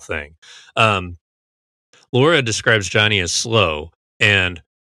that whole thing. Laura describes Johnny as slow and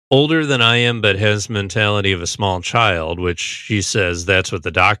older than I am, but has mentality of a small child, which she says that's what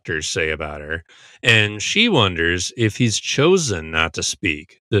the doctors say about her. And she wonders if he's chosen not to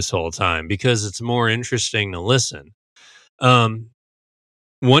speak this whole time because it's more interesting to listen.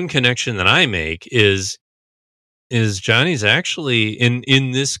 One connection that I make is Johnny's actually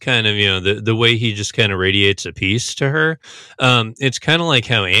in this kind of, the way he just kind of radiates a peace to her. It's kind of like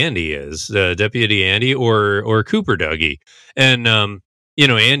how Andy is, Deputy Andy or Cooper Dougie. And,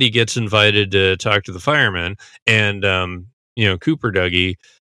 Andy gets invited to talk to the firemen, and, Cooper Dougie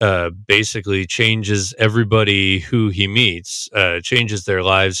basically changes everybody who he meets, changes their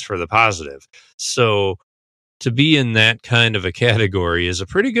lives for the positive. So to be in that kind of a category is a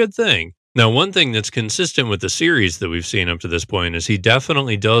pretty good thing. Now, one thing that's consistent with the series that we've seen up to this point is he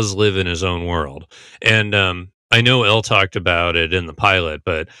definitely does live in his own world. And I know Elle talked about it in the pilot,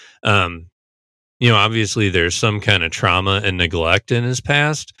 but obviously there's some kind of trauma and neglect in his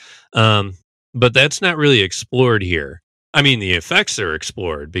past, but that's not really explored here. I mean, the effects are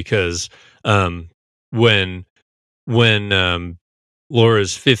explored because when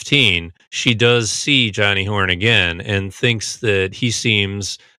Laura's 15, she does see Johnny Horn again and thinks that he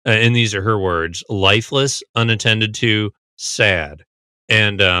seems, and these are her words, lifeless, unattended to, sad.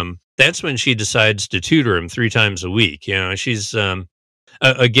 And that's when she decides to tutor him 3 times a week. She's...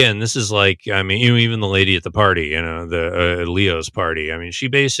 again, this is like, I mean, even the lady at the party, the Leo's party. I mean, she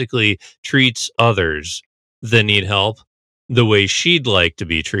basically treats others that need help the way she'd like to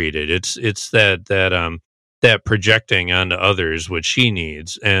be treated. It's that that projecting onto others what she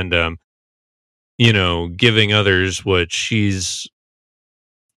needs, and giving others what she's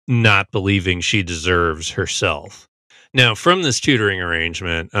not believing she deserves herself. Now, from this tutoring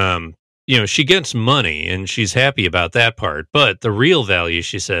arrangement, she gets money and she's happy about that part. But the real value,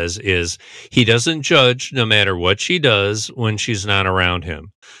 she says, is he doesn't judge no matter what she does when she's not around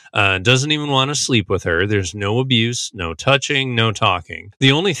him. Doesn't even want to sleep with her. There's no abuse, no touching, no talking.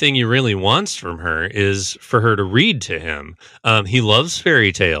 The only thing he really wants from her is for her to read to him. He loves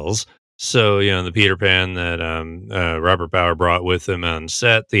fairy tales. So, the Peter Pan that Robert Bauer brought with him on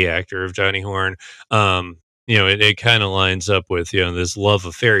set, the actor of Johnny Horn, it kind of lines up with, this love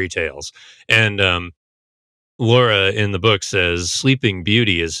of fairy tales. And Laura in the book says Sleeping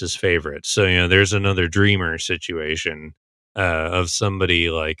Beauty is his favorite. So, there's another dreamer situation of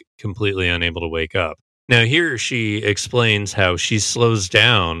somebody like completely unable to wake up. Now, here she explains how she slows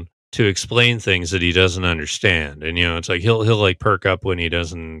down to explain things that he doesn't understand. And, it's like he'll like perk up when he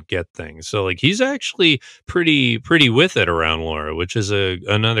doesn't get things. So like he's actually pretty with it around Laura, which is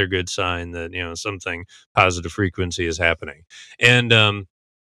another good sign that, something positive frequency is happening. And,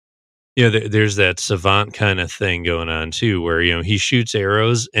 there's that savant kind of thing going on too, where, he shoots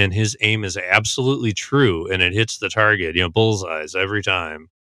arrows and his aim is absolutely true and it hits the target, bullseyes every time,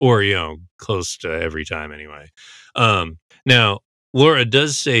 or, close to every time anyway. Now, Laura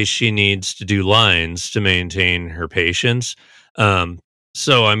does say she needs to do lines to maintain her patience.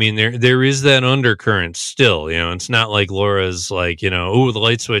 So, I mean, there is that undercurrent still, it's not like Laura's like, the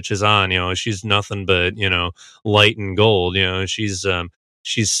light switch is on, she's nothing but, light and gold,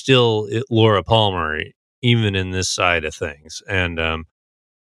 she's still Laura Palmer, even in this side of things. And,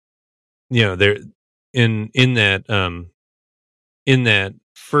 there in that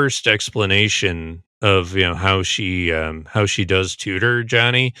first explanation of how she does tutor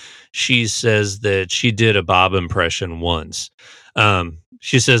Johnny, she says that she did a Bob impression once.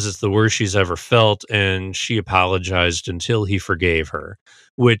 She says it's the worst she's ever felt, and she apologized until he forgave her,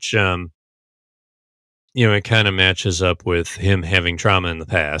 which it kind of matches up with him having trauma in the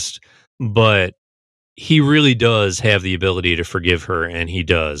past, but he really does have the ability to forgive her, and he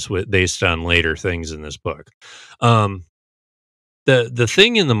does based on later things in this book. The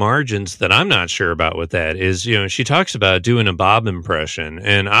thing in the margins that I'm not sure about with that is, she talks about doing a Bob impression,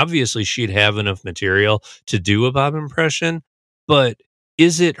 and obviously she'd have enough material to do a Bob impression, but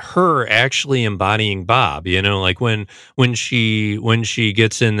is it her actually embodying Bob? Like when she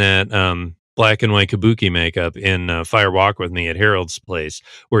gets in that black and white kabuki makeup in Fire Walk With Me at Harold's place,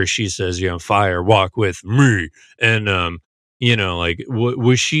 where she says, fire walk with me, and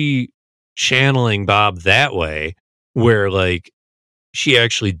was she channeling Bob that way, where like she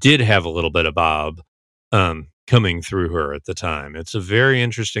actually did have a little bit of Bob coming through her at the time? It's a very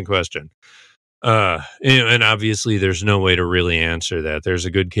interesting question. And obviously there's no way to really answer that. There's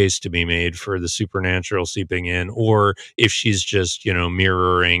a good case to be made for the supernatural seeping in, or if she's just,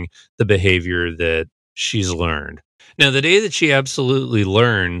 mirroring the behavior that she's learned. Now, the day that she absolutely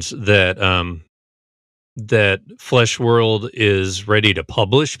learns that, that Flesh World is ready to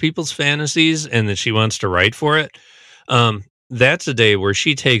publish people's fantasies and that she wants to write for it, that's a day where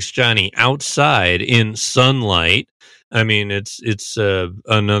she takes Johnny outside in sunlight. I mean, it's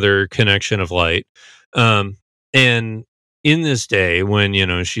another connection of light. And in this day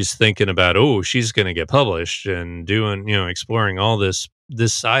when, she's thinking about, she's going to get published and doing, exploring all this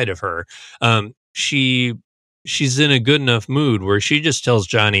side of her, she's in a good enough mood where she just tells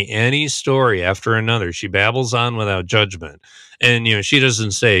Johnny any story after another. She babbles on without judgment. And, she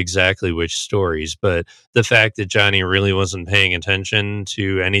doesn't say exactly which stories, but the fact that Johnny really wasn't paying attention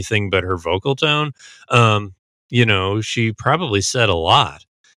to anything but her vocal tone, she probably said a lot.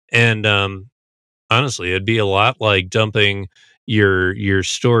 And honestly, it'd be a lot like dumping your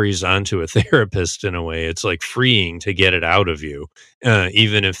stories onto a therapist in a way. It's like freeing to get it out of you,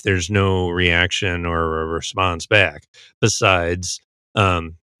 even if there's no reaction or a response back. Besides,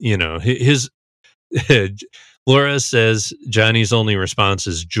 his Laura says Johnny's only response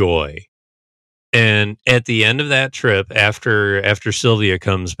is joy. And at the end of that trip, after Sylvia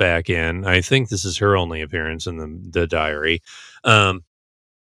comes back in, I think this is her only appearance in the diary.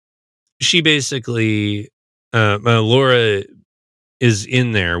 She basically, Laura is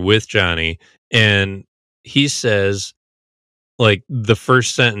in there with Johnny, and he says, like, the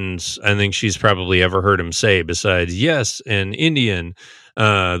first sentence I think she's probably ever heard him say, besides yes and Indian.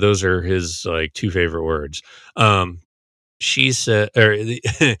 Those are his like two favorite words. She said, or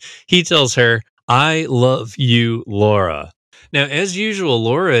he tells her, "I love you, Laura." Now, as usual,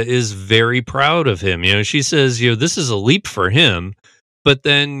 Laura is very proud of him. She says, this is a leap for him, But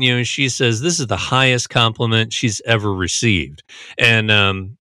then, she says this is the highest compliment she's ever received. And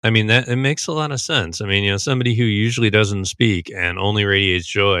I mean, that it makes a lot of sense. I mean, somebody who usually doesn't speak and only radiates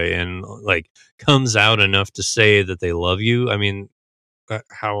joy and like comes out enough to say that they love you. I mean,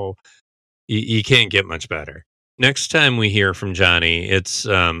 how you can't get much better. Next time we hear from Johnny, it's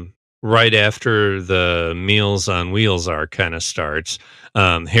right after the Meals on Wheels arc kind of starts.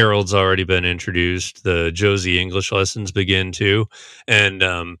 Harold's already been introduced. The Josie English lessons begin too. And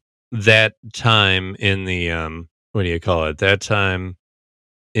that time in the, what do you call it? That time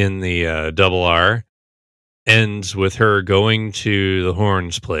in the Double R ends with her going to the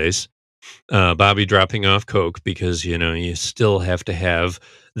Horns place. Bobby dropping off Coke because, you still have to have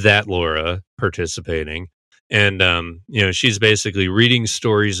that Laura participating. And, she's basically reading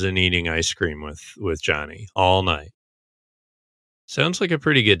stories and eating ice cream with Johnny all night. Sounds like a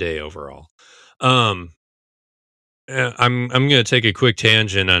pretty good day overall. I'm going to take a quick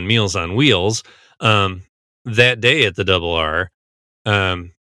tangent on Meals on Wheels. That day at the Double R,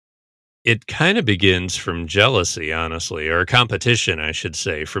 it kind of begins from jealousy, honestly, or competition, I should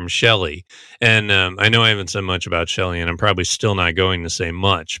say, from Shelley. And I know I haven't said much about Shelley, and I'm probably still not going to say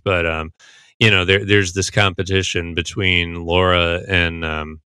much, but there's this competition between Laura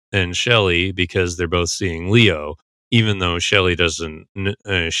and Shelley because they're both seeing Leo, even though Shelley doesn't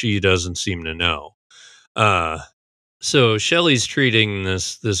seem to know. So Shelley's treating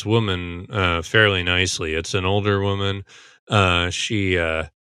this woman fairly nicely. It's an older woman. She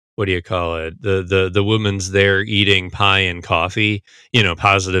what do you call it? The woman's there eating pie and coffee,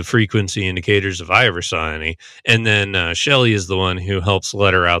 positive frequency indicators if I ever saw any. And then Shelley is the one who helps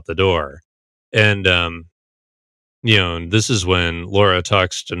let her out the door. And, this is when Laura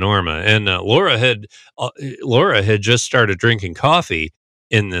talks to Norma. And Laura had just started drinking coffee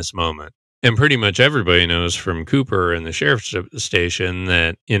in this moment. And pretty much everybody knows from Cooper and the sheriff's station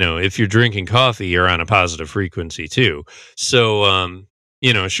that, if you're drinking coffee, you're on a positive frequency too. So,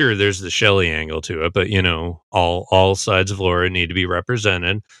 sure, there's the Shelley angle to it, but, all sides of Laura need to be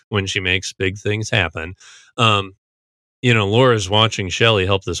represented when she makes big things happen. Laura's watching Shelley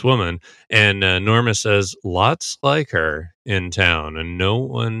help this woman, and Norma says, lots like her in town and no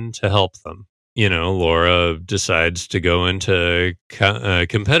one to help them. Laura decides to go into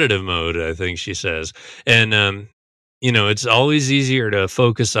competitive mode, I think she says. And, it's always easier to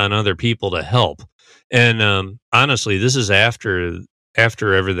focus on other people to help. And honestly, this is after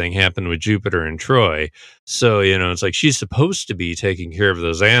everything happened with Jupiter and Troy. So, it's like she's supposed to be taking care of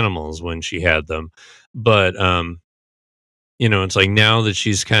those animals when she had them. But, it's like now that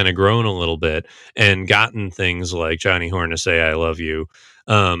she's kind of grown a little bit and gotten things like Johnny Horn to say, I love you.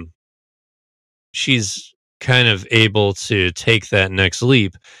 She's kind of able to take that next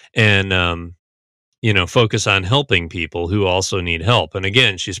leap and, focus on helping people who also need help. And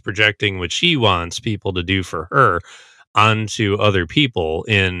again, she's projecting what she wants people to do for her onto other people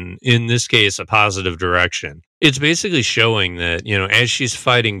in this case, a positive direction. It's basically showing that, as she's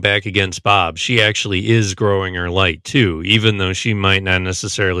fighting back against Bob, she actually is growing her light too, even though she might not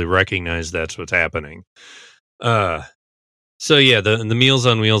necessarily recognize that's what's happening. So yeah, the Meals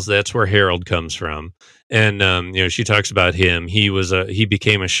on Wheels, that's where Harold comes from. And, she talks about him. He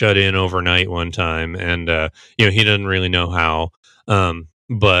became a shut-in overnight one time and, he doesn't really know how,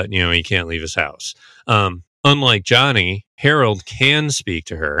 but, he can't leave his house. Unlike Johnny, Harold can speak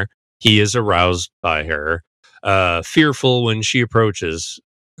to her. He is aroused by her, fearful when she approaches,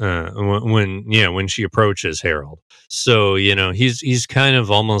 when she approaches Harold. So, he's kind of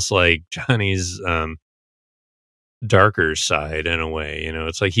almost like Johnny's, darker side in a way.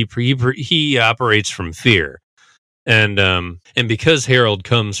 It's like he operates from fear, and because Harold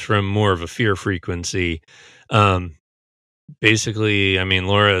comes from more of a fear frequency, basically, I mean,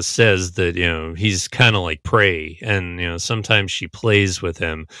 Laura says that he's kind of like prey, and sometimes she plays with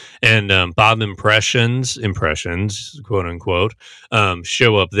him, and Bob impressions, quote unquote,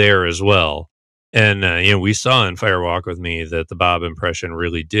 show up there as well. And we saw in Fire Walk with Me that the Bob impression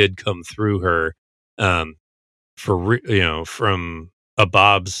really did come through her, from a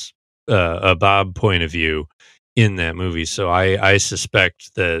Bob point of view in that movie. So I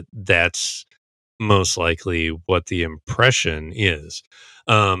suspect that that's most likely what the impression is.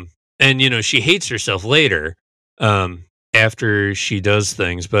 And she hates herself later after she does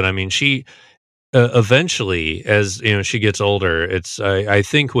things, but I mean, she eventually, as she gets older, it's I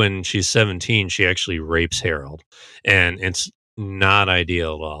think when she's 17 she actually rapes Harold, and it's not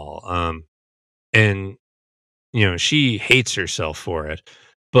ideal at all. And she hates herself for it,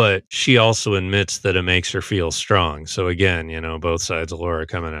 but she also admits that it makes her feel strong. So again, both sides of Laura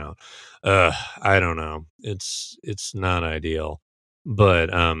coming out. I don't know. It's not ideal. but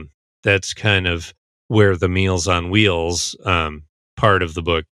that's kind of where the Meals on Wheels part of the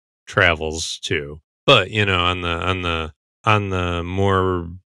book travels to. But on the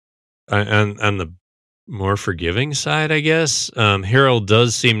more forgiving side, I guess, Harold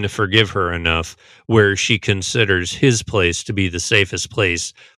does seem to forgive her enough where she considers his place to be the safest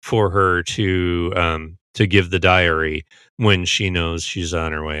place for her to give the diary when she knows she's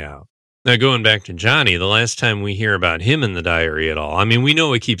on her way out. Now, going back to Johnny, the last time we hear about him in the diary at all, I mean, we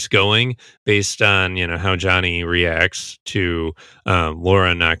know it keeps going based on, how Johnny reacts to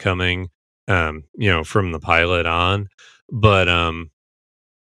Laura not coming, from the pilot on. But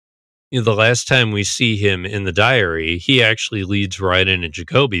the last time we see him in the diary, he actually leads right into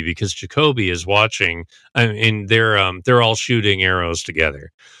Jacoby because Jacoby is watching. I mean, they're all shooting arrows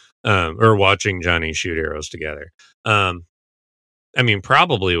together, or watching Johnny shoot arrows together. I mean,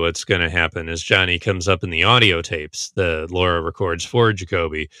 probably what's going to happen is Johnny comes up in the audio tapes that Laura records for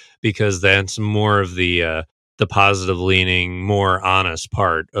Jacoby, because that's more of the positive leaning, more honest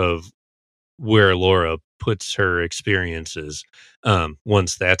part of where Laura puts her experiences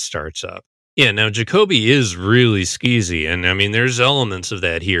once that starts up. Yeah, now Jacoby is really skeezy, and I mean, there's elements of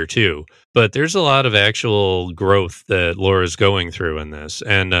that here too, but there's a lot of actual growth that Laura's going through in this,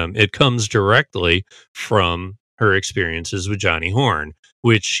 and it comes directly from her experiences with Johnny Horn,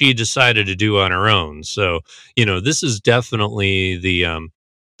 which she decided to do on her own. So, this is definitely the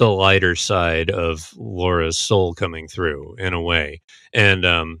lighter side of Laura's soul coming through in a way, and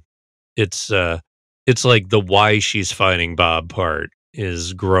it's like the why she's fighting Bob part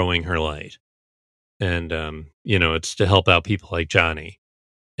is growing her light. And, it's to help out people like Johnny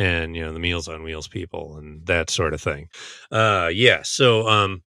and, the Meals on Wheels people and that sort of thing. Yeah.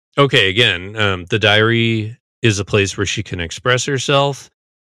 So, okay. Again, the diary is a place where she can express herself,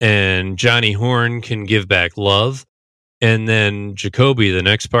 and Johnny Horn can give back love. And then Jacoby, the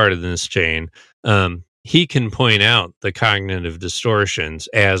next part of this chain, he can point out the cognitive distortions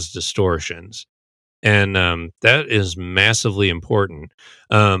as distortions. And that is massively important.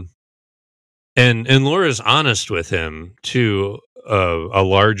 And Laura's honest with him to a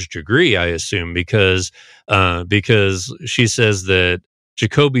large degree, I assume, because she says that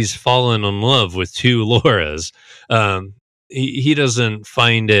Jacoby's fallen in love with two Lauras. He doesn't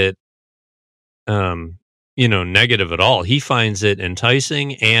find it, negative at all. He finds it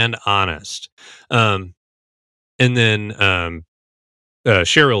enticing and honest. And then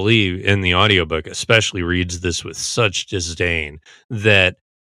Cheryl Lee in the audiobook especially reads this with such disdain that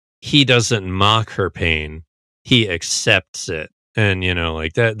he doesn't mock her pain, he accepts it. And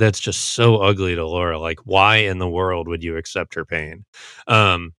like that's just so ugly to Laura. Like, why in the world would you accept her pain?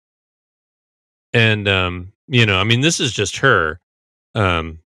 I mean, this is just her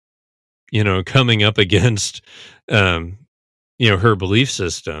coming up against her belief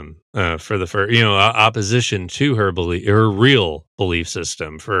system for the first, opposition to her real belief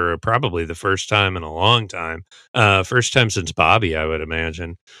system for probably the first time in a long time, first time since Bobby, I would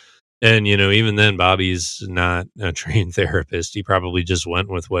imagine. And, even then, Bobby's not a trained therapist. He probably just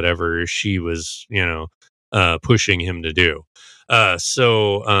went with whatever she was, pushing him to do.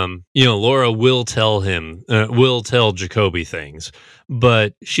 So, Laura will tell Jacoby things,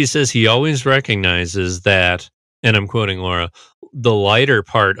 but she says he always recognizes that, and I'm quoting Laura, the lighter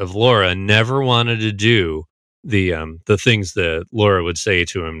part of Laura never wanted to do the things that Laura would say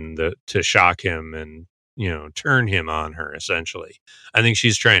to him to shock him and, turn him on her, essentially. I think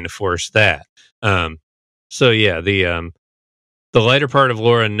she's trying to force that. So yeah, the lighter part of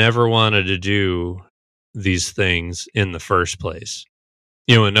Laura never wanted to do these things in the first place.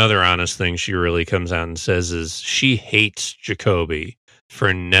 Another honest thing she really comes out and says is she hates Jacoby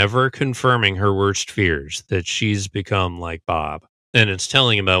for never confirming her worst fears, that she's become like Bob. And it's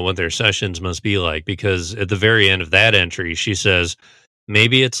telling about what their sessions must be like, because at the very end of that entry, she says,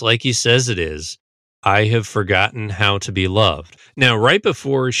 maybe it's like he says it is. I have forgotten how to be loved. Now, right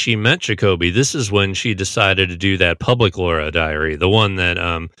before she met Jacoby, this is when she decided to do that public Laura diary, the one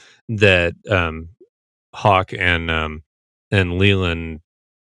that Hawk and Leland,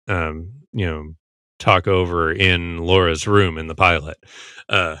 talk over in Laura's room in the pilot.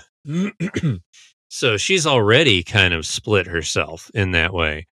 So she's already kind of split herself in that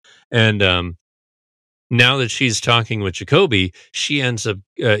way. And now that she's talking with Jacoby, she ends up,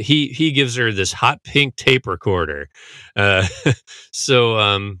 he gives her this hot pink tape recorder.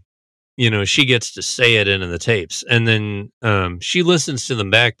 So she gets to say it into the tapes. And then she listens to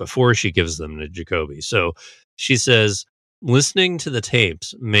them back before she gives them to Jacoby. So she says, listening to the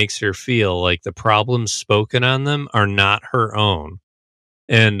tapes makes her feel like the problems spoken on them are not her own.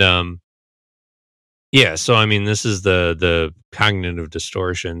 And Yeah, so I mean, this is the cognitive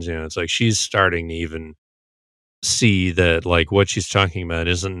distortions. It's like she's starting to even see that like what she's talking about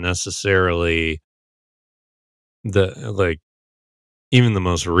isn't necessarily the like even the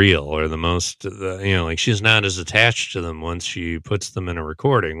most real or the most like she's not as attached to them once she puts them in a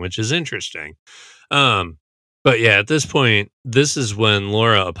recording, which is interesting. Um, but yeah, at this point, this is when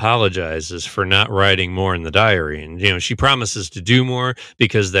Laura apologizes for not writing more in the diary. And, she promises to do more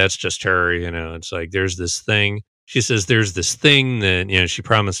because that's just her. It's like there's this thing. She says there's this thing that, she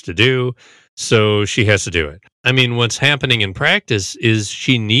promised to do. So she has to do it. I mean, what's happening in practice is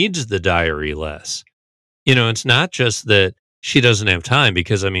she needs the diary less. It's not just that she doesn't have time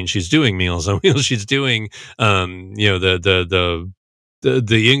because, I mean, she's doing Meals on Wheels. She's doing,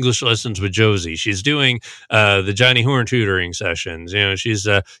 the English lessons with Josie. She's doing the Johnny Horn tutoring sessions. She's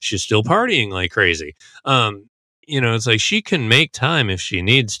still partying like crazy. It's like she can make time if she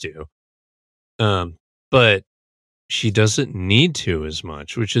needs to, but she doesn't need to as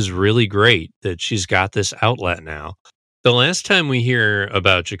much, which is really great that she's got this outlet now. The last time we hear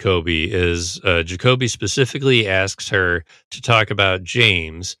about Jacoby is Jacoby specifically asks her to talk about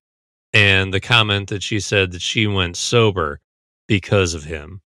James and the comment that she said that she went sober because of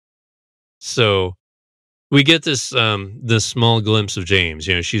him. So we get this small glimpse of James.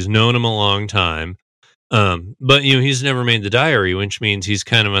 She's known him a long time, but he's never made the diary, which means he's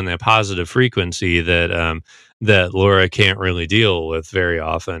kind of on that positive frequency that that Laura can't really deal with very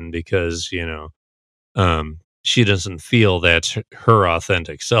often because she doesn't feel that's her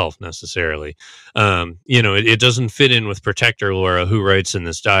authentic self necessarily. It doesn't fit in with Protector Laura, who writes in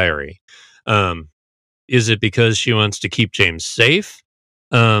this diary. Is it because she wants to keep James safe?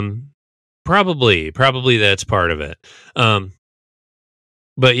 Probably that's part of it.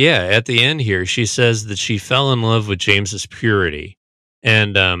 But yeah, at the end here, she says that she fell in love with James's purity.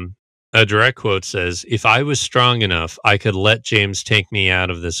 And a direct quote says, "If I was strong enough, I could let James take me out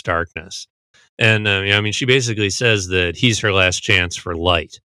of this darkness." And I mean, she basically says that he's her last chance for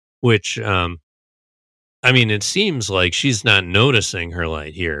light, which, I mean, it seems like she's not noticing her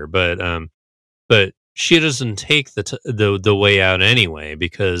light here, but she doesn't take the way out anyway,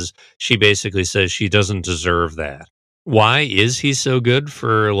 because she basically says she doesn't deserve that. Why is he so good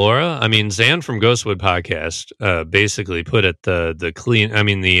for Laura? I mean, Zan from Ghostwood podcast basically put it the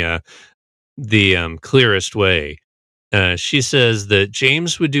clearest way. She says that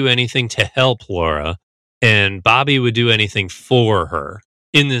James would do anything to help Laura, and Bobby would do anything for her.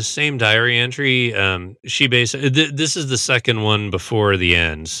 In this same diary entry, she basically this is the second one before the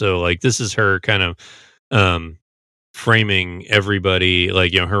end. So, like, this is her kind of framing everybody,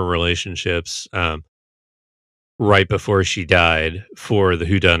 like, her relationships right before she died for the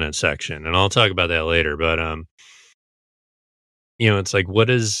whodunit section, and I'll talk about that later. But it's like, what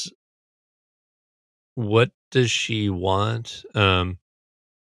does she want? One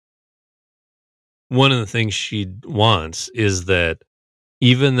of the things she wants is that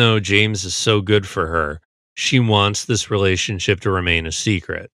even though James is so good for her, she wants this relationship to remain a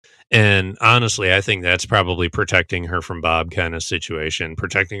secret. And honestly, I think that's probably protecting her from Bob kind of situation,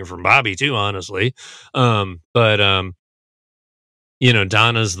 protecting her from Bobby too, honestly. But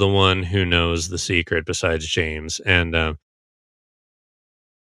Donna's the one who knows the secret besides James. And, that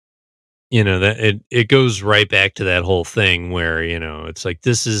it goes right back to that whole thing where, it's like,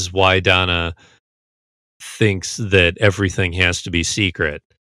 this is why Donna thinks that everything has to be secret,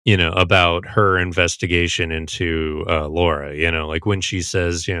 about her investigation into Laura, like when she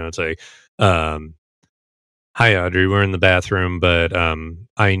says, it's like, "Hi, Audrey, we're in the bathroom, but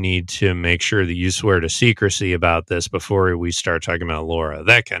I need to make sure that you swear to secrecy about this before we start talking about Laura,"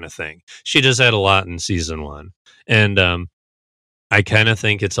 that kind of thing. She does that a lot in season 1. And I kind of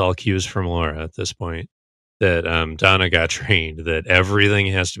think it's all cues from Laura at this point that Donna got trained that everything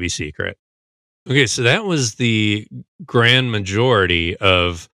has to be secret. Okay, so that was the grand majority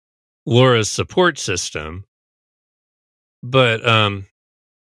of Laura's support system. But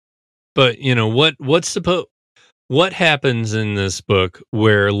what happens in this book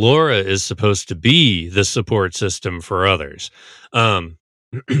where Laura is supposed to be the support system for others? And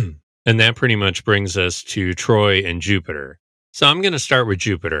that pretty much brings us to Troy and Jupiter. So I'm going to start with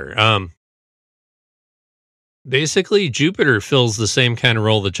Jupiter. Basically, Jupiter fills the same kind of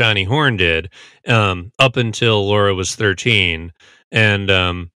role that Johnny Horn did up until Laura was 13.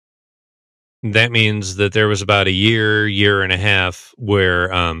 And that means that there was about a year and a half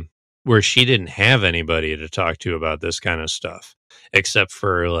where she didn't have anybody to talk to about this kind of stuff, except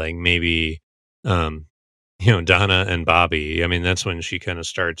for like maybe, Donna and Bobby. I mean, that's when she kind of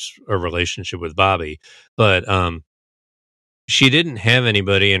starts a relationship with Bobby. But she didn't have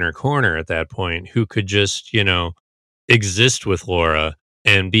anybody in her corner at that point who could just, exist with Laura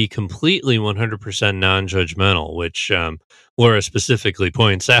and be completely 100% non-judgmental, which Laura specifically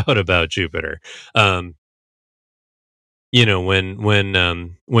points out about Jupiter. When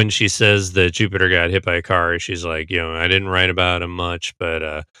she says that Jupiter got hit by a car, she's like, I didn't write about him much,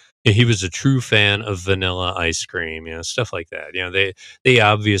 but he was a true fan of vanilla ice cream, stuff like that. They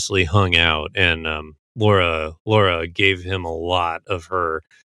obviously hung out, and Laura gave him a lot of her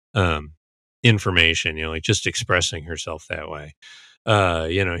information, like just expressing herself that way.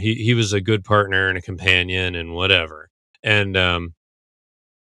 He was a good partner and a companion and whatever. And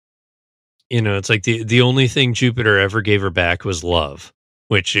it's like the only thing Jupiter ever gave her back was love,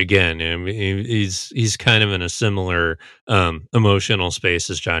 which again, he's kind of in a similar emotional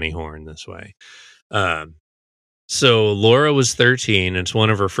space as Johnny Horn this way. So Laura was 13. It's one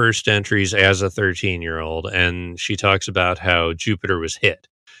of her first entries as a 13-year-old, and she talks about how Jupiter was hit.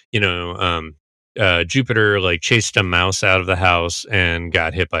 Jupiter like chased a mouse out of the house and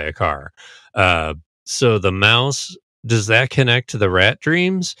got hit by a car. So the mouse, does that connect to the rat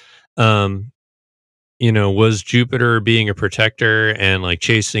dreams? Was Jupiter being a protector and like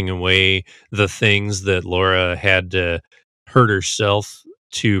chasing away the things that Laura had to hurt herself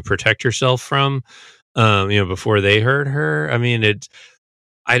to protect herself from, before they hurt her? I mean,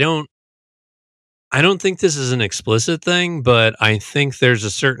 I don't think this is an explicit thing, but I think there's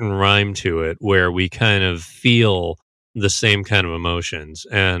a certain rhyme to it where we kind of feel the same kind of emotions,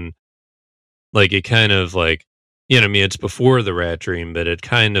 and like it kind of like, it's before the rat dream, but it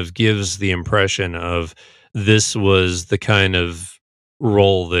kind of gives the impression of this was the kind of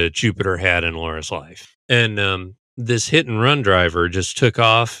role that Jupiter had in Laura's life. And this hit and run driver just took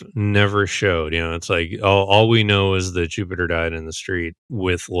off, never showed. It's like all we know is that Jupiter died in the street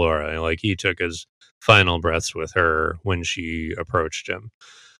with Laura. Like he took his final breaths with her when she approached him.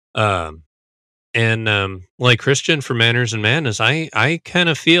 And like Christian from Manners and Madness, I kind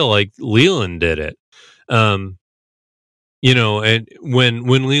of feel like Leland did it. And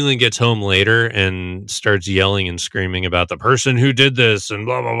when Leland gets home later and starts yelling and screaming about the person who did this and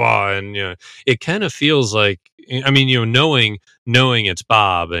blah blah blah, and it kind of feels like, knowing it's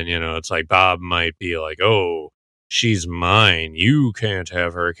Bob, and it's like Bob might be like, oh, she's mine, you can't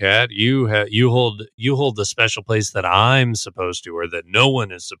have her, cat, you hold the special place that I'm supposed to, or that no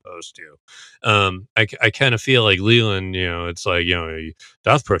one is supposed to. I kind of feel like Leland, it's like,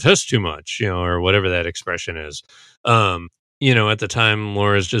 doth protest too much, or whatever that expression is. At the time,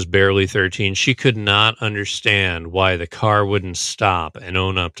 Laura's just barely 13. She could not understand why the car wouldn't stop and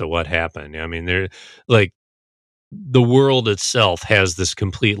own up to what happened. I mean, they're like, the world itself has this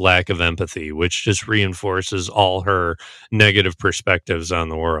complete lack of empathy, which just reinforces all her negative perspectives on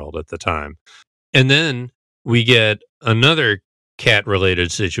the world at the time. And then we get another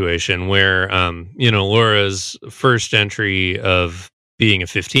cat-related situation where, Laura's first entry of being a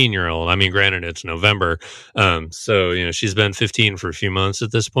 15-year-old. I mean, granted, it's November, so she's been 15 for a few months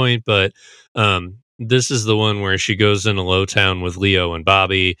at this point. But this is the one where she goes into Lowtown with Leo and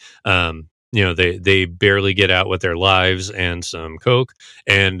Bobby. They barely get out with their lives and some coke,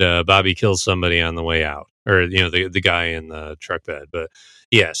 and Bobby kills somebody on the way out, or the guy in the truck bed. But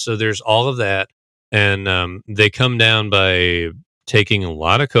yeah, so there's all of that, and they come down by taking a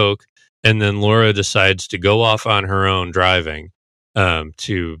lot of coke, and then Laura decides to go off on her own driving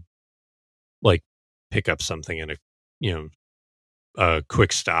to like pick up something in a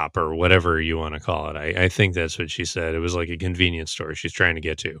quick stop or whatever you want to call it. I think that's what she said. It was like a convenience store she's trying to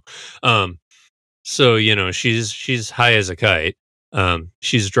get to. So she's high as a kite.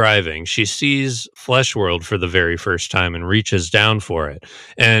 She's driving. She sees Fleshworld for the very first time and reaches down for it.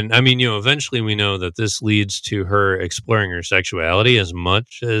 And I mean, eventually we know that this leads to her exploring her sexuality as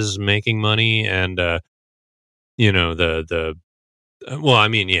much as making money and well, I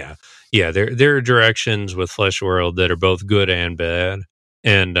mean, yeah, there are directions with Fleshworld that are both good and bad,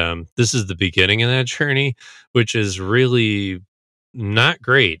 and this is the beginning of that journey, which is really not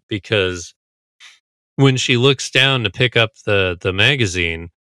great, because when she looks down to pick up the magazine,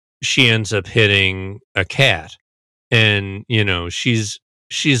 she ends up hitting a cat, and she's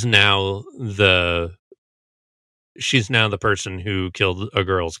now the person who killed a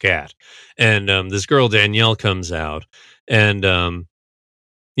girl's cat, and this girl Danielle comes out, and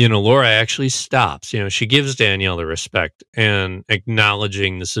Laura actually stops. She gives Danielle the respect and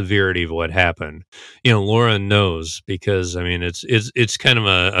acknowledging the severity of what happened. Laura knows, because I mean it's kind of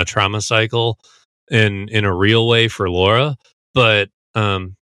a trauma cycle in a real way for Laura, but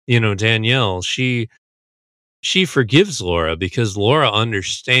Danielle, she forgives Laura because Laura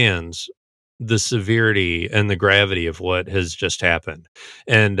understands the severity and the gravity of what has just happened.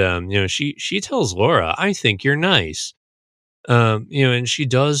 And she tells Laura, "I think you're nice." And she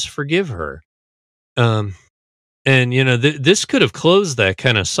does forgive her. And this could have closed that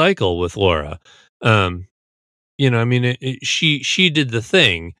kind of cycle with Laura. She did the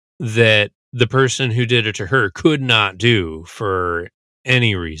thing that the person who did it to her could not do for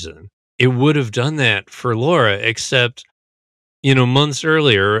any reason. It would have done that for Laura, except, months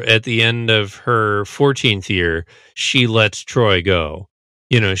earlier, at the end of her 14th year, she lets Troy go.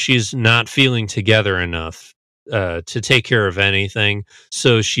 She's not feeling together enough to take care of anything,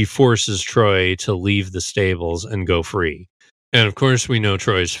 so she forces Troy to leave the stables and go free. And of course, we know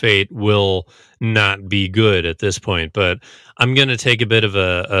Troy's fate will not be good at this point, but I'm going to take a bit of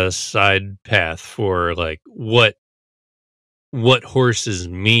a side path for like what horses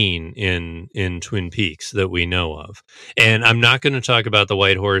mean in Twin Peaks that we know of. And I'm not going to talk about the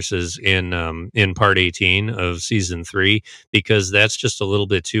white horses in part 18 of season 3, because that's just a little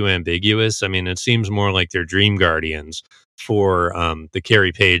bit too ambiguous. I mean, it seems more like they're dream guardians for the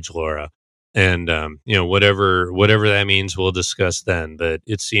Carrie Page Laura. And whatever that means, we'll discuss then. But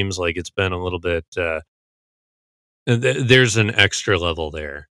it seems like it's been a little bit. There's an extra level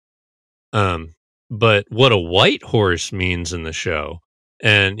there. But what a white horse means in the show,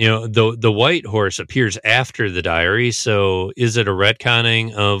 and the white horse appears after the diary. So is it a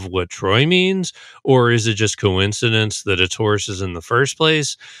retconning of what Troy means, or is it just coincidence that it's horses in the first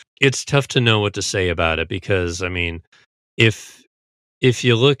place? It's tough to know what to say about it, because I mean, if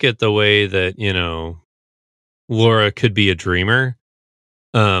you look at the way that Laura could be a dreamer,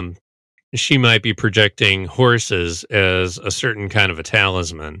 she might be projecting horses as a certain kind of a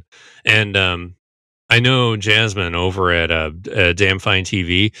talisman. And I know Jasmine over at Damn Fine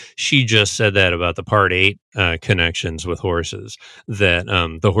TV, she just said that about the part 8 connections with horses, that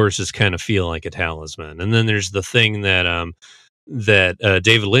the horses kind of feel like a talisman. And then there's the thing that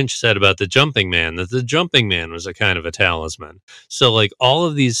David Lynch said about the jumping man, that the jumping man was a kind of a talisman. So like all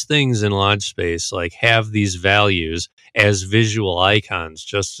of these things in Lodge Space like have these values as visual icons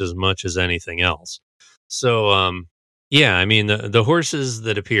just as much as anything else. So yeah, I mean, the horses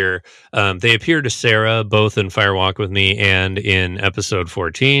that appear, they appear to Sarah both in Fire Walk with Me and in episode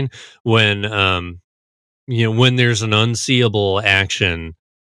 14 when there's an unseeable action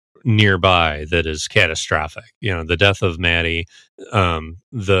nearby that is catastrophic. The death of Maddie,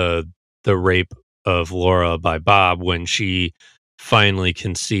 the rape of Laura by Bob when she finally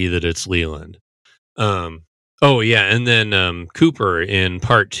can see that it's Leland. Oh yeah, and then Cooper in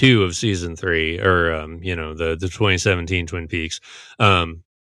part 2 of season 3, or the 2017 Twin Peaks.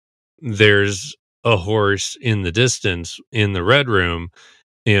 There's a horse in the distance in the red room.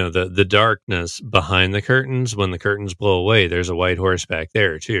 The darkness behind the curtains, when the curtains blow away, there's a white horse back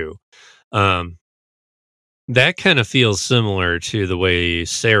there too. That kind of feels similar to the way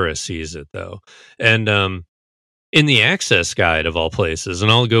Sarah sees it, though. And in the Access Guide of all places,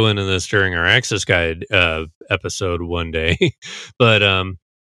 and I'll go into this during our Access Guide episode one day, but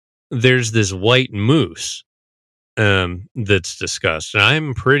there's this white moose that's discussed, and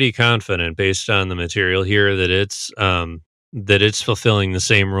I'm pretty confident, based on the material here, that it's fulfilling the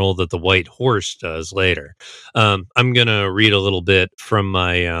same role that the white horse does later. I'm gonna read a little bit from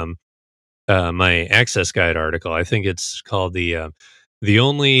my my Access Guide article. I think it's called the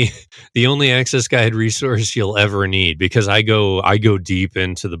only Access Guide resource you'll ever need, because I go deep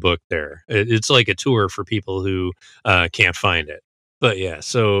into the book there. It's like a tour for people who can't find it. But yeah,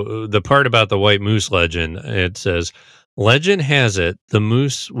 so the part about the white moose legend, it says, legend has it the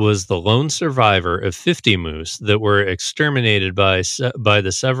moose was the lone survivor of 50 moose that were exterminated by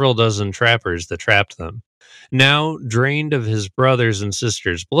the several dozen trappers that trapped them. Now, drained of his brothers and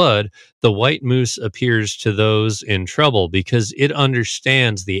sisters' blood, the white moose appears to those in trouble because it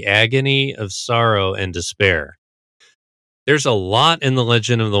understands the agony of sorrow and despair. There's a lot in the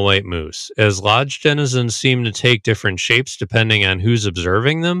legend of the white moose. As lodge denizens seem to take different shapes depending on who's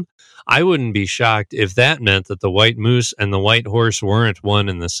observing them, I wouldn't be shocked if that meant that the white moose and the white horse weren't one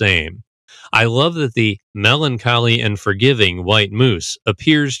and the same. I love that the melancholy and forgiving white moose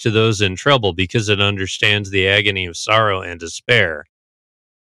appears to those in trouble because it understands the agony of sorrow and despair.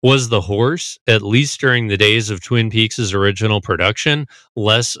 Was the horse, at least during the days of Twin Peaks' original production,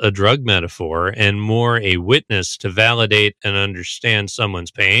 less a drug metaphor and more a witness to validate and understand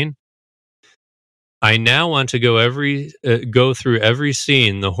someone's pain? I now want to go through every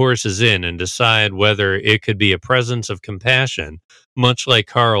scene the horse is in and decide whether it could be a presence of compassion, much like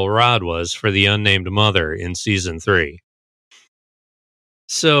Carl Rod was for the unnamed mother in season 3.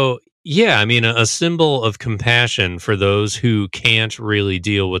 So, Yeah, I mean, a symbol of compassion for those who can't really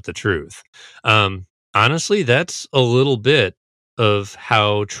deal with the truth. Honestly, that's a little bit of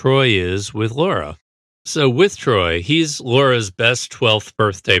how Troy is with Laura. So with Troy, he's Laura's best 12th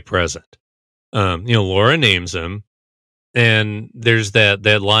birthday present. Laura names him, and there's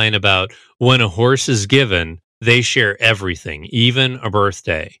that line about when a horse is given, they share everything, even a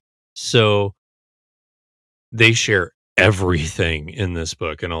birthday. So they share everything in this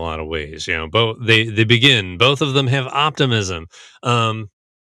book in a lot of ways. Both both of them have optimism.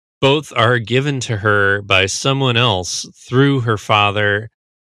 Both are given to her by someone else through her father,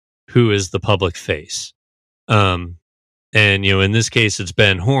 who is the public face. And in this case, it's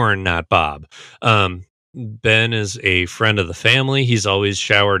Ben Horn, not Bob. Ben is a friend of the family. He's always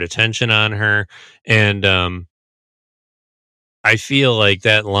showered attention on her, and I feel like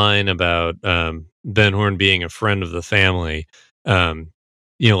that line about Ben Horn being a friend of the family,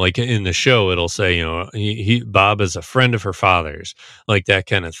 like in the show, it'll say, Bob is a friend of her father's, like that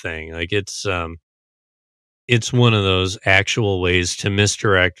kind of thing. Like it's one of those actual ways to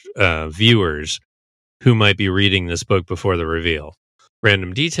misdirect viewers who might be reading this book before the reveal.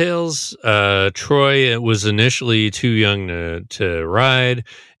 Random details. Troy was initially too young to ride,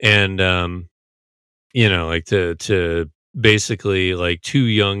 and to basically like too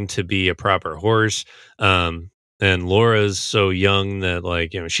young to be a proper horse. And Laura's so young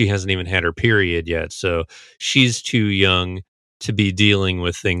that she hasn't even had her period yet, so she's too young to be dealing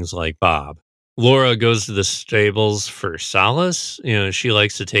with things like Bob. Laura goes to the stables for solace. She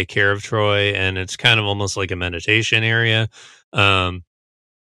likes to take care of Troy, and it's kind of almost like a meditation area.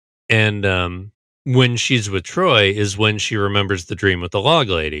 When she's with Troy is when she remembers the dream with the log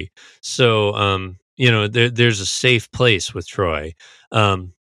lady. So, there's a safe place with Troy.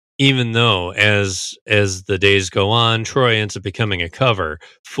 Even though as the days go on, Troy ends up becoming a cover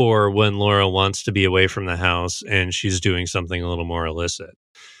for when Laura wants to be away from the house and she's doing something a little more illicit.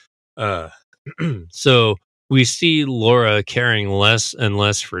 So we see Laura caring less and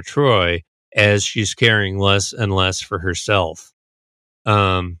less for Troy as she's caring less and less for herself.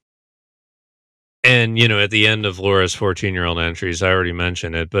 And, at the end of Laura's 14-year-old entries, I already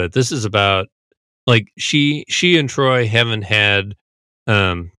mentioned it, but this is about she and Troy haven't had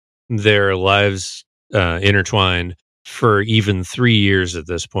their lives intertwined for even 3 years at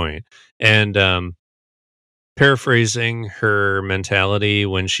this point. And paraphrasing her mentality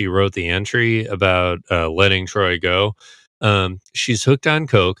when she wrote the entry about letting Troy go, she's hooked on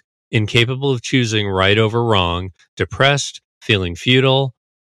coke, incapable of choosing right over wrong, depressed, feeling futile,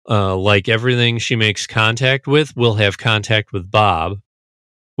 like everything she makes contact with will have contact with Bob.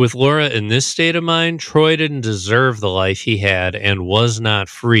 With Laura in this state of mind, Troy didn't deserve the life he had and was not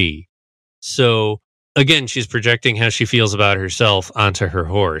free. So again, she's projecting how she feels about herself onto her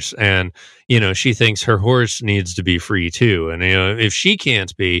horse. And, she thinks her horse needs to be free too. And, if she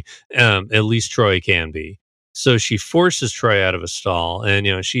can't be, at least Troy can be. So she forces Troy out of a stall.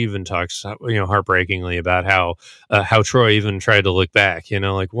 And, she even talks, heartbreakingly about how Troy even tried to look back,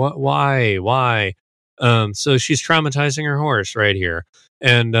 like, what, why? So she's traumatizing her horse right here.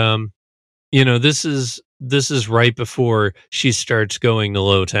 And, this is right before she starts going to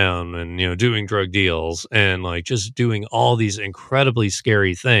Lowtown and, doing drug deals and just doing all these incredibly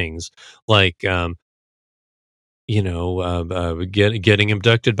scary things like, getting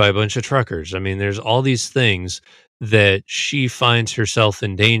abducted by a bunch of truckers. I mean, there's all these things that she finds herself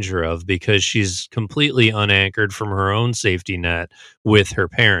in danger of because she's completely unanchored from her own safety net with her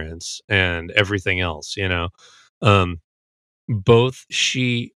parents and everything else, both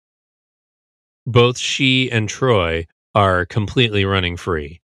she and Troy are completely running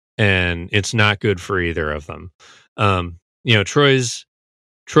free, and it's not good for either of them.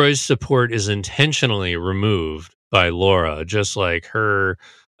 Troy's support is intentionally removed by Laura, just like her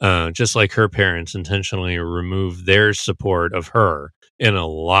parents intentionally removed their support of her in a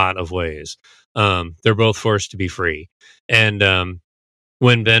lot of ways. They're both forced to be free. And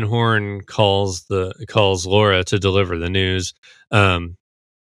when Ben Horn calls Laura to deliver the news,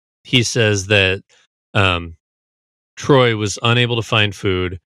 he says that Troy was unable to find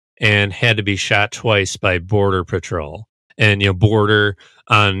food and had to be shot twice by Border Patrol. And border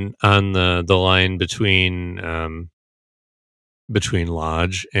on the line between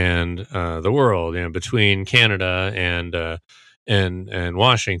Lodge and the world, between Canada and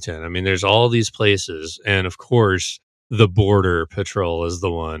Washington. I mean, there's all these places, and of course, the Border Patrol is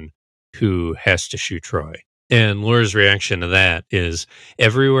the one who has to shoot Troy. And Laura's reaction to that is,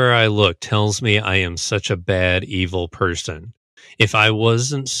 everywhere I look tells me I am such a bad, evil person. If I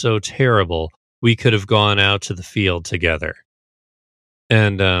wasn't so terrible, we could have gone out to the field together.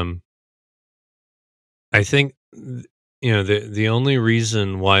 And I think, the only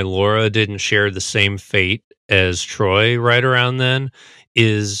reason why Laura didn't share the same fate as Troy right around then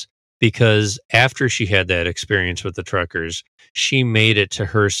is because after she had that experience with the truckers, she made it to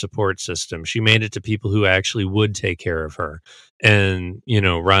her support system. She made it to people who actually would take care of her. And,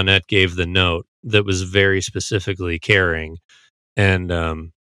 Ronette gave the note that was very specifically caring. And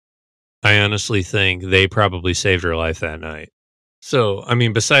I honestly think they probably saved her life that night. So, I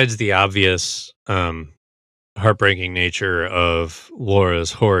mean, besides the obvious heartbreaking nature of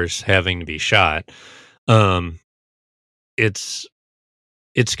Laura's horse having to be shot, it's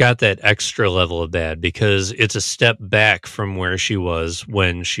got that extra level of bad because it's a step back from where she was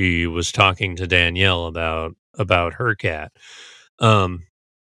when she was talking to Danielle about her cat.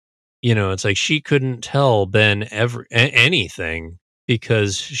 It's like she couldn't tell Ben anything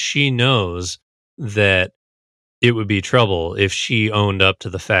because she knows that it would be trouble if she owned up to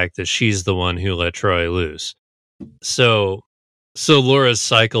the fact that she's the one who let Troy loose. So Laura's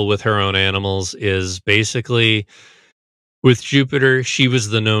cycle with her own animals is basically, with Jupiter, she was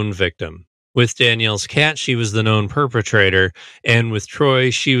the known victim. With Danielle's cat, she was the known perpetrator. And with Troy,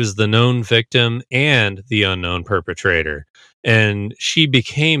 she was the known victim and the unknown perpetrator. And she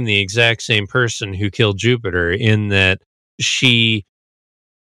became the exact same person who killed Jupiter in that she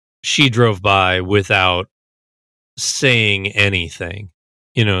drove by without saying anything.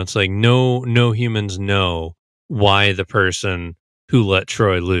 It's like no humans know why the person who let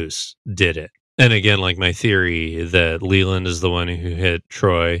Troy loose did it. And again, like my theory that Leland is the one who hit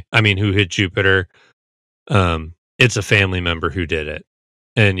who hit Jupiter. It's a family member who did it.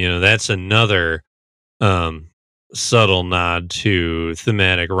 And, that's another subtle nod to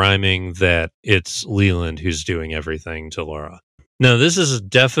thematic rhyming that it's Leland who's doing everything to Laura. Now, this is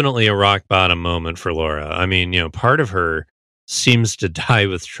definitely a rock bottom moment for Laura. I mean, part of her seems to die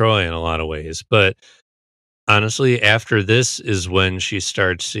with Troy in a lot of ways, but honestly, after this is when she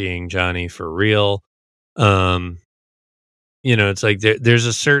starts seeing Johnny for real. It's like there's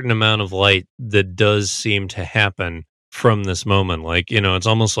a certain amount of light that does seem to happen from this moment. Like, it's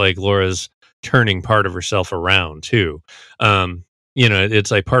almost like Laura's turning part of herself around too.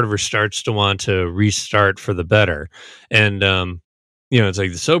 It's like part of her starts to want to restart for the better. And, it's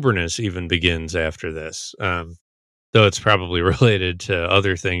like the soberness even begins after this. Though it's probably related to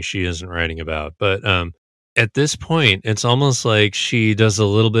other things she isn't writing about. But, at this point, it's almost like she does a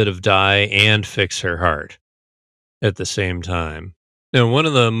little bit of die and fix her heart at the same time. Now, one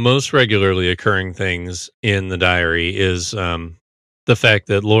of the most regularly occurring things in the diary is the fact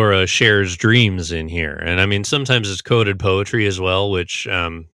that Laura shares dreams in here. And I mean, sometimes it's coded poetry as well, which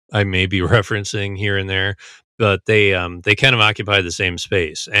I may be referencing here and there, but they kind of occupy the same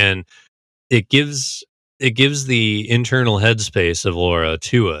space. And it gives the internal headspace of Laura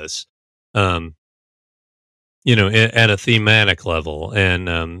to us. At a thematic level,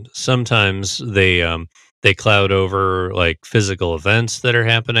 and sometimes they cloud over like physical events that are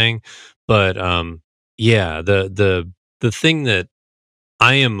happening, but the thing that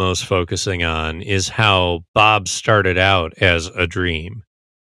I am most focusing on is how Bob started out as a dream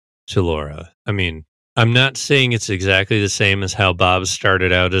to Laura. I mean, I'm not saying it's exactly the same as how Bob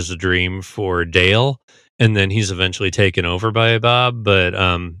started out as a dream for Dale, and then he's eventually taken over by Bob, but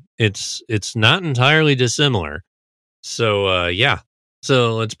it's not entirely dissimilar. So,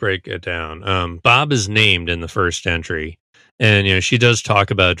 So let's break it down. Bob is named in the first entry, and, she does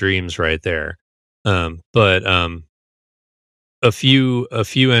talk about dreams right there. But a few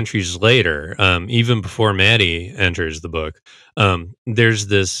entries later, even before Maddie enters the book, there's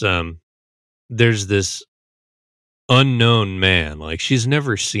this unknown man. Like, she's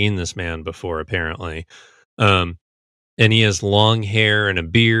never seen this man before, apparently. And he has long hair and a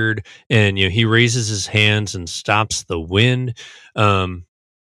beard, and he raises his hands and stops the wind. I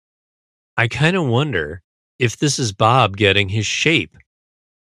kind of wonder if this is Bob getting his shape.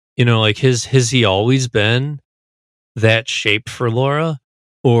 Like has he always been that shape for Laura,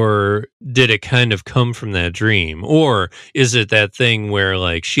 or did it kind of come from that dream, or is it that thing where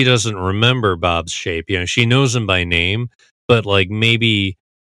like she doesn't remember Bob's shape? She knows him by name, but like maybe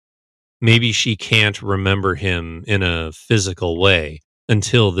she can't remember him in a physical way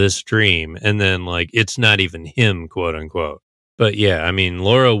until this dream. And then like, it's not even him, quote unquote. But yeah, I mean,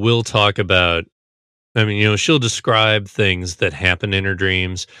 Laura will talk about, she'll describe things that happen in her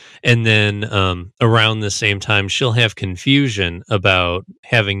dreams. And then around the same time, she'll have confusion about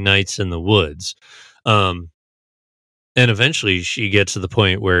having nights in the woods. And eventually she gets to the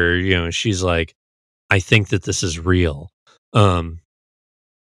point where, she's like, I think that this is real.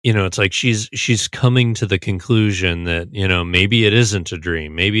 It's like she's coming to the conclusion that, maybe it isn't a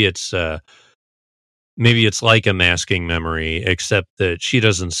dream. Maybe it's maybe it's like a masking memory, except that she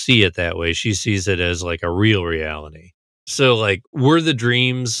doesn't see it that way. She sees it as like a real reality. So, like, were the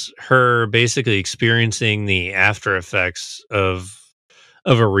dreams her basically experiencing the after effects of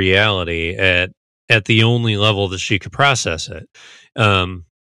a reality at the only level that she could process it,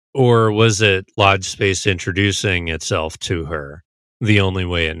 or was it Lodge Space introducing itself to her the only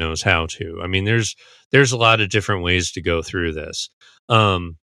way it knows how to? I mean, there's a lot of different ways to go through this.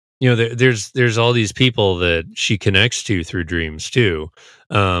 There's all these people that she connects to through dreams too.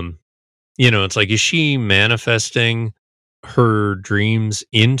 It's like, is she manifesting her dreams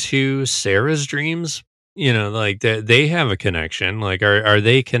into Sarah's dreams? Like they have a connection. Like, are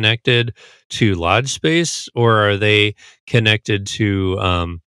they connected to Lodge Space, or are they connected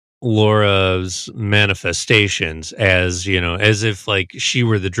to Laura's manifestations, as as if like she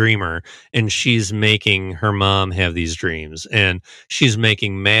were the dreamer and she's making her mom have these dreams, and she's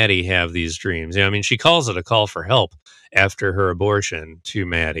making Maddie have these dreams. I mean, she calls it a call for help after her abortion to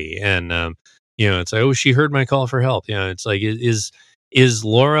Maddie, and it's like, oh, she heard my call for help. It's like, is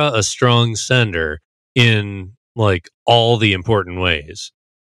Laura a strong sender in like all the important ways,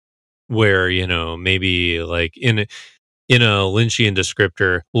 where maybe like in a Lynchian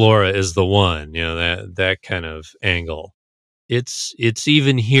descriptor, Laura is the one, that kind of angle. It's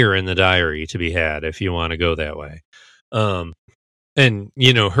even here in the diary to be had if you want to go that way. And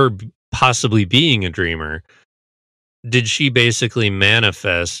her possibly being a dreamer, did she basically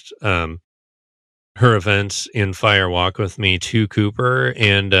manifest her events in Fire Walk with Me to Cooper?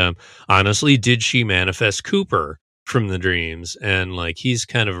 And honestly, did she manifest Cooper from the dreams? And like, he's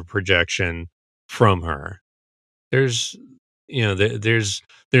kind of a projection from her. There's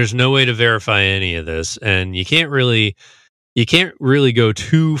no way to verify any of this, and you can't really go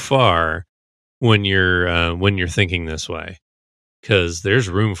too far when you're thinking this way, because there's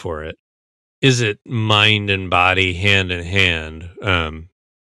room for it. Is it mind and body hand in hand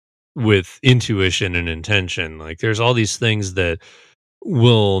with intuition and intention? Like, there's all these things that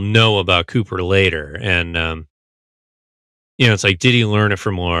we'll know about Cooper later, and it's like, did he learn it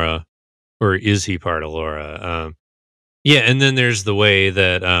from Laura, or is he part of Laura? Yeah, and then there's the way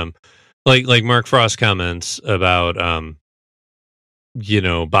that like Mark Frost comments about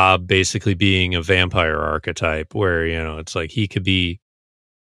Bob basically being a vampire archetype, where it's like he could be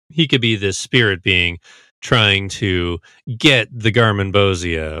this spirit being trying to get the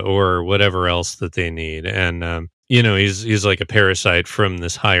Garmonbozia or whatever else that they need, and he's like a parasite from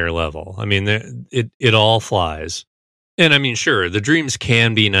this higher level. I mean, it all flies. And I mean, sure, the dreams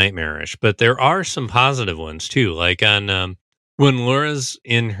can be nightmarish, but there are some positive ones too. Like on when Laura's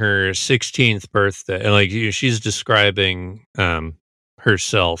in her 16th birthday, like she's describing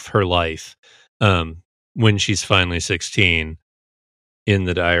herself, her life, when she's finally 16 in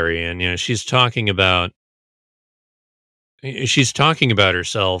the diary, and she's talking about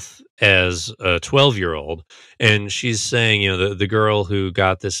herself as a 12-year-old, and she's saying, the girl who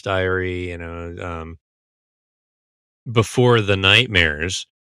got this diary, before the nightmares,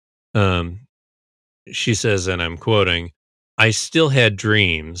 she says, and I'm quoting, "I still had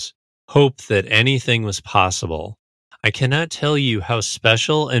dreams, hope that anything was possible. I cannot tell you how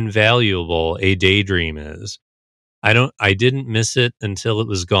special and valuable a daydream is. I didn't miss it until it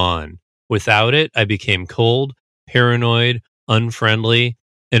was gone. Without it, I became cold, paranoid, unfriendly,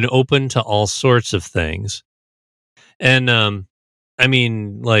 and open to all sorts of things." And I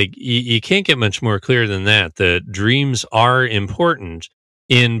mean, like, you can't get much more clear than that. The dreams are important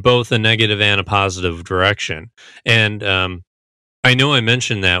in both a negative and a positive direction. And I know I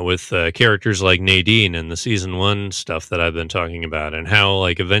mentioned that with characters like Nadine in the season 1 stuff that I've been talking about, and how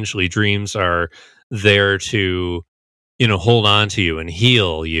like eventually dreams are there to, hold on to you and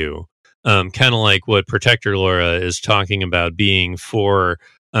heal you. Kind of like what Protector Laura is talking about being for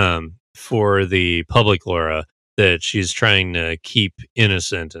the public Laura, that she's trying to keep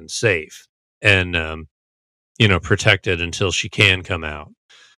innocent and safe and, protected until she can come out.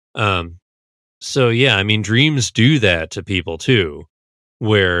 So yeah, I mean, dreams do that to people too,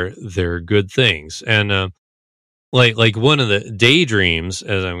 where they're good things. And, like one of the daydreams,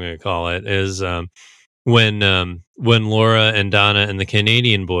 as I'm going to call it, is, when Laura and Donna and the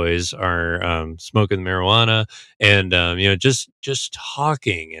Canadian boys are smoking marijuana and just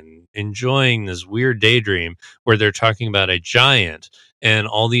talking and enjoying this weird daydream where they're talking about a giant and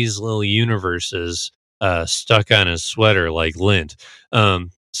all these little universes stuck on his sweater like lint.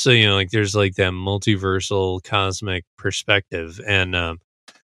 So like there's like that multiversal cosmic perspective, and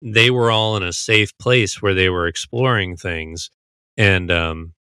they were all in a safe place where they were exploring things, and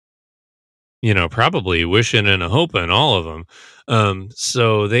probably wishing and a hoping, all of them.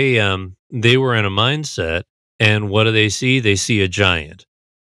 So they were in a mindset, and what do they see? They see a giant.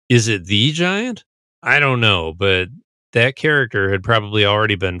 Is it the giant? I don't know, but that character had probably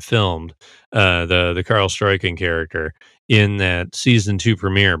already been filmed, the Carl Struycken character, in that season 2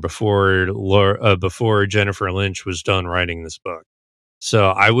 premiere before Jennifer Lynch was done writing this book. So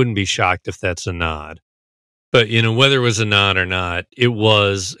I wouldn't be shocked if that's a nod. But whether it was a nod or not, it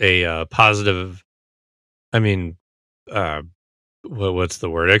was a positive. I mean, what's the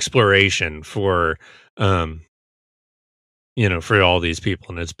word? Exploration for for all these people,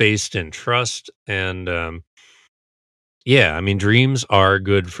 and it's based in trust. And yeah, I mean, dreams are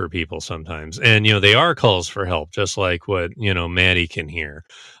good for people sometimes, and they are calls for help, just like what Maddie can hear.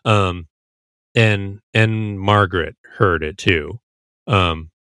 And Margaret heard it too.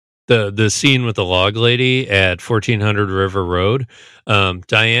 The scene with the log lady at 1400 River Road,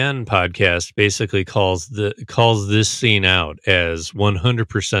 Diane podcast basically calls this scene out as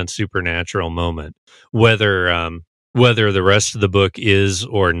 100% supernatural moment, whether the rest of the book is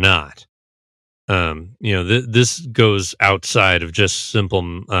or not. This goes outside of just simple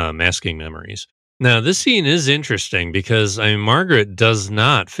masking memories. Now, this scene is interesting because Margaret does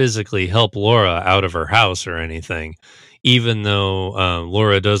not physically help Laura out of her house or anything, even though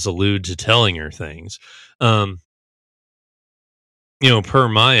Laura does allude to telling her things. Per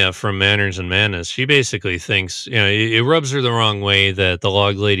Maya from Manners and Madness, she basically thinks, it rubs her the wrong way that the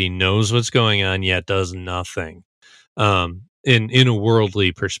log lady knows what's going on yet does nothing. In a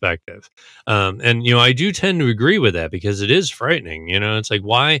worldly perspective. And I do tend to agree with that because it is frightening. It's like,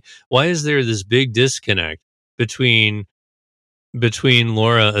 why is there this big disconnect between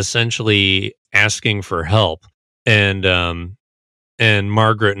Laura essentially asking for help and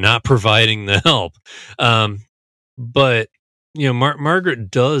Margaret not providing the help? But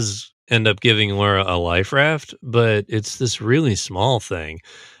Margaret does end up giving Laura a life raft, but it's this really small thing.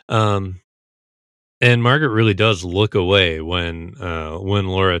 And Margaret really does look away when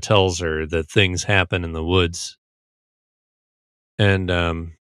Laura tells her that things happen in the woods. And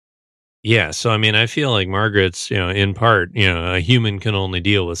so I feel like Margaret's, in part, a human can only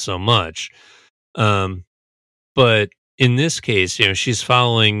deal with so much. But in this case, she's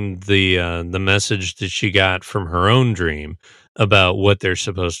following the message that she got from her own dream about what they're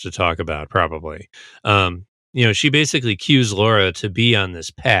supposed to talk about, probably. She basically cues Laura to be on this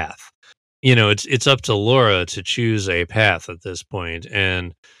path. It's up to Laura to choose a path at this point,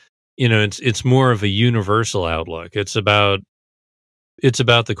 and it's more of a universal outlook. It's about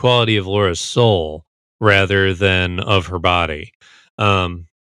the quality of Laura's soul rather than of her body. I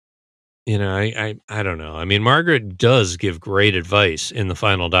don't know. Margaret does give great advice in the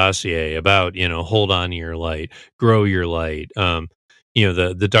final dossier about hold on to your light, grow your light.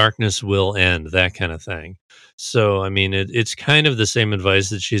 The darkness will end, that kind of thing. So, it's kind of the same advice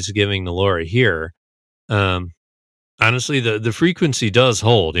that she's giving to Laura here. Honestly, the frequency does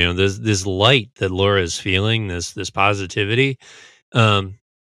hold. This light that Laura is feeling, this positivity, it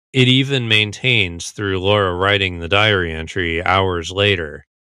even maintains through Laura writing the diary entry hours later.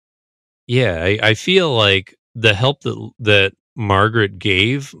 Yeah, I feel like the help that Margaret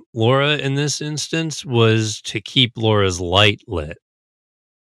gave Laura in this instance was to keep Laura's light lit.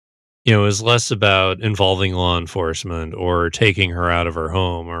 It was less about involving law enforcement or taking her out of her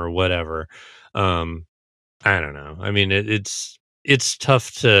home or whatever. I don't know. It's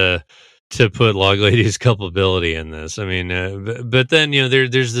tough to put Log Lady's culpability in this. But then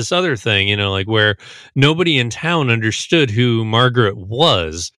there's this other thing, like where nobody in town understood who Margaret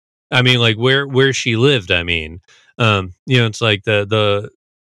was. Where she lived. It's like the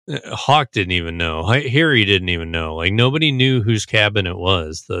Hawk didn't even know. Harry didn't even know. Like, nobody knew whose cabin it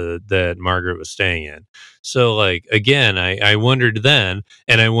was that Margaret was staying in. So, like, again, I wondered then,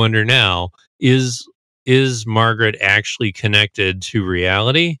 and I wonder now: is Margaret actually connected to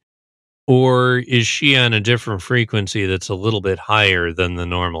reality, or is she on a different frequency that's a little bit higher than the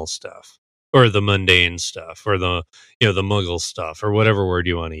normal stuff, or the mundane stuff, or the the Muggle stuff, or whatever word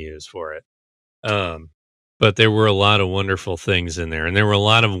you want to use for it? But there were a lot of wonderful things in there. And there were a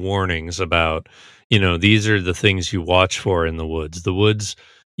lot of warnings about, these are the things you watch for in the woods. The woods,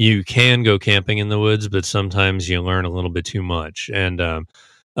 you can go camping in the woods, but sometimes you learn a little bit too much. And,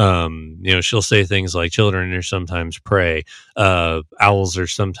 she'll say things like children are sometimes prey, owls are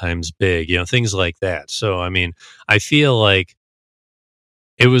sometimes big, things like that. So, I feel like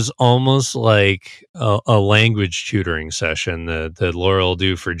it was almost like a language tutoring session that Laura will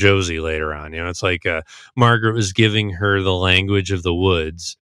do for Josie later on. It's like Margaret was giving her the language of the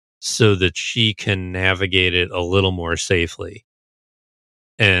woods so that she can navigate it a little more safely.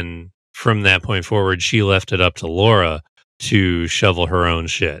 And from that point forward, she left it up to Laura to shovel her own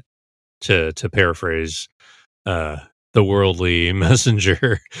shit, to paraphrase the worldly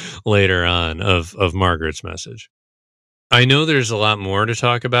messenger later on of Margaret's message. I know there's a lot more to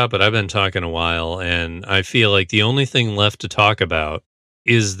talk about, but I've been talking a while, and I feel like the only thing left to talk about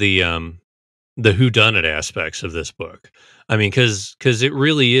is the whodunit aspects of this book. I mean, because it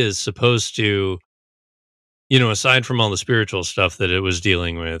really is supposed to, aside from all the spiritual stuff that it was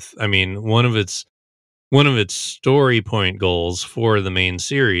dealing with, I mean, one of its story point goals for the main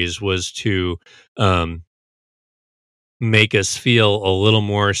series was to make us feel a little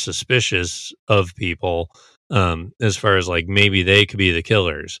more suspicious of people, as far as like maybe they could be the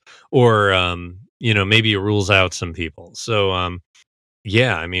killers, or maybe it rules out some people. So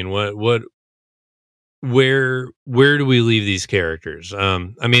yeah, I mean, where do we leave these characters? I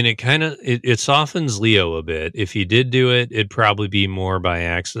mean, it softens Leo a bit. If he did do it, it'd probably be more by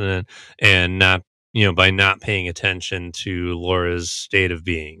accident and not, by not paying attention to Laura's state of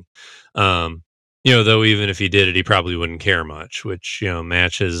being. Though even if he did it, he probably wouldn't care much, which,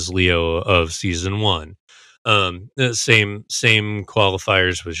 matches Leo of season 1. The same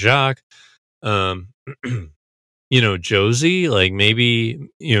qualifiers with Jacques. Josie, like maybe,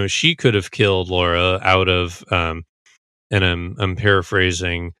 she could have killed Laura out of, and I'm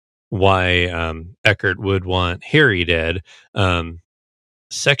paraphrasing why Eckert would want Harry dead,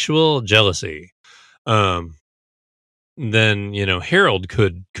 sexual jealousy. Then, Harold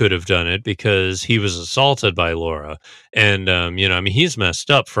could have done it because he was assaulted by Laura. And, I mean, he's messed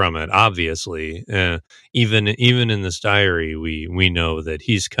up from it, obviously. Even in this diary, we know that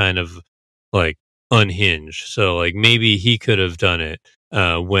he's kind of like unhinged. So like maybe he could have done it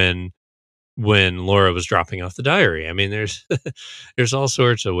when Laura was dropping off the diary. I mean, there's all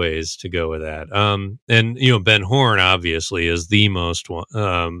sorts of ways to go with that. And Ben Horn obviously is the most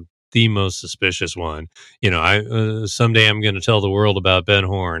suspicious one. Someday I'm going to tell the world about Ben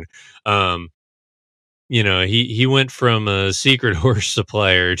Horn. He went from a secret horse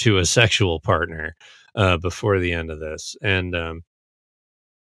supplier to a sexual partner before the end of this, and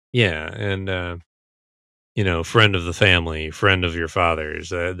friend of the family, friend of your father's,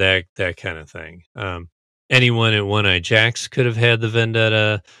 that kind of thing. Anyone at One-Eyed Jacks could have had the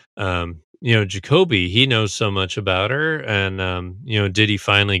vendetta. Jacoby, he knows so much about her, and did he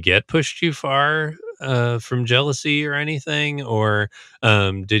finally get pushed too far from jealousy or anything, or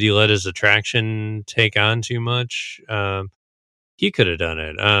did he let his attraction take on too much? He could have done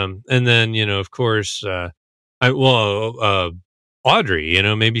it. And then of course,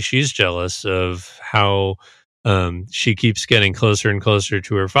 Audrey, maybe she's jealous of how she keeps getting closer and closer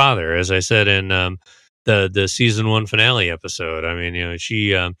to her father. As I said in the season 1 finale episode, I mean,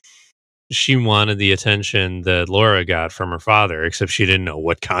 she wanted the attention that Laura got from her father, except she didn't know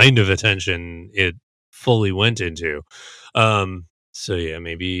what kind of attention it fully went into. So yeah,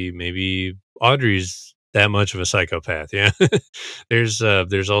 maybe Audrey's that much of a psychopath. Yeah, there's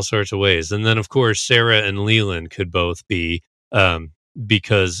all sorts of ways. And then of course Sarah and Leland could both be,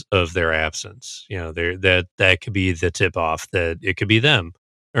 because of their absence. That could be the tip off that it could be them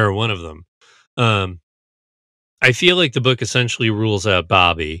or one of them. I feel like the book essentially rules out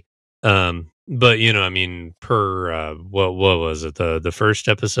Bobby. But I mean, per what was it, the first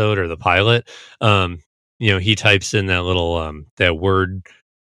episode or the pilot? He types in that little that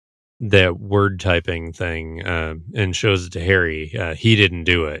word typing thing and shows it to Harry. He didn't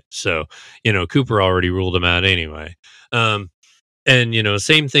do it, so Cooper already ruled him out anyway. And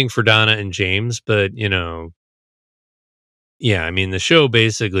same thing for Donna and James, but yeah, I mean, the show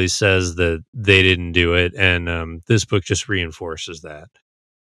basically says that they didn't do it, and this book just reinforces that.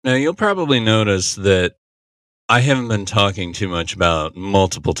 Now, you'll probably notice that I haven't been talking too much about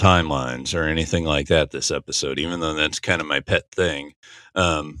multiple timelines or anything like that this episode, even though that's kind of my pet thing,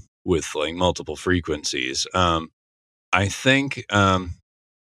 with like multiple frequencies. I think,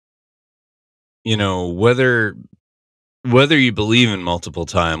 whether you believe in multiple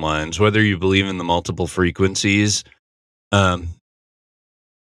timelines, whether you believe in the multiple frequencies,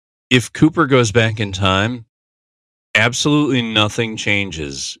 if Cooper goes back in time, absolutely nothing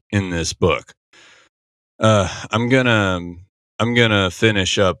changes in this book. I'm gonna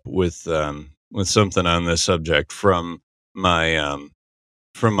finish up with something on this subject from my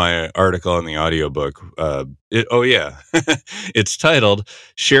article in the audiobook. It's titled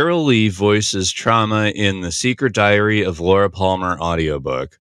Cheryl Lee Voices Trauma in the Secret Diary of Laura Palmer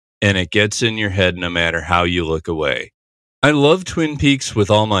audiobook, and it gets in your head no matter how you look away. I love Twin Peaks with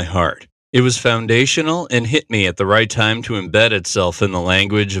all my heart. It was foundational and hit me at the right time to embed itself in the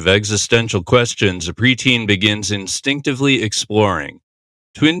language of existential questions a preteen begins instinctively exploring.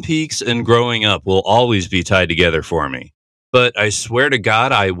 Twin Peaks and growing up will always be tied together for me. But I swear to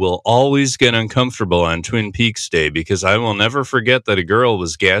God, I will always get uncomfortable on Twin Peaks Day because I will never forget that a girl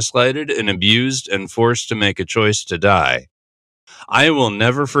was gaslighted and abused and forced to make a choice to die. I will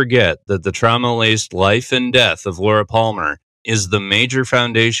never forget that the trauma-laced life and death of Laura Palmer is the major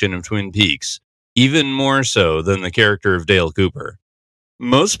foundation of Twin Peaks, even more so than the character of Dale Cooper.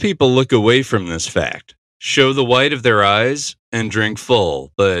 Most people look away from this fact, show the white of their eyes, and drink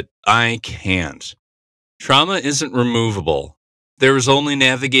full, but I can't. Trauma isn't removable. There is only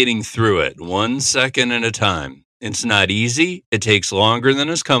navigating through it, 1 second at a time. It's not easy, it takes longer than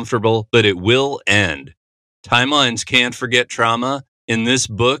is comfortable, but it will end. Timelines can't forget trauma, and this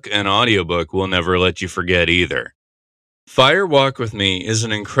book and audiobook will never let you forget either. Fire Walk With Me is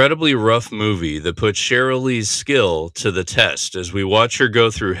an incredibly rough movie that puts Cheryl Lee's skill to the test as we watch her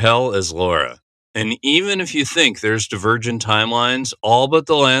go through hell as Laura. And even if you think there's divergent timelines, all but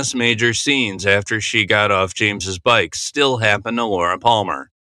the last major scenes after she got off James's bike still happen to Laura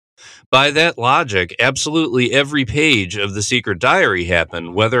Palmer. By that logic, absolutely every page of The Secret Diary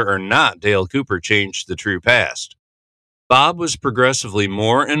happened, whether or not Dale Cooper changed the true past. Bob was progressively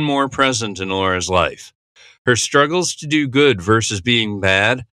more and more present in Laura's life. Her struggles to do good versus being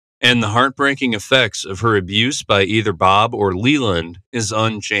bad, and the heartbreaking effects of her abuse by either Bob or Leland is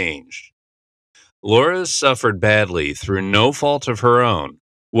unchanged. Laura suffered badly through no fault of her own,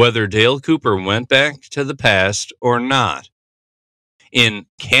 whether Dale Cooper went back to the past or not. In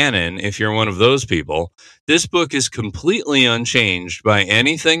canon, if you're one of those people, this book is completely unchanged by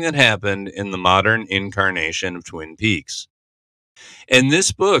anything that happened in the modern incarnation of Twin Peaks. And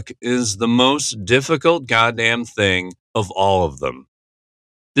this book is the most difficult goddamn thing of all of them.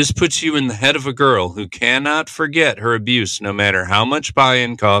 This puts you in the head of a girl who cannot forget her abuse no matter how much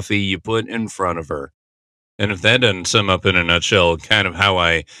buy-in coffee you put in front of her. And if that doesn't sum up in a nutshell kind of how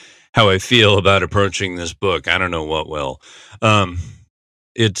I feel about approaching this book, I don't know what will.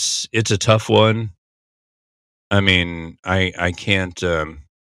 It's a tough one. I mean, I can't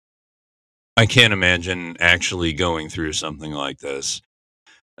imagine actually going through something like this.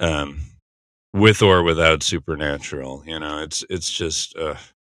 With or without supernatural, you know, it's just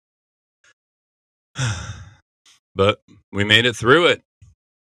but we made it through it.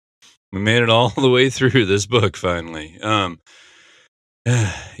 We made it all the way through this book finally.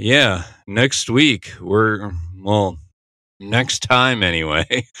 Yeah, next week next time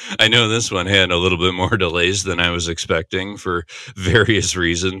anyway. I know this one had a little bit more delays than I was expecting for various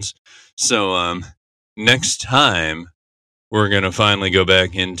reasons. So next time we're going to finally go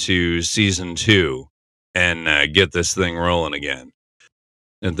back into season 2 and get this thing rolling again.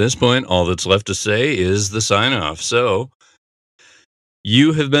 At this point, all that's left to say is the sign-off. So,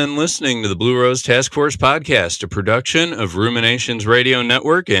 you have been listening to the Blue Rose Task Force Podcast, a production of Ruminations Radio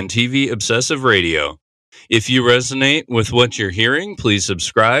Network and TV Obsessive Radio. If you resonate with what you're hearing, please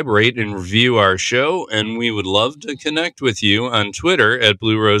subscribe, rate, and review our show, and we would love to connect with you on Twitter at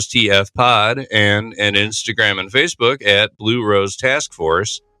Blue Rose TF Pod and at Instagram and Facebook at Blue Rose Task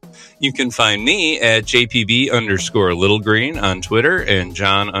Force. You can find me at JPB_Littlegreen on Twitter and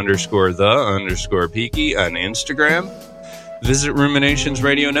John_the_Peaky on Instagram. Visit Ruminations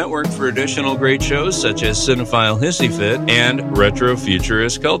Radio Network for additional great shows such as Cinephile Hissy Fit and Retro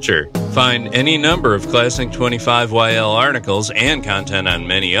Futurist Culture. Find any number of Classic 25YL articles and content on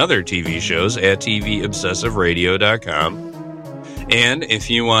many other TV shows at TVObsessiveradio.com. And if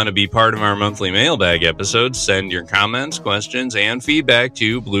you want to be part of our monthly mailbag episodes, send your comments, questions, and feedback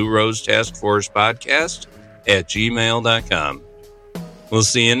to Blue Rose Task Force Podcast at gmail.com. We'll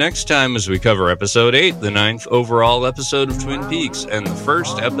see you next time as we cover Episode 8, the 9th overall episode of Twin Peaks, and the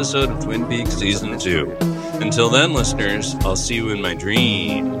first episode of Twin Peaks Season 2. Until then, listeners, I'll see you in my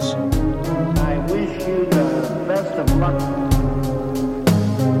dreams. I wish you the best of luck.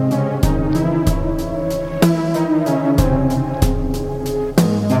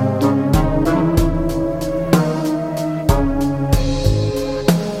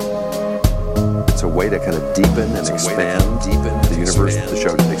 Way to kind of deepen and expand the universe that the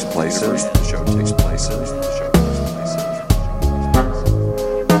show takes place in.